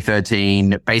from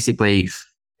 2013, basically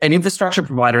an infrastructure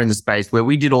provider in the space where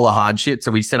we did all the hard shit.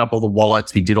 So we set up all the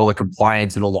wallets, we did all the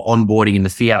compliance and all the onboarding and the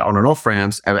fiat on and off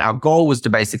ramps. And our goal was to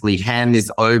basically hand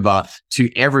this over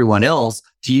to everyone else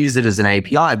to use it as an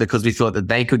API, because we thought that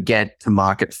they could get to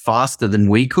market faster than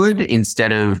we could,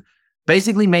 instead of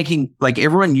basically making, like,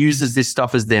 everyone uses this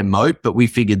stuff as their moat, but we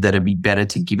figured that it'd be better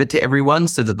to give it to everyone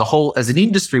so that the whole, as an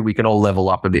industry, we can all level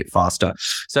up a bit faster.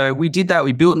 So we did that.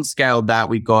 We built and scaled that.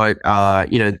 We got,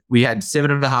 we had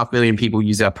 7.5 million people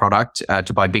use our product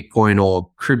to buy Bitcoin or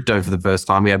crypto for the first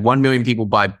time. We had 1 million people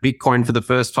buy Bitcoin for the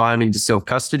first time into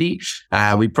self-custody.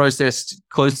 We processed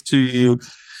close to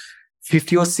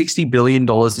 $50 or $60 billion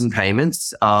in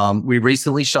payments. We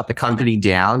recently shut the company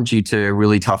down due to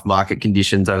really tough market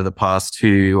conditions over the past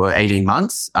 2 or 18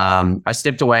 months. I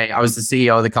stepped away. I was the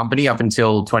CEO of the company up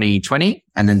until 2020,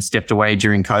 and then stepped away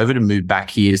during COVID and moved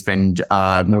back here to spend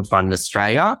more time in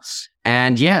Australia.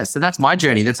 And yeah, so that's my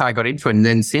journey. That's how I got into it. And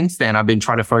then since then, I've been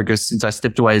trying to focus, since I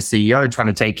stepped away as CEO, trying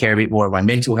to take care a bit more of my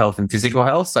mental health and physical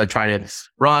health. So trying to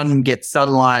run, get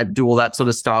sunlight, do all that sort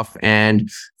of stuff, and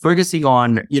focusing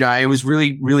on, it was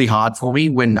really, really hard for me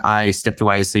when I stepped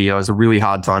away as CEO. It was a really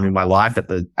hard time in my life at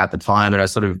the time.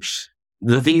 And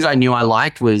the things I knew I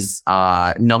liked was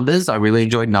numbers. I really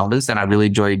enjoyed numbers, and I really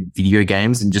enjoyed video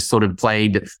games, and just sort of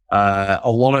spent a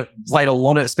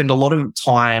lot of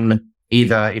time.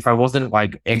 Either if I wasn't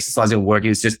like exercising or working,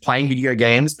 it was just playing video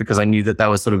games, because I knew that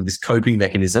was sort of this coping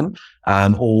mechanism,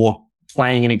 or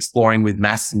playing and exploring with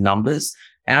maths and numbers.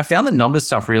 And I found the number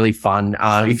stuff really fun.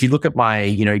 If you look at my,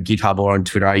 GitHub or on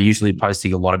Twitter, I usually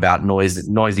posting a lot about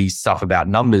noisy stuff about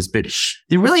numbers, but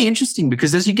they're really interesting,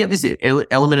 because as you get this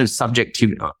element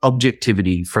of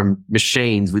objectivity from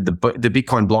machines with the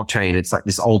Bitcoin blockchain, it's like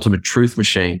this ultimate truth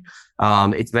machine.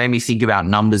 It's made me think about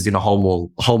numbers in a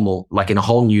whole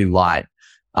new light.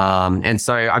 And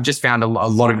so I've just found a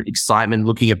lot of excitement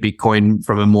looking at Bitcoin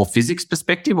from a more physics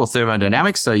perspective, or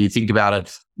thermodynamics. So you think about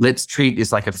it, let's treat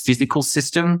this like a physical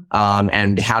system.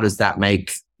 And how does that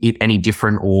make it any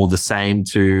different or the same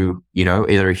to,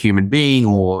 either a human being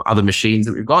or other machines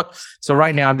that we've got? So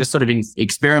right now I'm just sort of in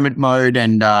experiment mode,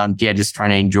 and, just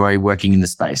trying to enjoy working in the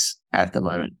space at the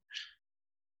moment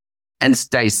and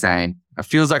stay sane. It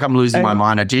feels like I'm losing my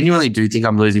mind. I genuinely do think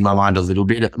I'm losing my mind a little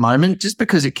bit at the moment, just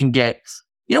because it can get,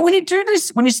 when you do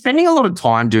this, when you're spending a lot of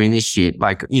time doing this shit,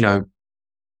 like, you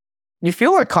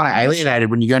feel like kind of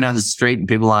alienated when you go down the street and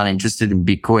people aren't interested in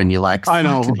Bitcoin. You're like, I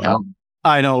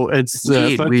know. It's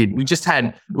weird. We just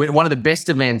had one of the best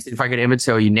events, if I could ever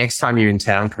tell you, next time you're in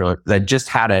town, they just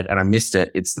had it and I missed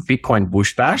it. It's the Bitcoin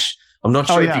Bush Bash. I'm not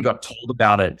sure if you got told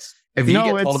about it.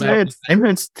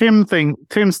 It's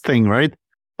Tim's thing, right?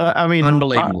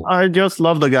 Unbelievable. I just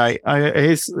love the guy.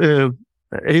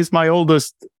 He's my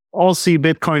oldest Aussie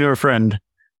Bitcoiner friend,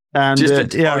 and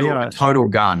just a total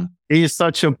gun. He's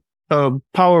such a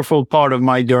powerful part of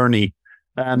my journey,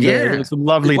 and it's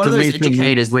lovely to meet him.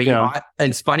 Educators,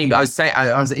 it's funny. I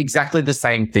was exactly the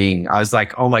same thing. I was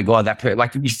like, oh my god,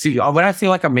 like you see, when I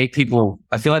feel like I meet people,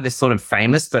 I feel like they're sort of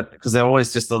famous, but because they're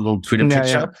always just a little Twitter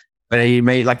picture. Yeah. But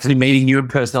meeting you in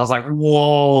person, I was like,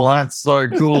 whoa, that's so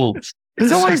cool.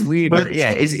 It's always weird, but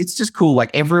it's just cool. Like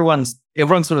everyone's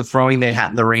sort of throwing their hat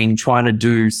in the ring, trying to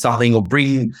do something or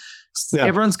bring. Yeah.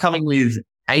 Everyone's coming with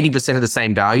 80% of the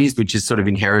same values, which is sort of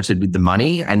inherited with the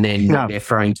money, and then they're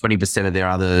throwing 20% of their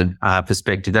other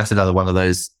perspective. That's another one of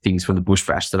those things from the Bush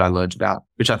Bash that I learned about,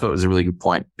 which I thought was a really good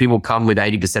point. People come with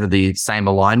 80% of the same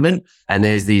alignment, and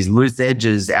there's these loose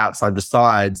edges outside the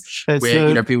sides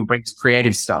where people bring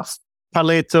creative stuff.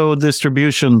 Pareto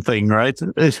distribution thing, right?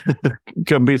 It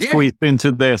can be squeezed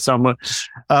into there somewhere.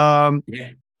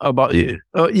 About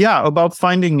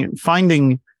finding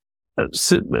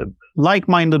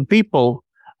like-minded people.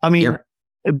 I mean,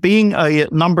 being a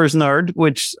numbers nerd,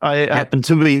 which I happen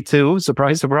to be too.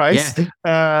 Surprise, surprise.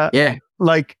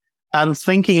 And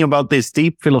thinking about this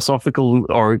deep philosophical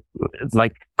or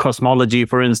like cosmology,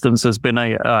 for instance, has been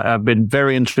I've been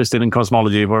very interested in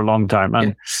cosmology for a long time,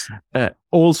 and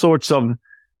all sorts of,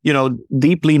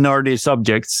 deeply nerdy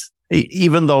subjects,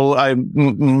 even though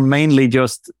I'm mainly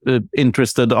just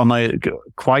interested on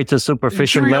quite a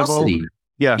superficial level.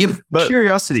 Yeah. But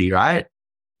curiosity, right?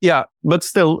 Yeah. But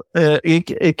still,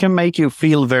 it can make you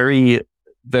feel very,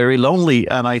 very lonely.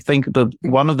 And I think that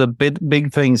one of the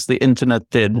big things the internet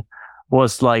did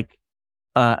was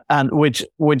and which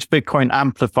Bitcoin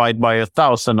amplified by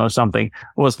 1,000 or something,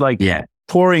 was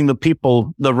pouring the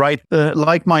people, the right,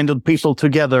 like-minded people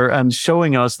together and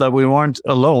showing us that we weren't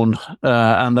alone,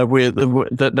 and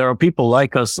that there are people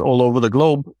like us all over the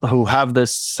globe who have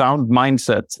this sound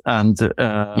mindset, and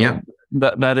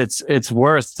that it's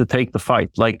worth to take the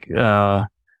fight. Like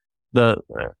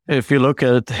if you look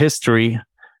at history,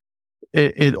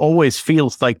 it always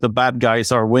feels like the bad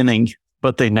guys are winning,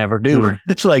 but they never do.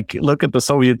 It's like, look at the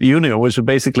Soviet Union, which was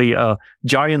basically a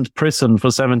giant prison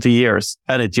for 70 years,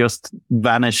 and it just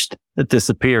vanished. It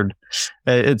disappeared.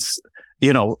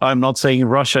 I'm not saying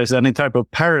Russia is any type of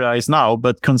paradise now,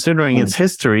 but considering its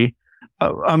history,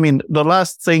 the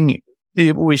last thing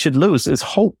we should lose is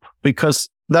hope, because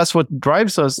that's what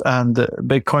drives us. And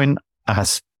Bitcoin,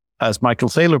 as Michael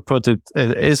Saylor put it,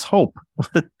 is hope.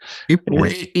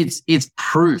 It's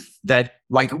proof that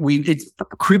it's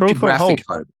cryptographic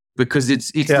hope, because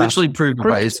it's literally proof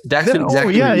based. That's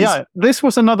exactly. Yeah. This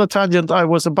was another tangent I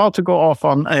was about to go off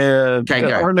on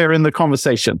earlier in the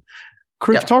conversation.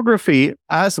 Cryptography,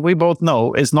 as we both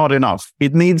know, is not enough.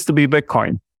 It needs to be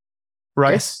Bitcoin,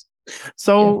 right? Yes.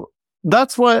 So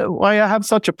that's why I have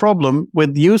such a problem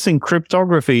with using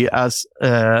cryptography as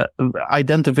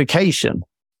identification.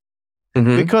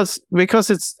 Mm-hmm.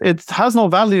 Because it has no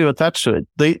value attached to it.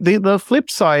 The flip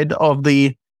side of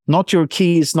the "not your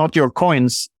keys, not your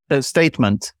coins"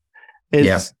 statement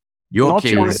is your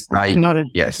keys. But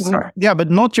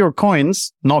not your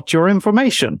coins, not your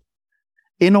information.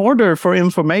 In order for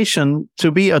information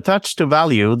to be attached to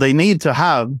value, they need to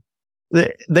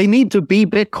be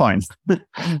Bitcoin.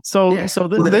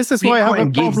 This is why I have a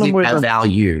problem with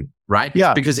value, right?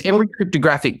 Yeah, because every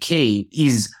cryptographic key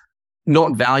is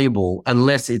not valuable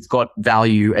unless it's got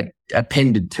value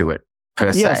appended to it,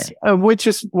 per se. Which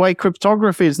is why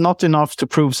cryptography is not enough to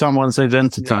prove someone's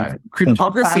identity. No.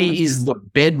 Cryptography is the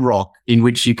bedrock in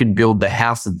which you can build the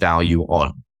house of value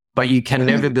on. But you can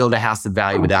never build a house of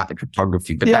value without the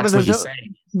cryptography. But that's what you're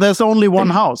saying. There's only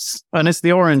one house, and it's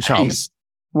the orange house,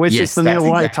 which is the new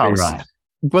white house. Right.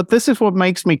 But this is what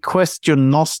makes me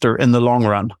question Noster in the long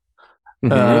run.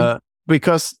 Mm-hmm.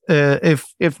 Because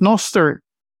if Noster...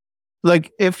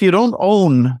 if you don't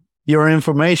own your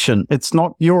information, it's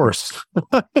not yours.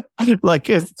 If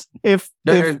it's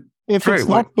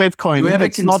not Bitcoin,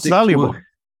 it's not valuable.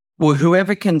 Well,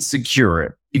 whoever can secure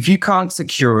it. If you can't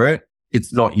secure it,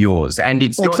 it's not yours, and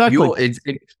it's not yours.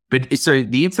 So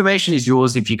the information is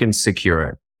yours if you can secure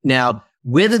it. Now,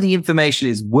 whether the information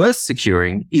is worth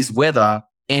securing is whether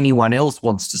anyone else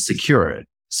wants to secure it.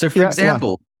 So, for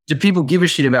example, do people give a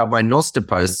shit about my Noster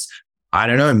posts? I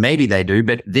don't know. Maybe they do,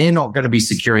 but they're not going to be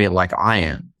securing it like I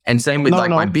am. And same with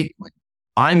my Bitcoin.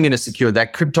 I'm going to secure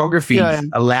that. Cryptography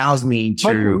allows me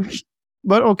to.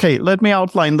 But okay, let me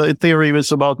outline the theory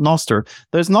was about Noster.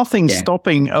 There's nothing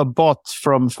stopping a bot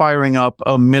from firing up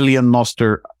 1 million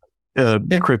Noster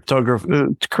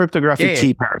cryptographic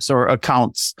key pairs or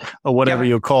accounts or whatever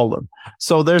you call them.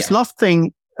 So there's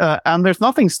nothing, and there's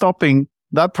nothing stopping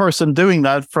that person doing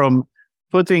that from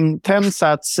putting 10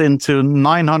 sats into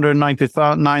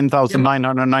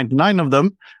 999,999 of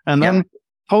them, and then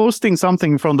posting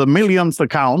something from the millionth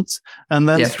account, and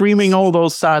then streaming all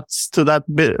those sats to that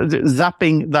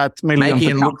zapping that millionth making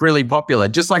account. It look really popular,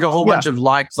 just like a whole bunch of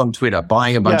likes on Twitter,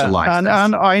 buying a bunch of likes.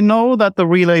 And I know that the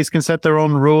relays can set their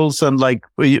own rules, and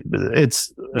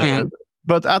it's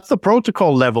but at the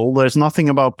protocol level, there's nothing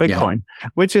about Bitcoin,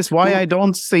 which is why I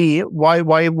don't see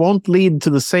why it won't lead to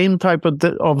the same type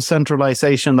of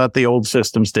centralization that the old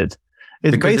systems did.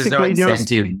 It's because basically there's no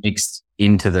incentive mixed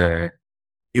into the.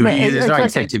 There's no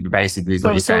incentive, basically. Is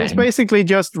what you're saying. It's basically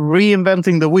just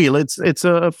reinventing the wheel. It's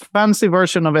a fancy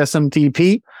version of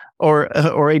SMTP or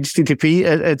HTTP.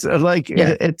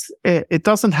 It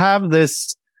doesn't have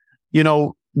this,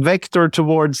 vector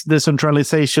towards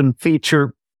decentralization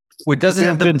feature. Well, it doesn't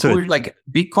have like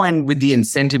Bitcoin with the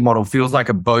incentive model feels like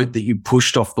a boat that you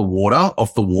pushed off the wharf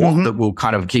that will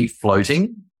kind of keep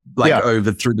floating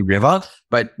over through the river.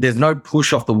 But there's no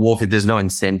push off the wharf if there's no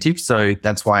incentive. So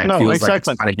that's why it feels like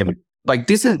it's kind of like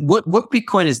this is what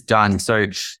Bitcoin has done. So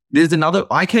there's another.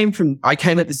 I came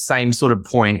at the same sort of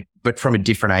point, but from a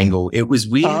different angle. It was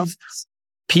with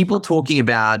people talking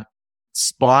about.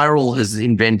 Spiral has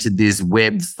invented this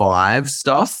Web 5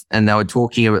 stuff, and they were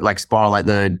talking about like Spiral, like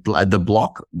the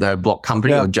block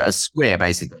company, or just Square,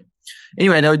 basically.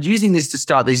 Anyway, they were using this to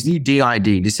start these new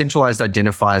DID, decentralized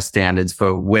identifier standards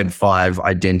for Web 5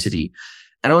 identity.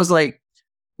 And I was like,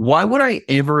 why would I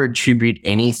ever attribute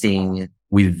anything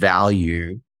with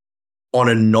value on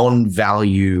a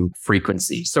non-value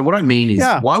frequency? So what I mean is,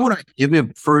 why would I ever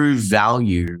prove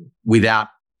value without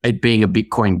it being a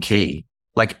Bitcoin key?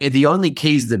 Like the only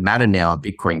keys that matter now are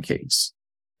Bitcoin keys.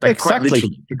 Like, quite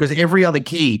literally, because every other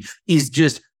key is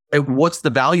just, what's the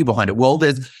value behind it? Well,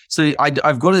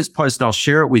 I've got this post and I'll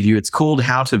share it with you. It's called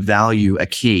How to Value a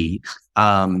Key.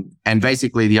 And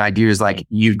basically the idea is like,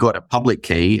 you've got a public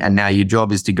key and now your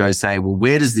job is to go say, well,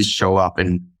 where does this show up?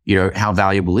 And, how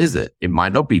valuable is it? It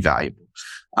might not be valuable.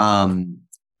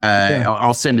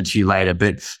 I'll send it to you later,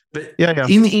 but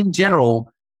in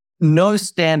general, no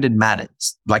standard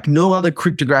matters. Like no other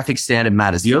cryptographic standard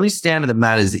matters. The only standard that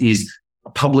matters is a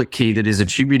public key that is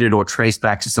attributed or traced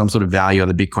back to some sort of value on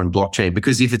the Bitcoin blockchain.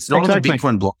 Because if it's not on the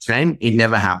Bitcoin blockchain, it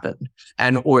never happened.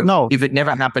 If it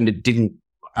never happened, it didn't.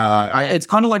 It's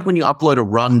kind of like when you upload a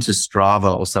run to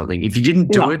Strava or something. If you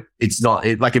didn't do it, it's not.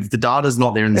 Like if the data's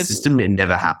not there in the system, it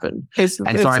never happened. So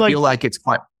I feel like it's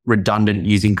quite redundant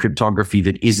using cryptography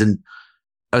that isn't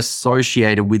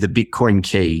associated with a Bitcoin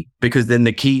key, because then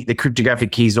the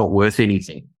cryptographic key is not worth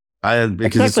anything.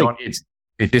 Because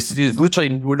this is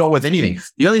literally, we're not worth anything.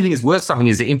 The only thing that's worth something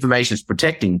is the information it's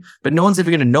protecting, but no one's ever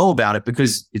going to know about it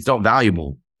because it's not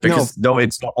valuable. Because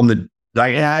it's not on the,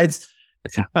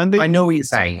 I know what you're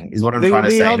saying is what I'm trying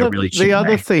to say.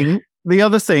 The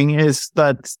other thing is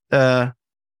that,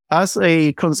 as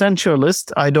a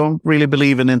consensualist, I don't really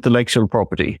believe in intellectual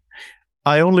property.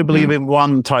 I only believe in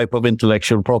one type of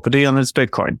intellectual property, and it's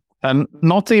Bitcoin. And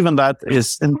not even that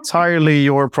is entirely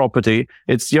your property.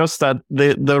 It's just that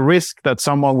the risk that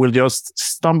someone will just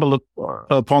stumble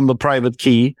upon the private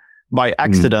key by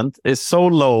accident is so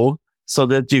low so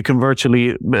that you can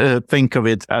virtually think of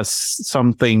it as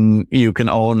something you can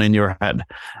own in your head.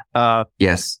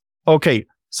 Yes. Okay.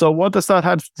 So what does that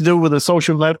have to do with the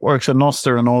social networks and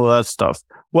Nostr and all of that stuff?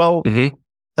 Well,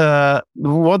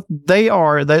 what they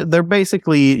are, they're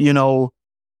basically,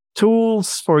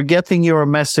 tools for getting your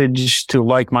message to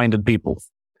like-minded people.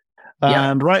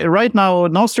 And right now,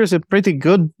 Nostr is a pretty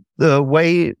good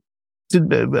way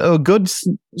to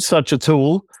such a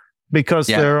tool, because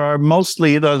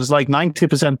there's like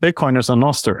 90% Bitcoiners on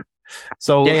Nostr.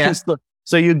 So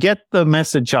so you get the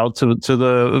message out to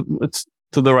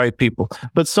the right people.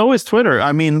 But so is Twitter.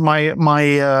 I mean,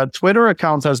 my Twitter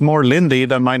account has more Lindy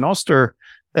than my Nostr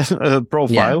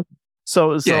profile.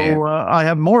 So I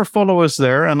have more followers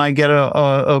there, and I get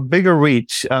a bigger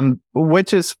reach. And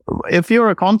which is, if you're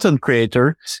a content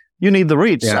creator, you need the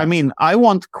reach. I mean, I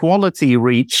want quality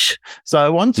reach. So I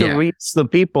want to reach the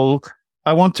people.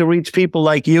 I want to reach people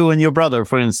like you and your brother,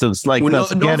 for instance. Like,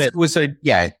 get it.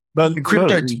 But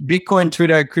Bitcoin,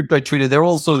 Twitter, crypto Twitter, they're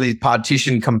also these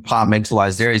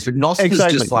compartmentalized areas. But Nostr is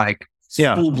just like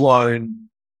full blown.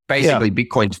 Basically,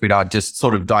 Bitcoin Twitter just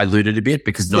sort of diluted a bit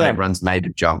because not everyone's made a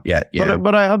jump yet.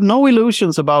 But I have no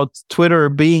illusions about Twitter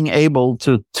being able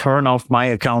to turn off my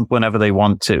account whenever they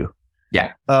want to.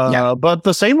 But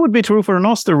the same would be true for an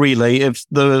Nostr relay if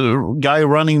the guy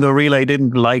running the relay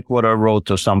didn't like what I wrote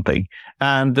or something.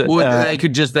 And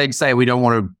they'd say, we don't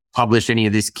want to publish any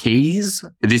of this key's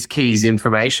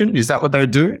information. Is that what they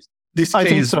do? I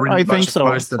think so.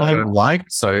 That I don't like.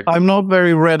 So I'm not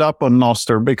very read up on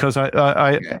Nostr because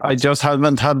I just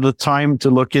haven't had the time to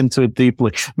look into it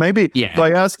deeply. Maybe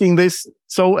by asking this.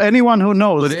 So anyone who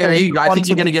knows, I think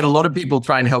you're going to get a lot of people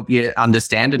try and help you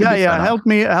understand it. Help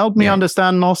me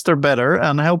understand Nostr better,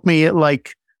 and help me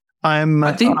I'm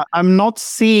not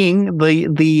seeing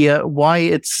the why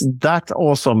it's that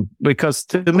awesome, because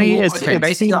to me it's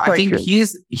basically, I think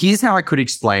here's how I could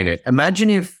explain it. Imagine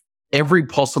if every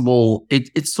possible,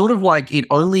 it's sort of like it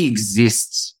only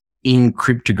exists in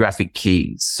cryptographic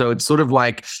keys. So it's sort of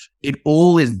like it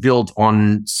all is built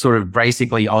on sort of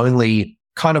basically only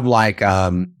kind of like, I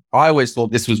always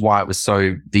thought this was why it was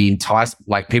so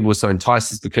people were so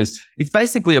enticed, is because it's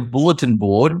basically a bulletin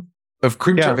board of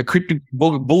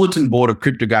bulletin board of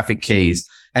cryptographic keys.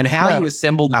 And how you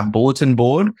assemble that bulletin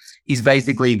board is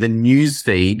basically the news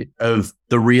feed of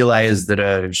the relayers that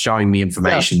are showing me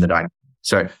information that I.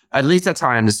 So at least that's how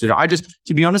I understood it.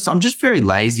 To be honest, I'm just very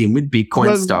lazy, and with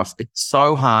Bitcoin stuff, it's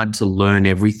so hard to learn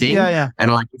everything.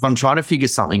 And like, if I'm trying to figure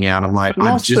something out, I'm like,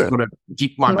 I've just got to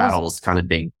pick my battles kind of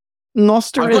thing.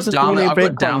 Nostr I've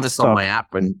got down this on my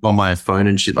app and on my phone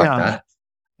and shit like that.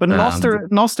 But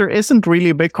Nostr isn't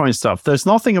really Bitcoin stuff. There's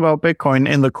nothing about Bitcoin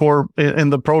in the core,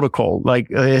 in the protocol, like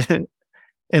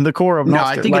in the core of Nostr. No,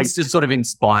 I think it's just sort of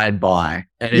inspired by,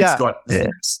 and it's got,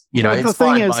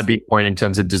 inspired by Bitcoin in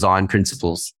terms of design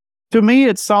principles. To me,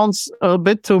 it sounds a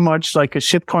bit too much like a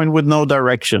shitcoin with no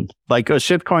direction, like a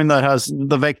shitcoin that has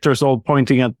the vectors all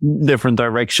pointing at different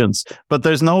directions, but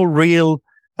there's no real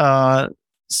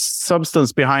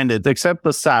substance behind it except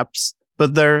the saps.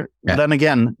 But then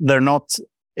again, they're not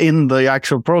in the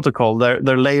actual protocol. They're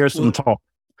layers on top.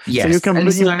 Yes. So you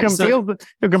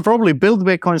can probably build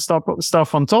Bitcoin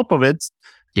stuff on top of it,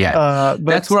 Yeah. But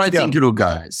That's where I think it'll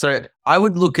go. So I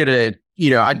would look at it,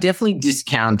 I definitely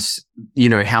discount,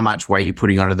 how much weight you're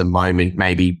putting on at the moment,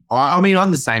 maybe. I mean,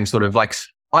 I'm the same sort of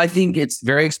I think it's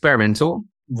very experimental,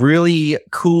 really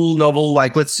cool, novel.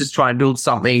 Like, let's just try and build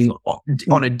something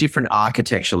on a different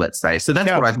architecture, let's say. So that's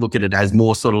what I look at it as,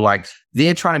 more sort of like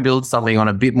they're trying to build something on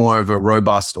a bit more of a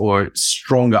robust or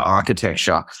stronger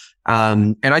architecture.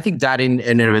 And I think that in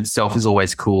and of itself is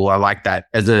always cool. I like that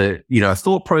as a,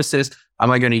 thought process. Am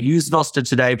I going to use Nostr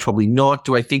today? Probably not.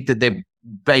 Do I think that they're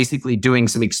basically doing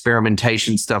some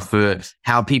experimentation stuff for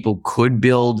how people could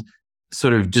build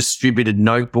sort of distributed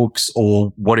notebooks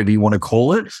or whatever you want to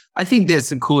call it? I think there's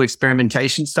some cool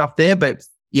experimentation stuff there, but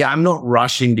yeah, I'm not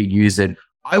rushing to use it.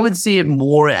 I would see it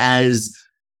more as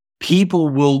people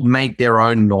will make their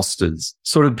own Nostrs.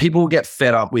 Sort of people will get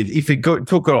fed up with if it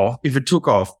took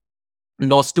off,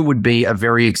 Nostr would be a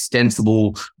very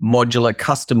extensible, modular,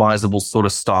 customizable sort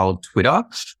of style of Twitter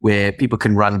where people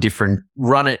can run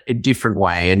it a different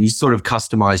way, and you sort of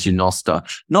customize your Nostr.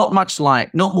 Not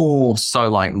more so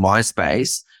like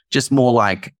MySpace, just more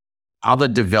like other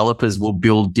developers will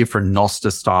build different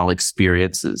Nostr style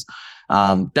experiences.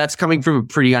 That's coming from a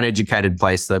pretty uneducated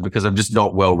place though, because I'm just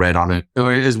not well read on it,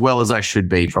 or as well as I should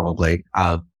be probably.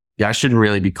 I shouldn't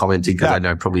really be commenting because I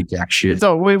know probably jack shit.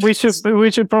 So we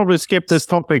should probably skip this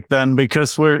topic then,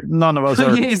 because none of us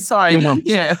are. Yeah, sorry.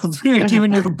 Yeah,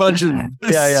 giving you a bunch of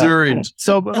syringe.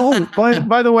 So,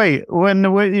 by the way, when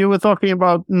you were talking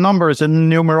about numbers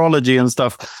and numerology and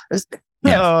stuff,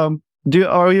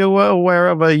 are you aware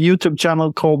of a YouTube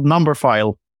channel called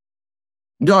Numberphile?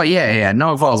 Oh yeah.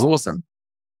 Numberphile's awesome.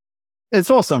 It's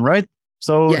awesome, right?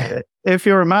 So if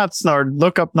you're a maths nerd,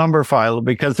 look up Numberphile,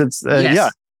 because it's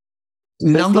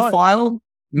Numberphile,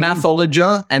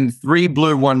 Mathologer, and 3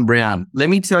 Blue, 1 Brown. Let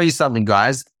me tell you something,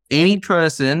 guys. Any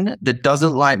person that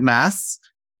doesn't like maths,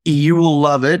 you will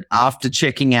love it after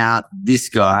checking out this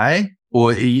guy,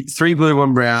 or 3 Blue,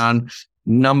 1 Brown,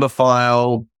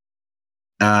 Numberphile,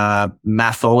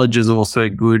 Mathologer is also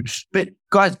good. But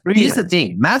guys, here's the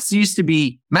thing. Maths used to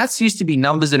be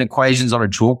numbers and equations on a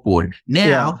chalkboard.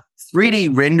 Now,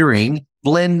 3D rendering,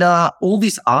 Blender, all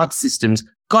these art systems,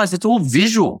 guys, it's all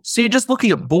visual. So you're just looking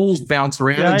at balls bounce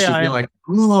around and shit. You're like,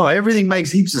 oh, everything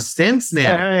makes heaps of sense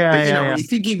now. But you're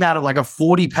thinking about it like a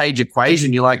 40-page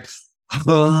equation. You're like,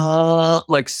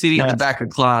 like sitting in the back of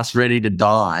class ready to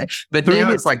die. But now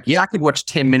it's like, I could watch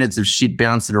 10 minutes of shit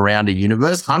bouncing around a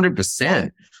universe,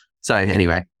 100%. So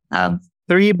anyway.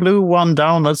 3 Blue, 1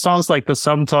 Down. That sounds like the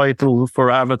subtitle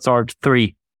for Avatar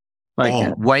 3.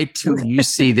 Wait till you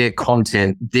see their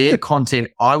content. Their content,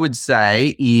 I would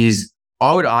say,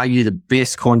 I would argue the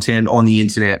best content on the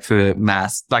internet for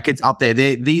maths. Like, it's up there.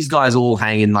 These guys all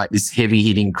hang in like this heavy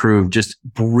hitting crew of just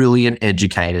brilliant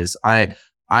educators. I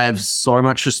have so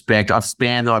much respect. I've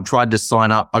tried to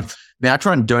sign up. I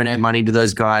try and donate money to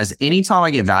those guys. Anytime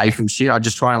I get value from shit, I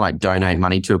just try and like donate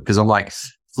money to it, because I'm like,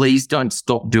 please don't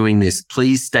stop doing this.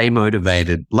 Please stay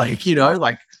motivated. Are they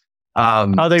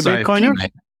Bitcoiners?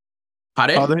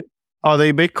 Pardon? Are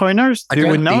they Bitcoiners? I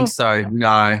don't think so. No,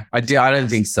 I don't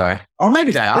think so. Or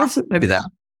maybe they are. Maybe they are.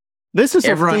 This is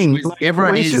everyone,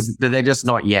 everyone is, but they're just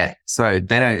not yet. So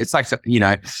they don't. It's like,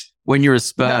 when you're a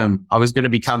sperm, I was going to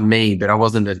become me, but I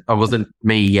wasn't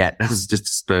me yet. I was just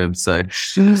a sperm. So,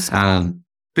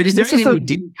 but is there anything we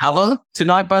didn't cover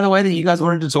tonight, by the way, that you guys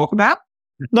wanted to talk about?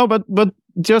 No, but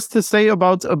just to say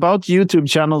about YouTube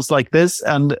channels like this,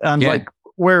 and like,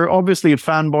 we're obviously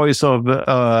fanboys of,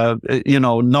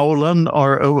 Nolan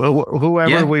or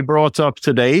whoever we brought up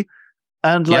today.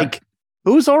 And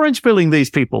who's orange pilling these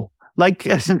people? Like,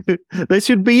 there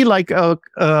should be like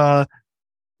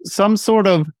some sort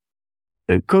of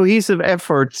cohesive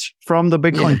effort from the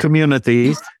Bitcoin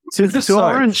community to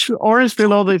orange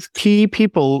pill all these key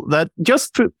people that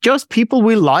just people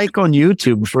we like on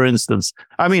YouTube, for instance.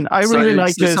 I mean, I really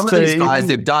like this. Some of these guys,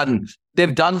 they've done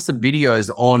some videos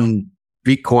on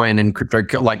Bitcoin and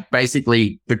crypto, like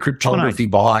basically the cryptography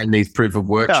behind these proof of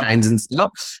work chains and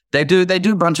stuff. They do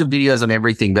a bunch of videos on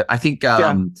everything, but I think,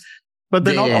 but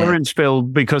they're not orange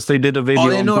pilled because they did a video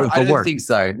on proof of work. I don't think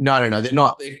so. No, they're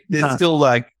not.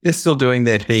 They're still doing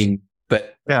their thing.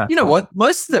 But you know what?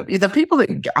 Most of the people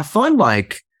that I find,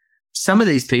 like, some of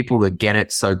these people that get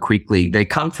it so quickly, they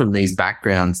come from these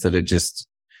backgrounds that are just,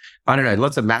 I don't know,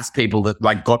 lots of maths people that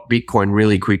like got Bitcoin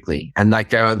really quickly. And like,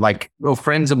 they were like,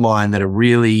 friends of mine that are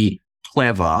really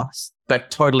clever,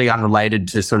 but totally unrelated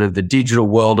to sort of the digital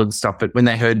world and stuff. But when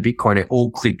they heard Bitcoin, it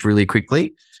all clicked really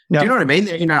quickly. Do you know what I mean?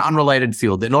 They're in an unrelated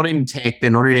field. They're not in tech. They're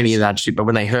not in any of that shit. But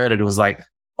when they heard it, it was like,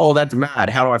 oh, that's mad.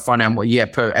 How do I find out what? Yeah,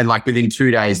 and like within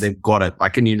 2 days, they've got it.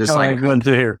 Like, can you just like, good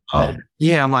to hear. oh,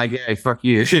 yeah, I'm like, hey, fuck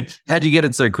you. How'd you get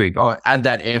it so quick? Oh, add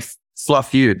that F,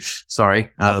 fluff you.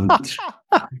 Sorry.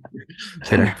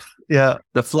 Yeah.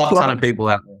 The fluff ton of people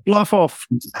out there. Fluff off.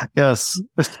 Yes.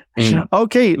 Mm.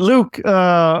 Okay, Luke,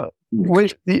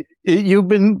 you've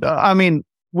been,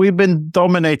 we've been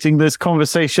dominating this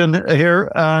conversation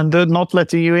here and not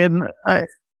letting you in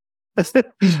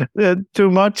too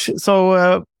much.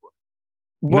 So,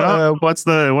 what's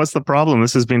the problem?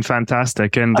 This has been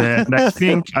fantastic, and I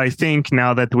think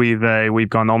now that we've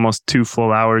gone almost 2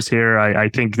 full hours here, I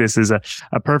think this is a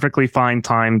perfectly fine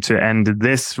time to end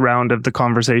this round of the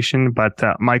conversation. But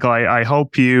Michael, I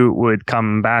hope you would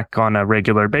come back on a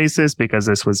regular basis because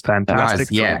this was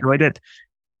fantastic. Nice, yeah. I enjoyed it.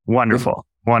 Wonderful.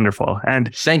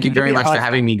 And thank you very much for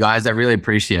having me, guys. I really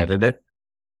appreciated it.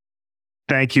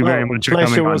 Thank you very much for coming on.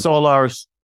 Pleasure was all ours.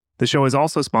 The show is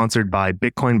also sponsored by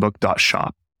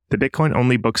BitcoinBook.shop, the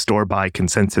Bitcoin-only bookstore by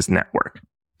Consensus Network.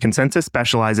 Consensus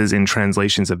specializes in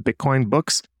translations of Bitcoin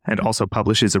books and also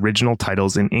publishes original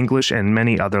titles in English and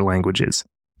many other languages.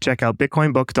 Check out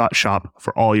BitcoinBook.shop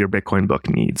for all your Bitcoin book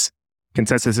needs.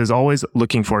 Consensus is always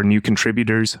looking for new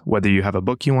contributors, whether you have a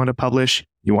book you want to publish,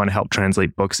 you want to help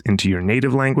translate books into your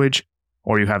native language,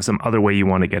 or you have some other way you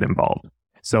want to get involved.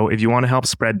 So if you want to help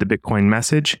spread the Bitcoin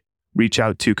message, reach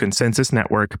out to Consensus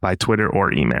Network by Twitter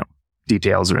or email.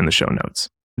 Details are in the show notes.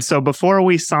 So before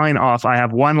we sign off, I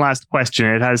have one last question.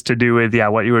 It has to do with,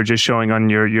 what you were just showing on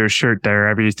your shirt there,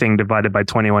 everything divided by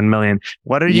 21 million.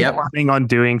 What are you planning on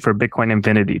doing for Bitcoin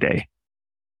Infinity Day?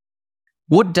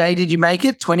 What day did you make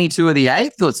it? 22 of the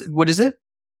 8th? What is it?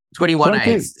 21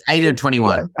 8th. 8 or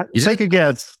 21. Take a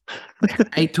guess.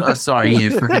 8, sorry,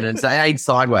 it's 8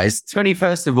 sideways.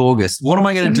 21st of August. What am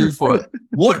I going to do for it?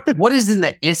 What is in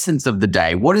the essence of the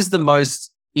day? What is the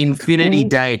most Infinity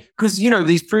Day? Because,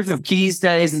 these proof of keys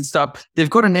days and stuff, they've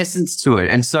got an essence to it.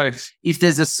 And so if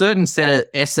there's a certain set of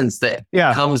essence that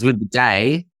comes with the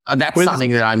day, that's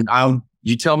something that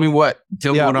you tell me what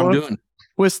I'm doing.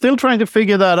 We're still trying to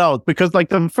figure that out because like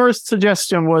the first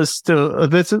suggestion was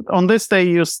on this day,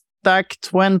 you stack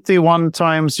 21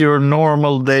 times your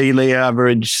normal daily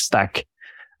average stack.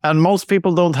 And most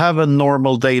people don't have a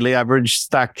normal daily average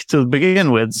stack to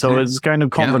begin with. So it's kind of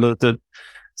convoluted.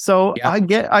 So I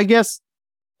guess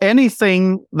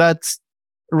anything that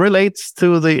relates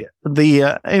to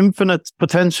the infinite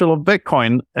potential of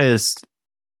Bitcoin is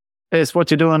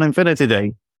what you do on Infinity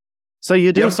Day. So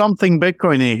you do something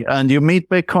Bitcoiny and you meet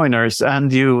Bitcoiners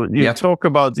and you talk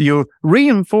about, you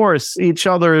reinforce each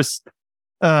other's,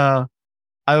 I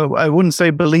wouldn't say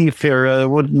belief here. I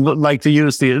would like to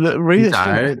use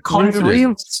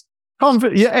confidence.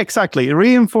 Yeah, exactly.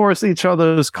 Reinforce each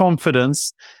other's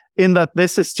confidence in that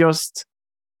this is just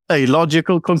a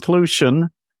logical conclusion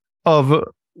of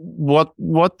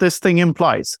what this thing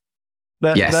implies.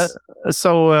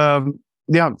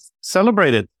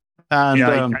 Celebrate it. And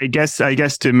I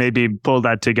guess to maybe pull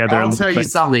that together. I'll tell you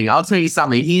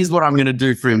something. Here's what I'm going to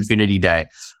do for Infinity Day.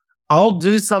 I'll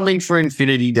do something for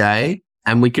Infinity Day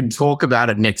and we can talk about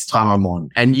it next time I'm on.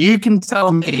 And you can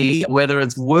tell me whether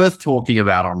it's worth talking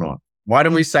about or not. Why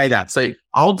don't we say that? So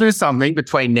I'll do something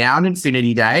between now and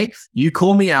Infinity Day. You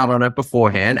call me out on it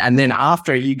beforehand. And then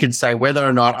after you can say whether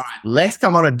or not, all right, let's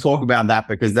come on and talk about that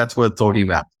because that's worth talking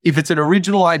about. If it's an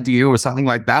original idea or something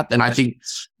like that, then I think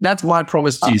that's my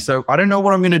promise to you. So I don't know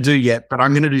what I'm going to do yet, but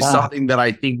I'm going to do something that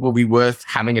I think will be worth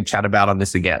having a chat about on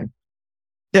this again.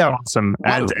 Yeah, awesome.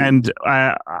 And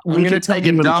I'm going to take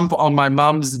a dump on my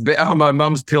mum's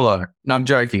pillow. No, I'm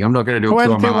joking. I'm not going to do it.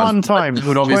 21 times.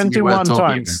 21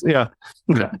 times. Yeah.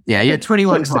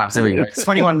 21 times. There we go.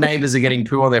 21 neighbors are getting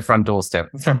poo on their front doorstep.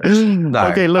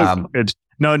 Okay, look. Good.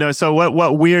 No. So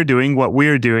what we're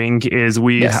doing is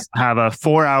we have a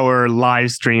 4-hour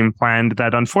live stream planned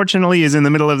that unfortunately is in the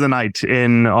middle of the night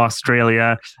in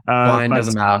Australia.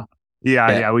 Doesn't matter.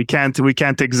 Yeah, we can't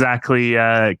exactly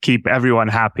keep everyone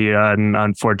happy,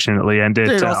 unfortunately. And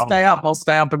I'll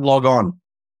stay up and log on.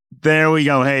 There we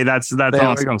go. Hey, that's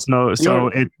awesome.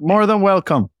 So more than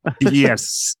welcome.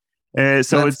 Yes.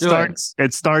 So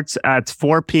it starts at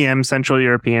 4 p.m. Central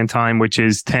European time, which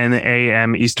is 10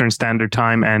 a.m. Eastern Standard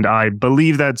Time, and I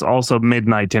believe that's also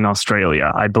midnight in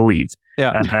Australia. I believe.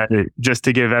 Yeah. Just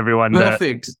to give everyone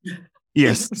perfect.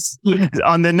 Yes.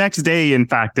 On the next day, in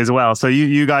fact, as well. So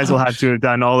you guys will have to have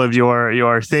done all of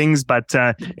your things. But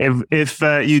if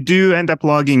you do end up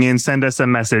logging in, send us a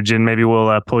message and maybe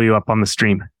we'll pull you up on the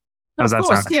stream. How's that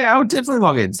sound? Yeah, I'll definitely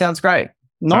log in. Sounds great.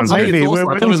 Not Sounds maybe. It's awesome.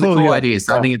 I thought it was a include cool you. idea,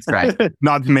 so I think it's great.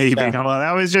 Not maybe. Yeah. Well,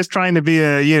 I was just trying to be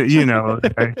hard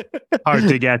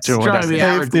to get to. It's trying to be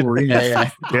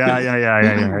hardcore.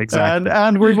 Yeah. Exactly.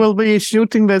 And we will be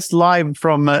shooting this live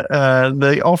from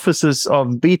the offices of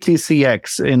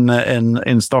BTCX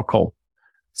in Stockholm.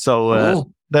 So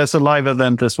Cool. there's a live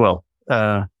event as well.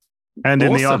 And in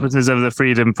the Awesome. offices of the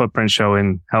Freedom Footprint Show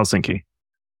in Helsinki.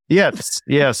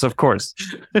 Yes, of course.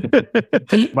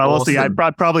 Well, we'll see. I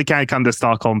Awesome. probably can't come to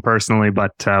Stockholm personally,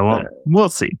 but we'll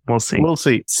see. We'll see. We'll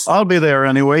see. I'll be there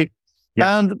anyway.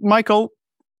 Yeah. And Michael,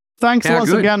 thanks Yeah, once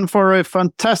good. again for a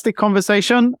fantastic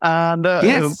conversation. And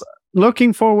Yes.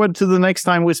 looking forward to the next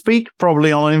time we speak,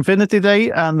 probably on Infinity Day.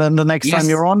 And then the next Yes. time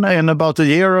you're on in about a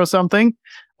year or something.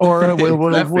 Or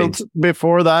Perfect.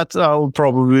 before that, I'll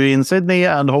probably be in Sydney,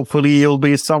 and hopefully you'll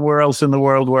be somewhere else in the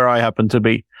world where I happen to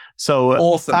be. So,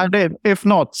 Awesome. and if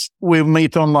not, we'll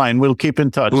meet online. We'll keep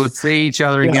in touch. We'll see each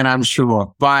other again, I'm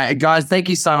sure. But guys, thank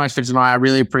you so much for tonight. I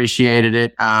really appreciated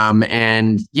it.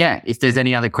 And yeah, if there's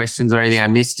any other questions or anything I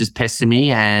missed, just pester me.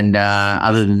 And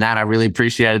other than that, I really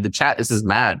appreciated the chat. This is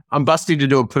mad. I'm busting to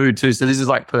do a poo too, so this is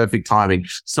like perfect timing.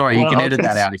 Sorry, you Well, can edit okay.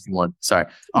 that out if you want. Sorry.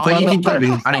 Oh, Well, you can give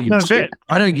it. I don't give a That's shit. it.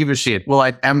 I don't give a shit. Well,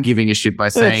 I am giving a shit by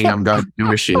saying I'm going to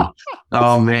do a shit.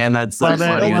 Oh man, that's so Well,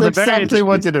 then- funny. well, That's exactly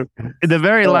what you do. The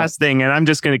very Yeah. last thing, and I'm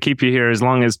just going to keep you here as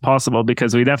long as possible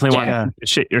because we definitely want Yeah. to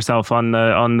shit yourself on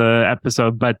the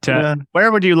episode. But Yeah. where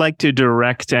would you like to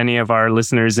direct any of our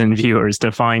listeners and viewers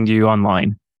to find you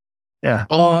online? Yeah.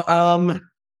 Oh, I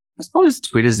suppose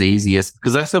Twitter's easiest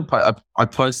because I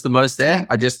post the most there.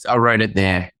 I wrote it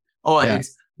there. Oh, Yeah.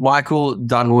 it's Michael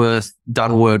Dunworth,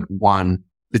 Dunworth 1.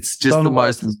 It's just the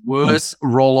Dunworth. most worst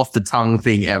roll off the tongue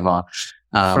thing ever.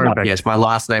 Perfect. Yeah, it's my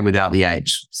last name without the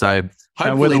H. So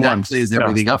hopefully with that one. clears Yeah.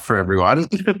 everything up for everyone.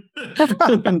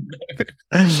 I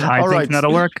All think right.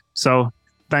 that'll work. So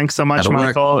thanks so much, That'll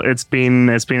work. Michael. It's been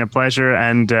a pleasure,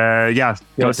 and go Yes.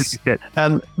 to shit.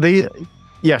 And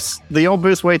the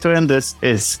obvious way to end this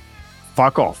is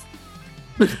fuck off.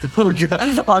 Oh, God.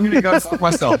 I'm going to go fuck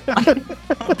myself.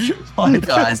 Bye,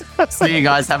 guys. See you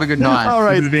guys. Have a good night. All This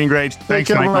right. has been great. Thanks,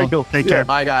 care, Michael. Michael. Take Yeah. care.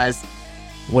 Bye, guys.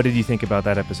 What did you think about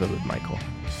that episode with Michael?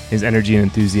 His energy and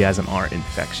enthusiasm are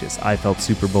infectious. I felt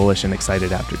super bullish and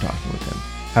excited after talking with him.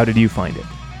 How did you find it?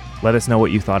 Let us know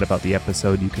what you thought about the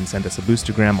episode. You can send us a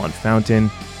boostergram on Fountain,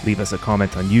 leave us a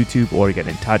comment on YouTube, or get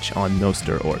in touch on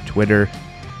Noster or Twitter.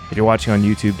 If you're watching on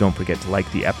YouTube, don't forget to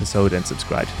like the episode and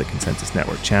subscribe to the Consensus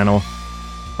Network channel.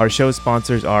 Our show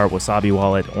sponsors are Wasabi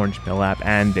Wallet, Orange Pill app,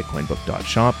 and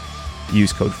BitcoinBook.shop.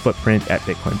 Use code FOOTPRINT at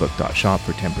BitcoinBook.shop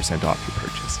for 10% off your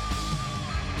purchase.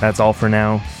 That's all for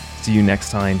now. See you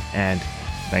next time, and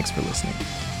thanks for listening.